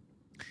 Fuck.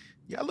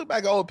 Yeah, I look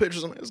back at old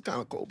pictures. I'm like, it's kind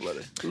of cold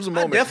blooded. It was a I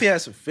moment. definitely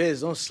had some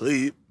fits. Don't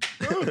sleep.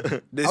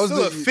 There's I was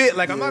still a looking- fit.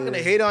 Like I'm not gonna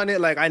hate on it.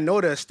 Like I know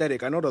the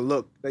aesthetic. I know the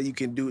look that you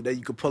can do. That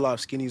you can pull off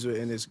skinnies with,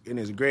 and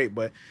it's great.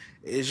 But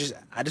it's just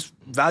I just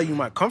value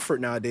my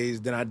comfort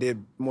nowadays than I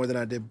did more than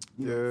I did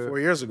 4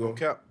 years ago.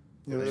 Okay.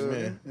 You know what I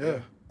mean?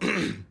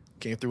 Yeah.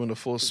 Came through in the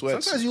full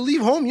sweats. Sometimes you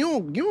leave home, you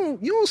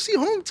don't see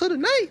home till the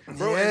night,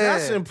 Bro, and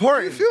that's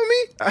important. You feel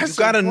me? You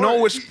gotta know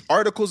which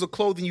articles of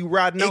clothing you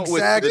riding out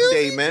with for the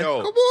day, man.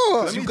 Yo, Come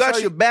on. let You me got tell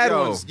your bad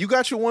yo. ones. You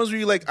got your ones where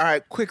you like, all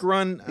right, quick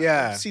run.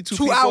 Yeah. See 2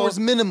 2 people. hours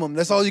minimum.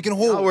 That's all you can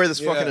hold. I'll wear this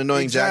fucking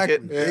annoying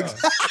jacket.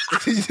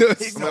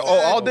 Exactly. I'm like,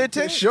 oh, all day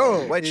tank?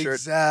 Sure. White shirt.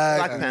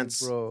 Exactly, Black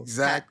pants. bro.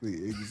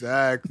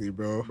 Exactly,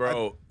 bro.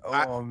 Bro,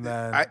 Oh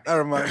man, I- that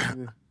reminds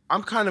me.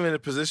 I'm kind of in a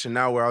position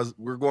now where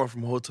we're going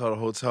from hotel to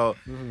hotel,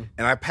 and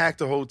I packed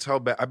a hotel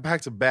bag. I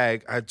packed a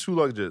bag. I had 2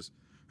 luggages.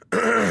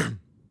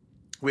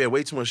 We had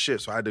way too much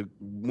shit, so I had to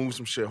move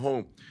some shit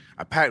home.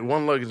 I packed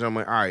 1 luggage, and I'm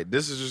like, all right,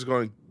 this is just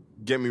going to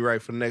get me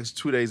right for the next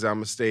 2 days. I'm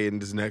going to stay in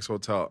this next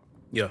hotel.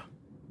 Yeah.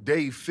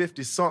 Day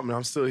 50-something,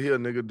 I'm still here,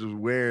 nigga, just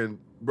wearing,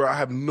 bro, I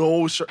have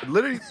no shirt.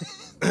 Literally,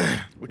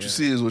 What you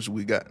see is what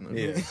we got.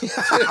 Yeah.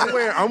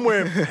 I'm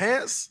wearing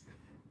pants.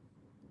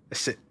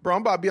 That's it. Bro,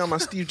 I'm about to be on my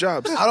Steve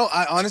Jobs.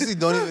 I honestly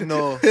don't even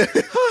know.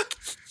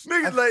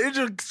 Nigga, like, it's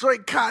just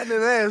straight cotton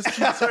and ass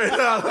cheeks right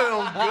now. Like,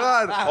 oh,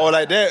 God. Oh,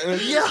 like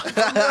that? Yeah.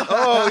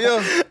 Oh,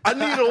 yeah. I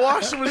need a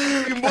washing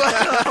machine, boy.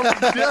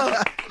 I'm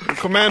done.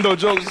 Commando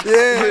jokes.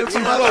 Yeah,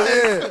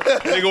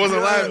 Nigga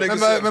wasn't lying. Nigga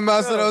said, Remember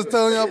I said I was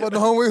telling y'all about the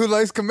homie who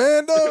likes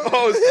Commando?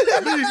 Oh,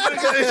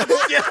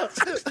 yeah.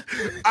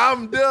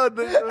 I'm done,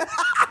 nigga.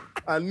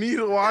 I need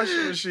a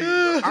washing machine.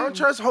 I don't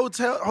trust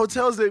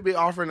hotels. They be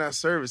offering that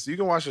service. You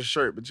can wash a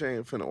shirt, but you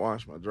ain't finna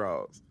wash my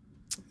drawers.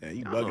 Yeah,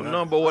 you I don't bugging know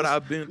out. about what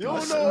I've been through.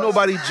 don't know.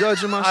 Nobody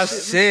judging my I shit.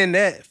 saying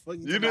that. Fuck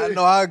You I did.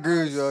 know I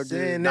agree with you. I agree.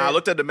 Saying Nah, I that.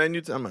 looked at the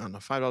menu. I'm like,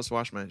 $5 to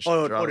wash my shit.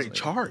 Oh, drawers. they Like,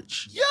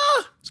 charge. Yeah.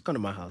 Just come to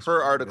my house.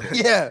 per article.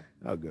 Yeah,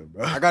 Oh, good,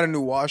 bro. I got a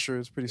new washer.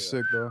 It's pretty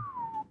sick though.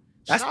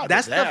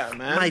 That's that,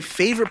 man. my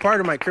favorite part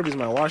of my crib is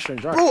my washer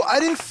and dryer. Bro, I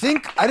didn't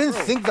think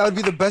that would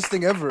be the best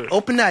thing ever.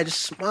 Open that,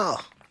 just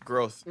smile.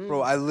 Growth. Bro,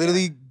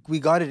 we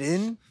got it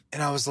in,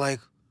 and I was like,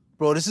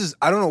 bro,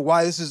 I don't know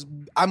why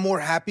I'm more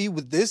happy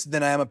with this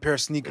than I am a pair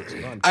of sneakers.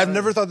 I've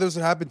never thought this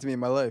would happen to me in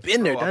my life.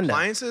 Been there, Bro, done that.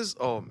 appliances?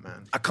 Oh,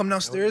 man. I come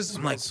downstairs,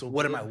 I'm like,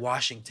 what am I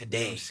washing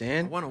today? I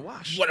Saying, want to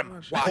wash. What am I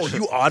oh,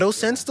 washing? you auto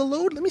sense the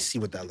load? Let me see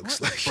what that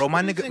looks like. Bro,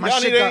 my nigga, my Y'all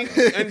shit need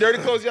got, any dirty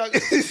clothes? Y'all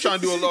trying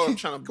to do a load. I'm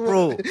trying to.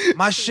 bro,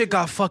 my shit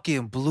got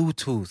fucking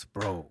Bluetooth,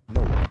 bro.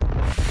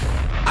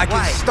 I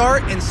can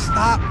start and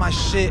stop my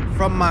shit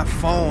from my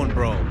phone,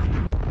 bro.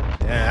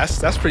 Yeah,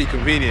 that's pretty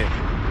convenient.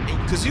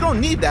 Because you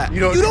don't need that. You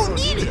don't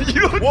need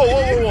it.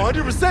 Whoa,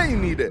 100% you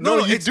need it. No,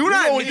 you it's- do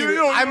not you need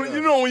don't it. need it.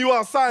 You know when you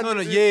outside. No,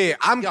 yeah,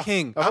 I'm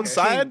king. I'm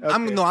outside?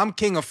 king. I'm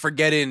king of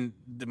forgetting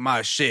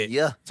my shit.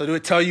 Yeah. So do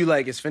it tell you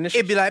like it's finished?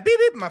 It'd be like beep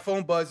beep. My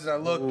phone buzzes. I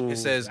look. Ooh, it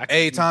says, I can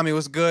 "Hey see- Tommy,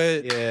 what's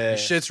good? Yeah. Your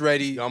shit's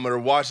ready." I'm gonna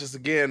watch this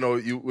again, or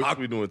what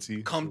we doing,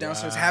 T? Come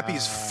downstairs happy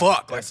as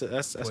fuck. Like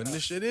That's putting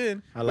this shit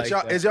in. I like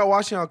Y'all, that. is y'all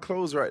washing y'all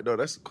clothes right though?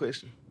 That's the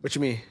question. What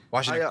you mean?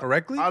 Washing it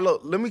correctly.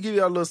 Let me give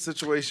y'all a little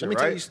situation, Let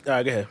me right? tell you. All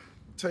right, go ahead.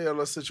 Tell y'all a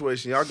little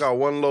situation. Y'all got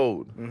one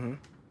load.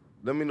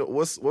 Let me know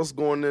what's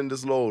going in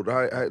this load,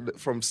 right?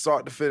 From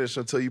start to finish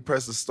until you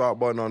press the start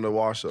button on the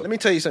washer. Let me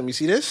tell you something. You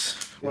see this?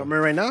 What I'm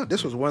wearing right now?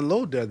 This was one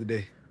load the other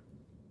day.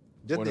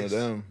 Just One this. of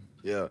them.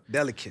 Yeah.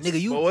 Delicate.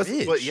 Nigga, you But what's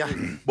rich.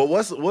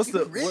 what's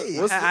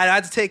the I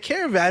had to take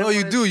care of it. I No, didn't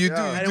you want do. it- You do.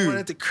 I You didn't want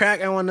do. it to crack.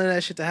 I didn't want none of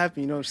that shit to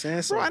happen. You know what I'm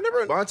saying? So, Bro, I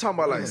never. But I'm talking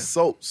about like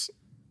soaps.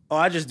 oh,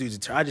 I just do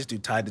Tide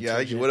Yeah, I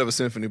detergent. get whatever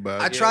symphony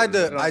bag. I tried put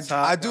it the on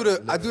top. I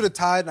do the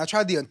Tide, and I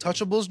tried the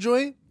Untouchables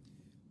joint.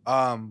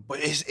 But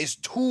it's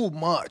too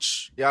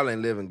much. Y'all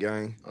ain't living,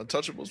 gang.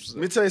 Untouchables.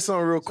 Let me tell you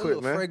something real It's a quick,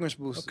 little man. fragrance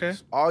boost. Okay.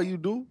 All you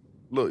do,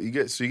 look, you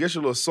get your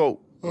little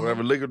soap,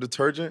 whatever liquid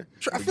detergent.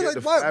 I you feel get like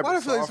the why do I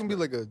fabric feel like it's gonna be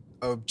softener.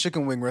 like a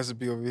chicken wing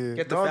recipe over here?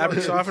 Get the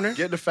fabric softener.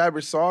 Get the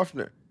fabric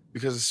softener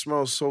because it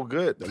smells so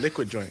good. The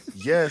liquid joint.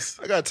 Yes.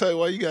 I gotta tell you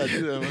why you gotta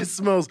do that, man. It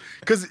smells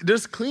because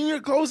just clean your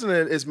clothes and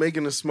it's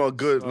making it smell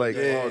good like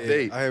all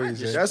day. I hear what you're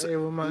saying. That's Hey,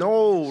 with my-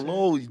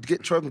 no. You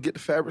get the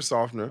fabric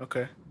softener.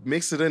 Okay.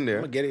 Mix it in there.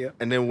 I'ma get it, yeah.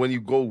 And then when you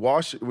go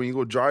wash it, when you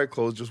go dry your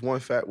clothes, just one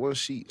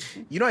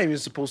sheet. You're not even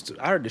supposed to.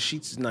 I heard the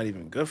sheets is not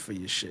even good for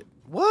your shit.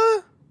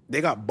 What?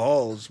 They got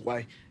balls.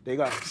 Why? They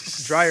got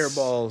dryer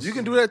balls. You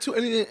can do that too.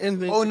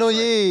 Anything. Oh no,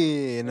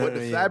 yeah. No, With no,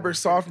 the yeah. fabric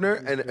softener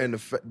and the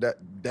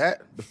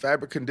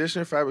fabric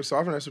conditioner, fabric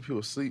softener, that's what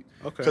people sleep.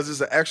 Okay. Because it's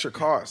an extra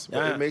cost, but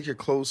Yeah. it make your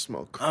clothes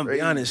smell crazy. I'm be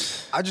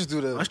honest. I just do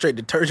I'm the. straight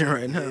detergent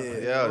right now.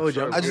 Yeah, Told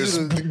you, trust I just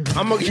do the.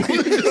 I'm gonna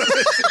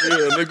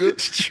Yeah, nigga.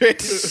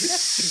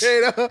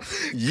 straight up.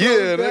 Yeah,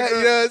 You know what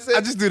I'm saying?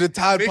 I just do the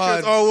Tide Make sure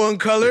it's Pod. all one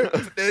color. You know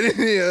what I'm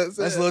saying?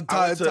 That's a little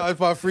Tide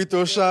Pod free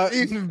throw shot.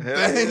 Bang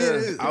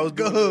it. I was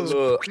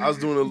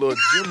doing a little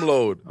gym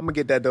load. I'm gonna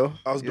get that though.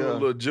 I was doing a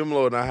little gym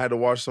load and I had to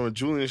watch some of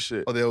Julian's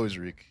shit. Oh, they always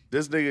reek.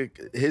 This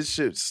nigga, his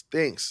shit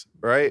stinks,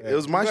 right? It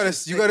was my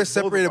shit. You gotta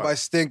separate it by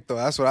stink though.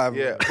 That's what I've.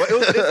 Yeah,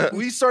 but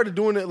we started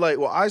doing it like,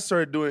 I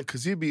started doing it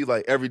because he'd be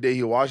like every day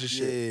he'd wash his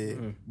shit.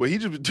 Yeah. But he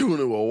just be doing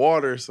it with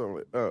water or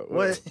something.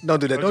 What? Don't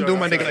do that. Don't do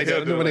my nigga like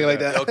that. Don't do my nigga like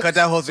that. Yo, cut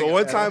that whole thing. So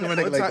one time,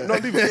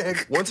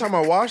 one time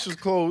I washed his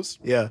clothes.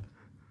 Yeah.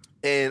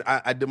 And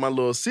I did my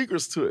little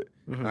secrets to it.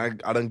 I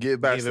done get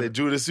back and said,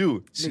 Judas,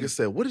 you. Nigga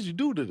said, what did you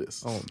do to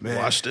this? Oh, man.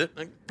 Washed it.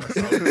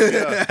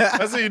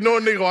 That's how you know a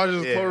nigga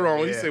washes his clothes wrong.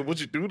 When he yeah. said,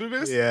 what you do to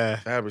this? Yeah.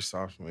 Fabric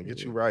softs, man.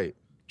 Get you right.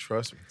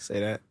 Trust me.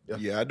 Say that.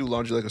 Yeah, I do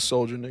laundry like a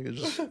soldier, nigga.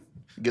 Just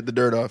get the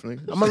dirt off,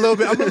 nigga. I'm a little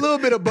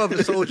bit above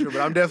the soldier,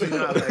 but I'm definitely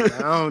not like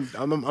that.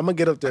 I'm gonna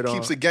get up there though.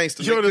 Keeps it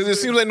gangster. Because it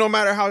seems like no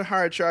matter how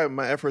hard I try,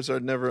 my efforts are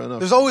never enough.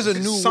 There's always a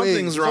new way.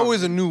 Something's There's wrong.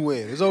 always a new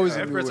way. There's always a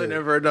new Efforts way. are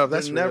never enough.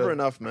 That's That's never real.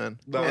 enough, man.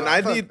 And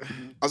I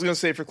was gonna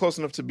say, if you're close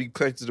enough to be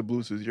connected to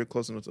Bluetooth, you're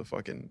close enough to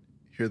fucking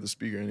hear the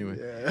speaker anyway.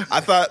 Yeah. I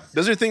thought,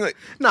 does your thing like,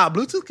 Nah,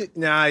 Bluetooth.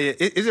 Nah, yeah.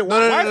 Is it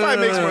Wi-Fi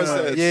makes more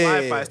sense. Yeah,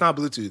 Wi-Fi. It's not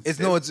Bluetooth. It's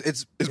Bluetooth?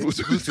 It's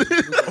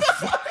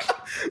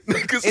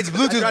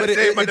Bluetooth, but it's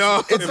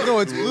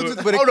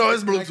Bluetooth, but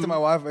it's connect to my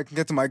Wi-Fi. I can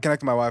connect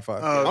to my Wi-Fi.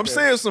 I'm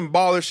saying some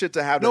baller shit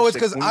to have. No, that it's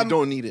shit because when I'm you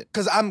don't need it.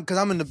 Because I'm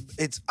in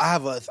the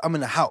I'm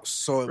in the house,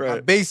 so my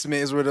Right.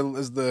 basement is where the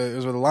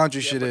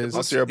laundry shit is.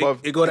 I'll see her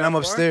above. It go And that I'm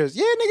far? upstairs.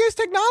 Yeah, nigga, it's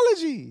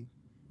technology.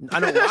 I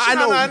know.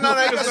 I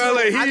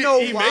know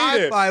he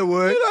made it. Wi-Fi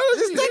would.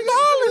 It's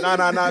technology.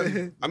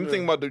 Nah. I'm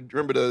thinking about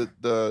remember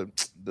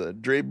the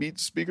Dre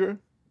Beats speaker?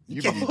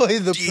 You can Boy,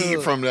 the deep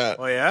pill. from that.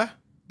 Oh yeah.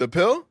 The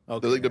pill?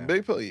 Okay, The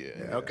big pill? Yeah.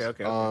 Okay.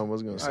 What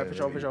was I gonna say?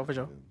 All right, for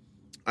sure.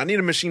 I need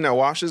a machine that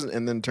washes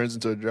and then turns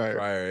into a dryer.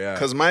 Dryer, yeah.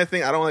 Because my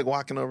thing, I don't like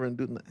walking over and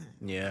doing that.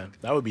 Yeah,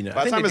 that would be nice.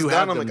 By I the think time they it's do done,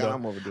 have I'm them like, though.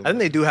 I'm overdoing I think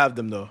it. they do have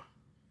them though.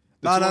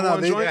 No.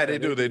 Yeah, they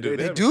do. They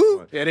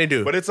do? Yeah, they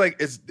do. But it's like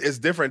it's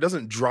different. It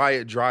doesn't dry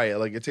it.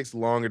 Like it takes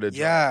longer to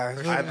dry.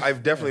 Yeah.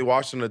 I've definitely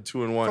washed in a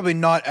 2-in-1. Probably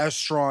not as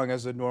strong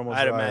as a normal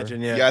I'd dryer. imagine.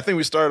 Yeah. Yeah. I think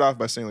we started off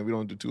by saying like we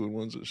don't do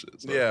 2-in-1s and shit.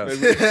 So Yeah.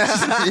 maybe-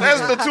 That's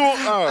the tool.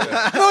 Oh,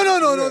 yeah.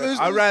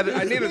 No.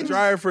 I need a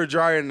dryer for a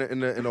dryer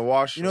in a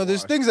wash. You know,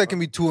 there's things that can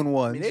be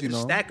 2-in-1s. They You just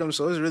know, stack them,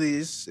 so it's really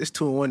it's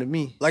 2-in-1 to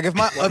me. like if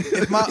my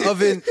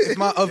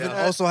oven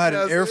also had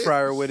an air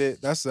fryer with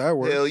it, that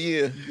works. Hell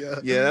yeah.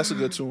 Yeah, that's a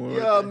good 2-in-1.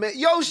 Yo, man.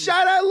 Yo,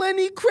 shout out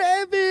Lenny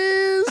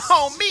Kravitz.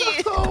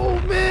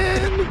 Oh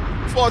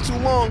man. Far too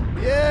long.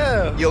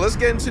 Yeah. Yo, let's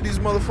get into these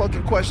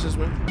motherfucking questions,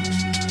 man.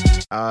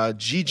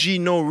 GG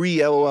no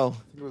re LOL.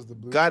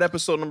 Got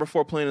episode number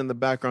 4 playing in the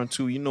background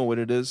too. You know what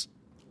it is.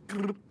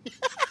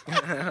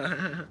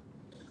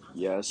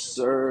 Yes,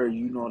 sir.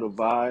 You know the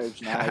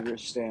vibes. Niagara,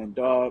 stand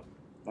up.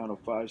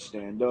 905,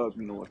 stand up.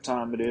 You know what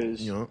time it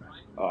is. Yeah.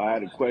 I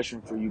had a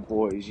question for you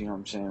boys, you know what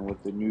I'm saying,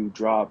 with the new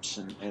drops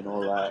and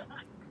all that.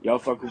 Y'all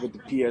fucking with the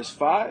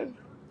PS5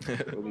 or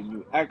the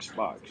new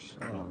Xbox?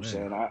 You know what I'm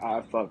saying?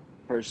 I fuck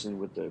personally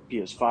with the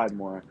PS5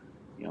 more.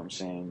 You know what I'm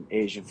saying?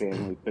 Asian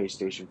family,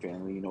 PlayStation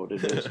family, you know what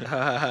it is.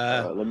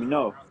 Let me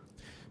know.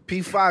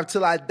 P5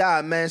 till I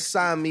die, man.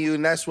 Sign me,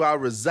 and that's where I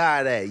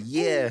reside at.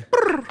 Yeah.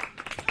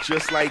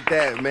 Just like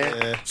that, man.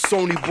 Yeah.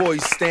 Sony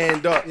boys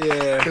stand up.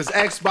 Yeah. Because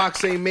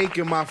Xbox ain't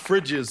making my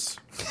fridges.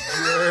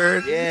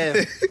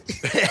 Yeah.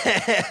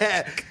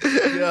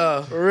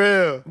 Yeah. For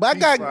real. But I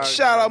got P5,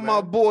 shout out man.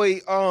 my boy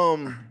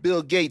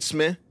Bill Gates,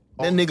 man.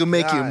 That nigga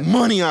making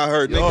money, I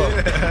heard.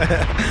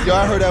 Nigga. Yo,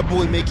 I heard that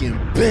boy making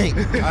bank.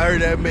 I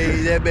heard that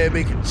man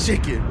making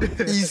chicken.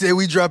 He said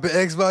we dropping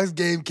Xbox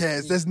Game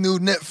Cast. That's new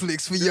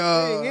Netflix for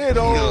y'all. Yeah,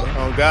 though.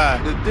 Oh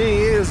God. The thing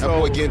is, That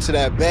though, boy get into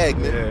that bag,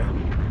 man. Yeah.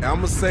 I'm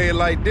going to say it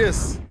like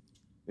this,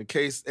 in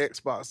case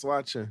Xbox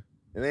watching.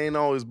 It ain't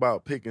always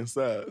about picking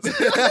sides.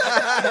 Listen.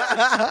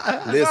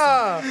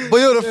 But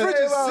yo, the fridge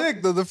is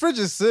sick though. The fridge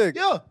is sick.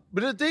 Yeah,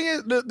 but the thing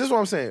is, this is what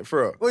I'm saying,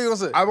 for real. What you gonna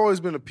say? I've always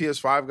been a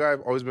PS5 guy.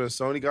 I've always been a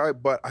Sony guy,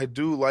 but I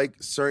do like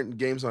certain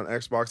games on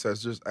Xbox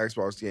that's just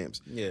Xbox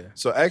games. Yeah.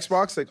 So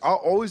Xbox, like I'll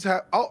always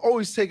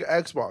take an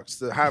Xbox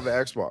to have an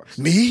Xbox.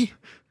 Me?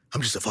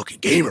 I'm just a fucking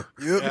gamer.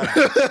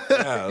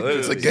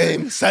 It's a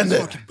game. Send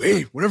it.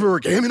 Whenever we're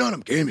gaming on,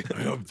 I'm gaming.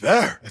 I'm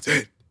there. That's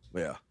it.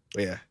 Yeah.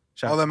 Yeah.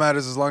 All that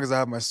matters as long as I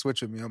have my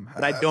Switch with me, I'm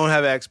happy. But I don't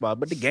have Xbox,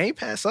 but the Game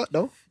Pass up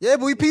though. Yeah,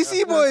 but we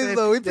PC boys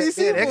though. We PC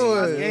Yeah, the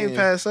Xbox boys. Game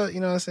Pass up.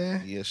 You know what I'm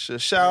saying? Yeah, sure.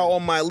 Shout out all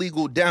my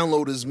illegal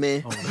downloaders,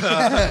 man.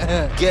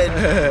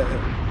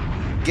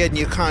 Getting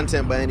your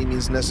content by any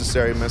means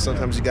necessary, man.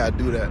 Sometimes you gotta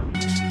do that.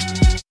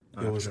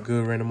 It was a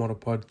good Random Auto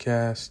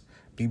podcast.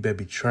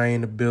 B-Baby Trey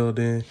in the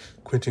building.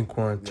 Quentin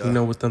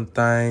Quarantino with them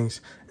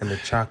things. And the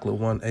chocolate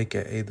one,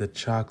 a.k.a. the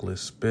chocolate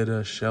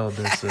spitter,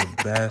 Sheldon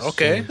Sebastian.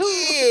 Okay.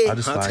 I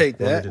just I'll like take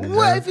that. wanted to know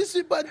What if it's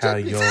about how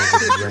y'all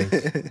would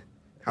rank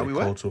How we the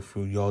what? cultural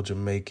food, y'all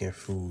Jamaican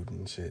food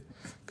and shit.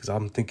 Because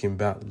I'm thinking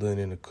about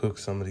learning to cook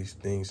some of these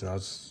things. And I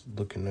was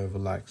looking over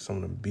like some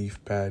of the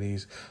beef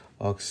patties,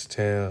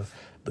 oxtail,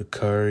 the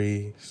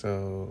curry.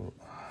 So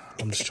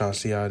I'm just trying to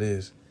see how it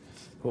is.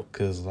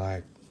 Because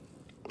like,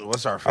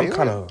 What's our I'm favorite?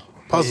 kind of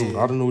puzzled.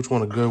 I don't know which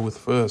one to go with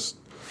first.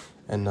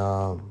 And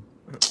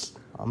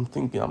I'm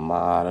thinking,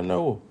 I don't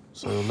know.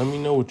 So let me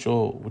know what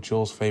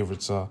y'all's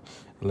favorites are.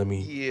 And let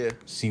me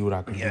see what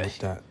I can do with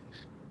that.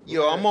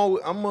 Yo, I'm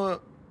a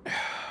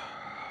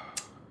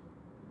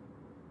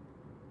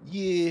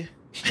yeah.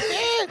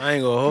 I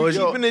ain't gonna hold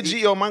you. Keeping it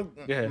G, yo,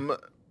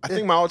 I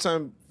think my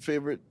all-time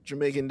favorite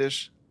Jamaican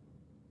dish,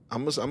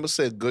 I'm gonna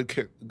say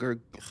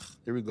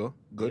here we go.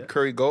 Good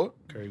curry goat.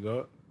 Curry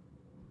goat.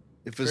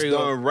 If it's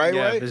done right.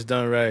 If it's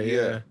done right,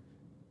 yeah.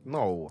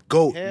 No.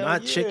 Goat, Hell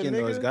not yeah, chicken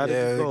though. nigga. It's gotta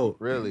be goat.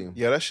 Really?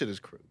 Yeah, that shit is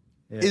crazy.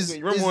 Yeah.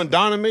 You remember when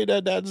Donna made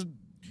that?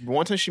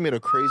 One time she made a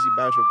crazy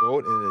batch of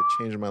goat and it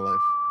changed my life.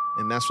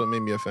 And that's what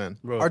made me a fan.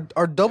 Bro.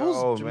 Are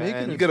doubles Yo, Jamaican?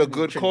 man. You get a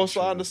good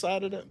coleslaw on the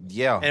side of that?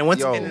 Yeah. And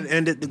once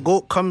and the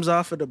goat comes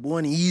off of the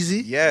bone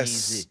easy.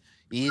 Yes.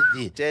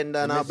 Easy.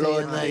 Tender not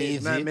blood.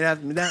 Man, me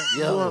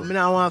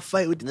not want to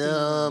fight with the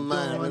No, thing.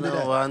 man, I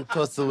don't want to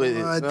tussle with it.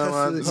 No,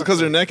 man. It's because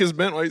her neck is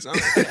bent. Why you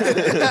sound?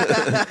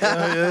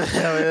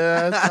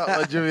 Yeah, that's not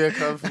what Jamaica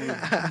comes from.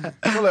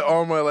 I feel like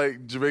all my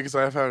like Jamaican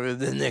side family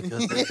the neck. Get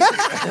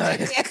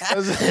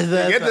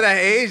to that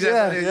age.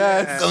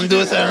 Yeah. Come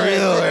do something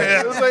real.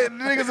 It was like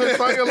niggas are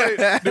talking like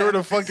they were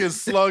the fucking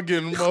slug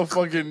in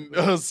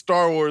motherfucking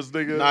Star Wars,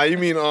 nigga. Nah, you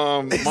mean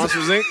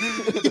Monsters Inc?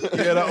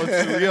 Yeah, that one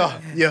too.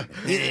 Yeah.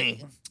 Yeah.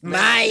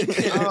 Mike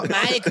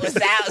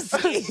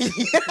Wazowski.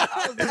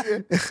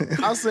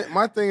 I'll say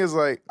my thing is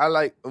like I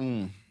like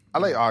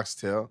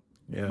oxtail,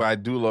 Yeah. but I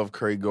do love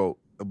curry goat.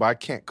 But I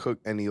can't cook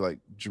any like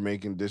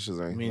Jamaican dishes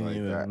or anything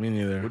like that. Me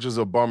neither. Which is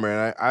a bummer,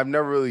 and I've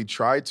never really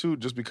tried to,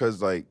 just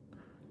because like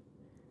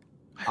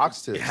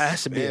oxtail. It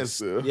has to be.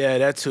 expensive. Yeah,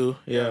 that too.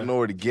 I Yeah. don't know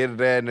where to get it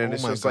at, and then Oh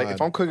it's my just like God.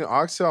 if I'm cooking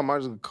oxtail, I might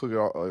as well cook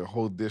a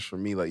whole dish for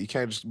me. Like you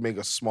can't just make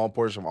a small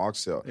portion of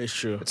oxtail. It's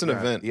true. It's an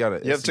event. You You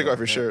have to take off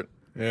your shirt.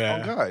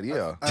 Yeah. Oh God,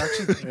 yeah. I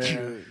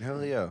actually,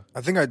 Hell yeah. I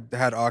think I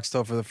had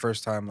oxtail for the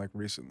first time like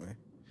recently.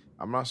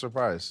 I'm not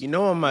surprised. You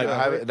know what my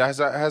that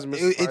hasn't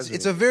been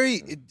It's a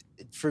very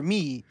for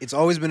me. It's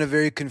always been a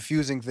very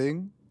confusing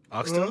thing.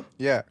 oxtail?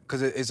 Yeah,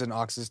 because it's an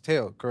ox's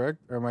tail, correct?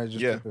 Or am I just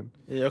Yeah. tripping?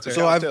 Yeah, okay.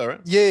 So I've tail,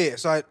 right? yeah.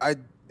 So I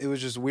it was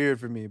just weird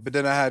for me. But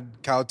then I had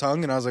cow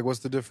tongue, and I was like, "What's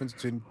the difference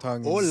between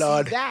tongue?" Oh and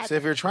Lord. So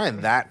if you're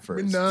trying that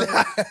first, and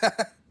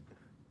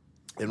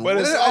But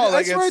it's I- all I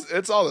like swear-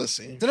 it's all the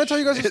same. Did I tell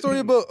you guys a story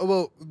about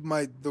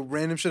the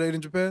random shit I ate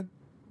in Japan?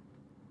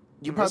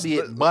 you probably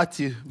ate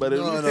batu, but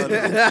No.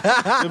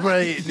 you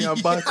probably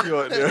ate batu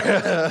out there.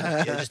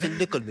 Yeah, just a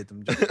little bit.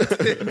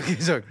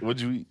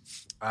 What'd you eat?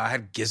 I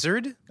had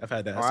gizzard. I've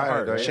had that. Oh, That's I had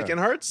hard. that, Right? yeah. Chicken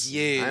hearts?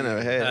 Yeah. I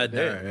never had Had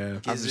that.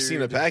 that, yeah. I've seen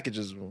the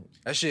packages.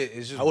 That shit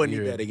is just. I wouldn't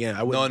eat weird. that again. I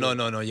No, wouldn't.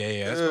 no.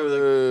 Yeah. That's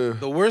probably like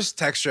the worst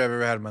texture I've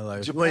ever had in my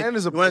life. Japan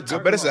is a I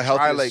bet it's the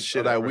healthiest like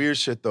shit that ever. weird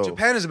shit though.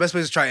 Japan is the best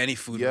place to try any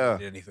food. Yeah.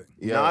 Than anything.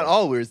 Yeah. Not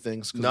all weird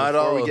things. 'Cause Not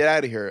before all. we get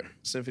out of here,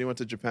 Symphony went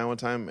to Japan one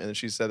time and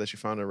she said that she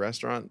found a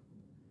restaurant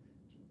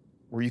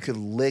where you could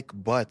lick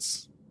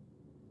butts.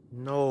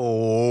 No.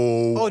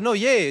 Oh no,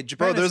 yeah. Japan.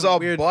 Bro, has there's some a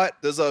weird. butt.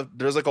 There's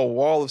like a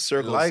wall of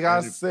circles. Like I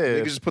and said. they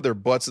can just put their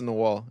butts in the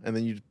wall, and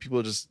then you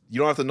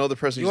don't have to know the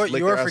person. You are, just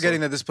lick you are their forgetting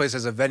asshole. that this place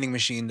has a vending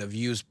machine of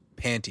used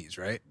panties,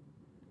 right?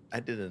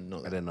 I didn't know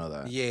that. I didn't know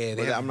that. Yeah,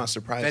 But have I'm not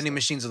surprised. vending though.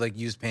 machines of like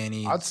used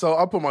panties.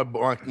 I'll put my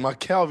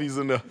Calvies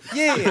in there.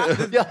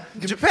 Yeah.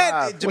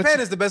 Japan What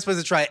is the best place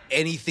to try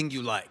anything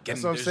you like. That's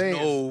And what I'm there's saying.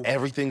 No,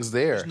 Everything's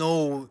there. there's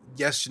no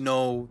yes,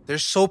 no.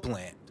 There's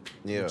Soapland,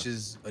 Yeah. which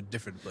is a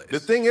different place. The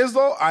thing is,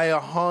 though, I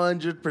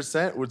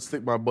 100% would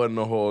stick my butt in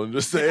the hole and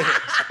just say,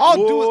 I'll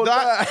do "Whoa,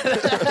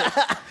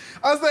 that."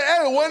 I was like,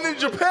 hey, one in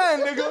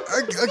Japan, nigga.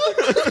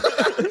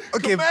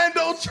 Okay, man,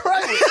 don't try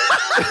it.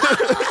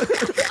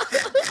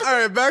 All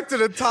right, back to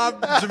the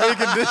top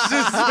Jamaican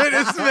dishes.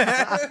 Minutes,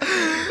 man.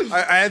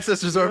 Our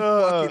ancestors are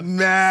fucking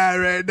mad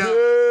right now.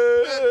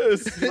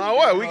 Yes. Now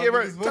what? We gave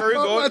her curry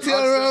goat.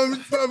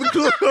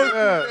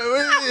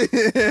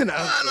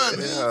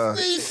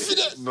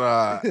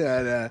 Nah.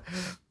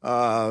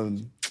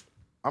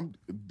 I'm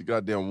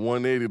goddamn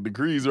 180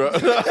 degrees right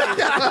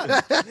now.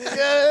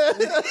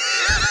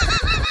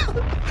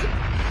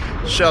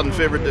 Sheldon,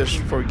 favorite dish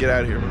before we get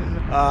out of here, man.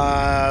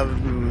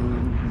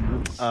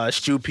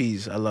 Stew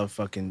peas. I love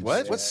fucking.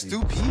 What? What's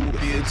stew pea?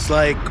 It's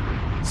like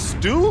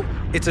Stew?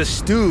 it's a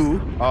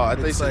stew. Oh, I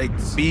think It's like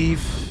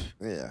beef.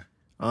 yeah.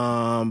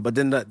 But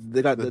then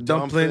they got the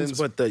dumplings,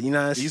 but the you know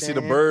what I'm You see saying?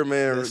 the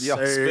Birdman, Yes, yeah,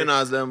 sir.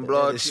 Spinach, them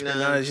blood, the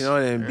spinach, you know,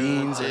 and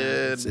beans. And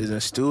Yeah. it's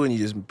a stew, and you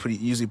just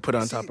usually put it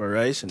on top of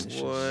rice, and it's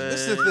just,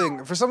 This is the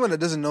thing. For someone that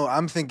doesn't know,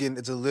 I'm thinking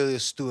it's literally a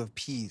stew of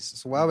peas.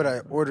 So why would I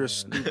order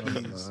stew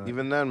peas?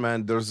 Even then,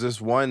 man, there's this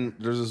one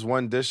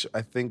dish.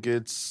 I think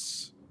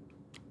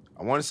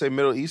I want to say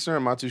Middle Eastern.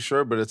 I'm not too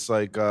sure, but it's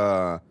like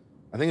I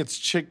think it's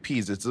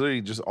chickpeas. It's literally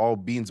just all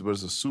beans, but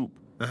it's a soup.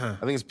 I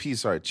think it's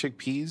peas. Sorry,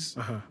 chickpeas.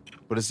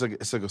 But it's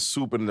like a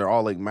soup, and they're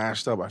all like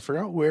mashed up. I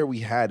forgot where we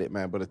had it,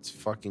 man, but it's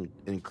fucking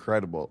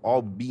incredible.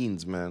 All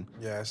beans, man.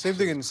 Yeah, same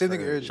thing.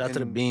 Shout out to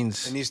the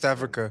beans. In East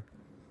Africa,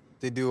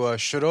 they do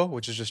shuro,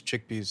 which is just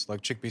chickpeas,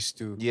 like chickpea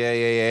stew. Yeah.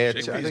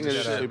 Chickpeas I think the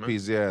it's shit,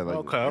 chickpeas. Yeah, like,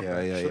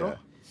 Okay. yeah.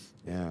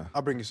 Yeah.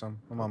 I'll bring you some.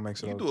 My mom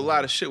makes it. You all do the a time.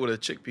 lot of shit with a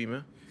chickpea,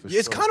 man. Yeah,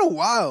 it's kind of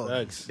wild.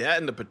 That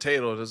and the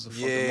potato. That's the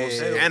fucking Yeah.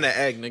 most. And the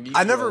egg, nigga. You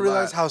I do never a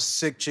realized lot. how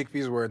sick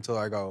chickpeas were until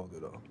I got older,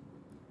 though.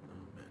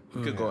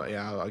 We could go.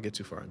 Yeah, I'll get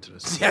too far into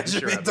this. Yeah,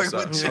 Sure, Jermaine talking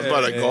about I'm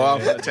about to go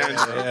off on a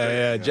tangent.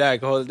 Yeah,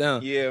 Jack, hold it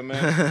down. Yeah,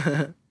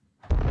 man.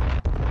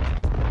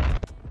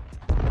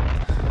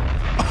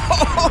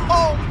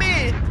 Oh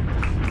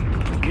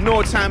man! You know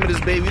what time it is,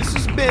 baby. This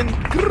has been.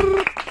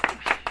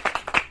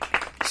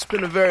 It's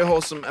been a very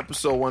wholesome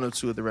episode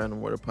 102 of the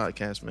Random Order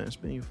podcast, man. It's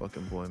been you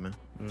fucking boy, man.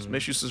 So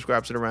make sure you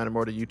subscribe to the Random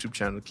Order YouTube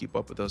channel to keep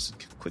up with us.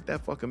 Click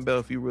that fucking bell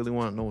if you really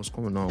want to know what's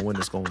going on, when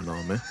it's going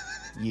on, man.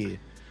 Yeah.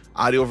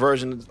 Audio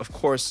version, of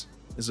course,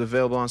 is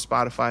available on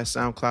Spotify,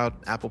 SoundCloud,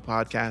 Apple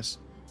Podcasts.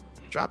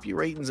 Drop your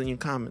ratings and your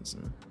comments.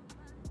 Man.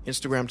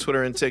 Instagram,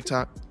 Twitter, and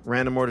TikTok.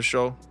 Random Order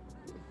Show.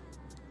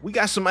 We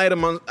got some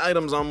items on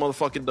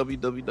motherfucking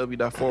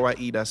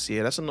www.4ye.ca.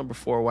 That's the number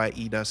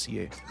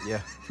 4ye.ca. Yeah.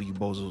 For you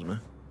bozos,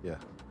 man. Yeah.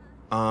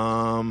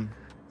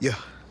 Yeah.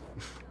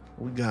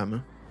 What we got,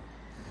 man?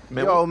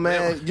 Yo,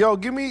 man. Yo,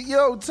 give me,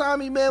 yo,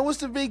 Tommy, man, what's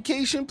the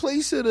vacation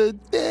place of the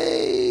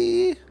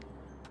day?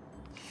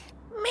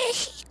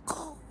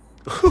 Mexico.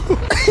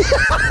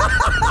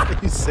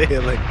 You say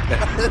it like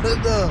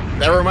that.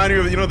 That reminded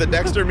me of, you know, the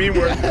Dexter meme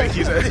where like,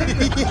 he said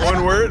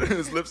one word and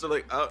his lips are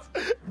like up.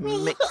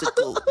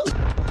 Mexico.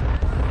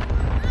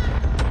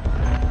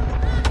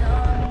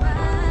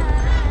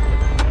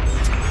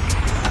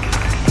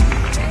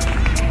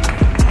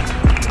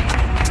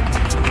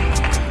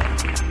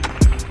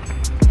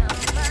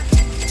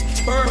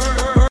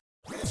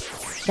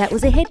 That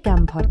was a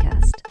HeadGum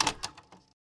podcast.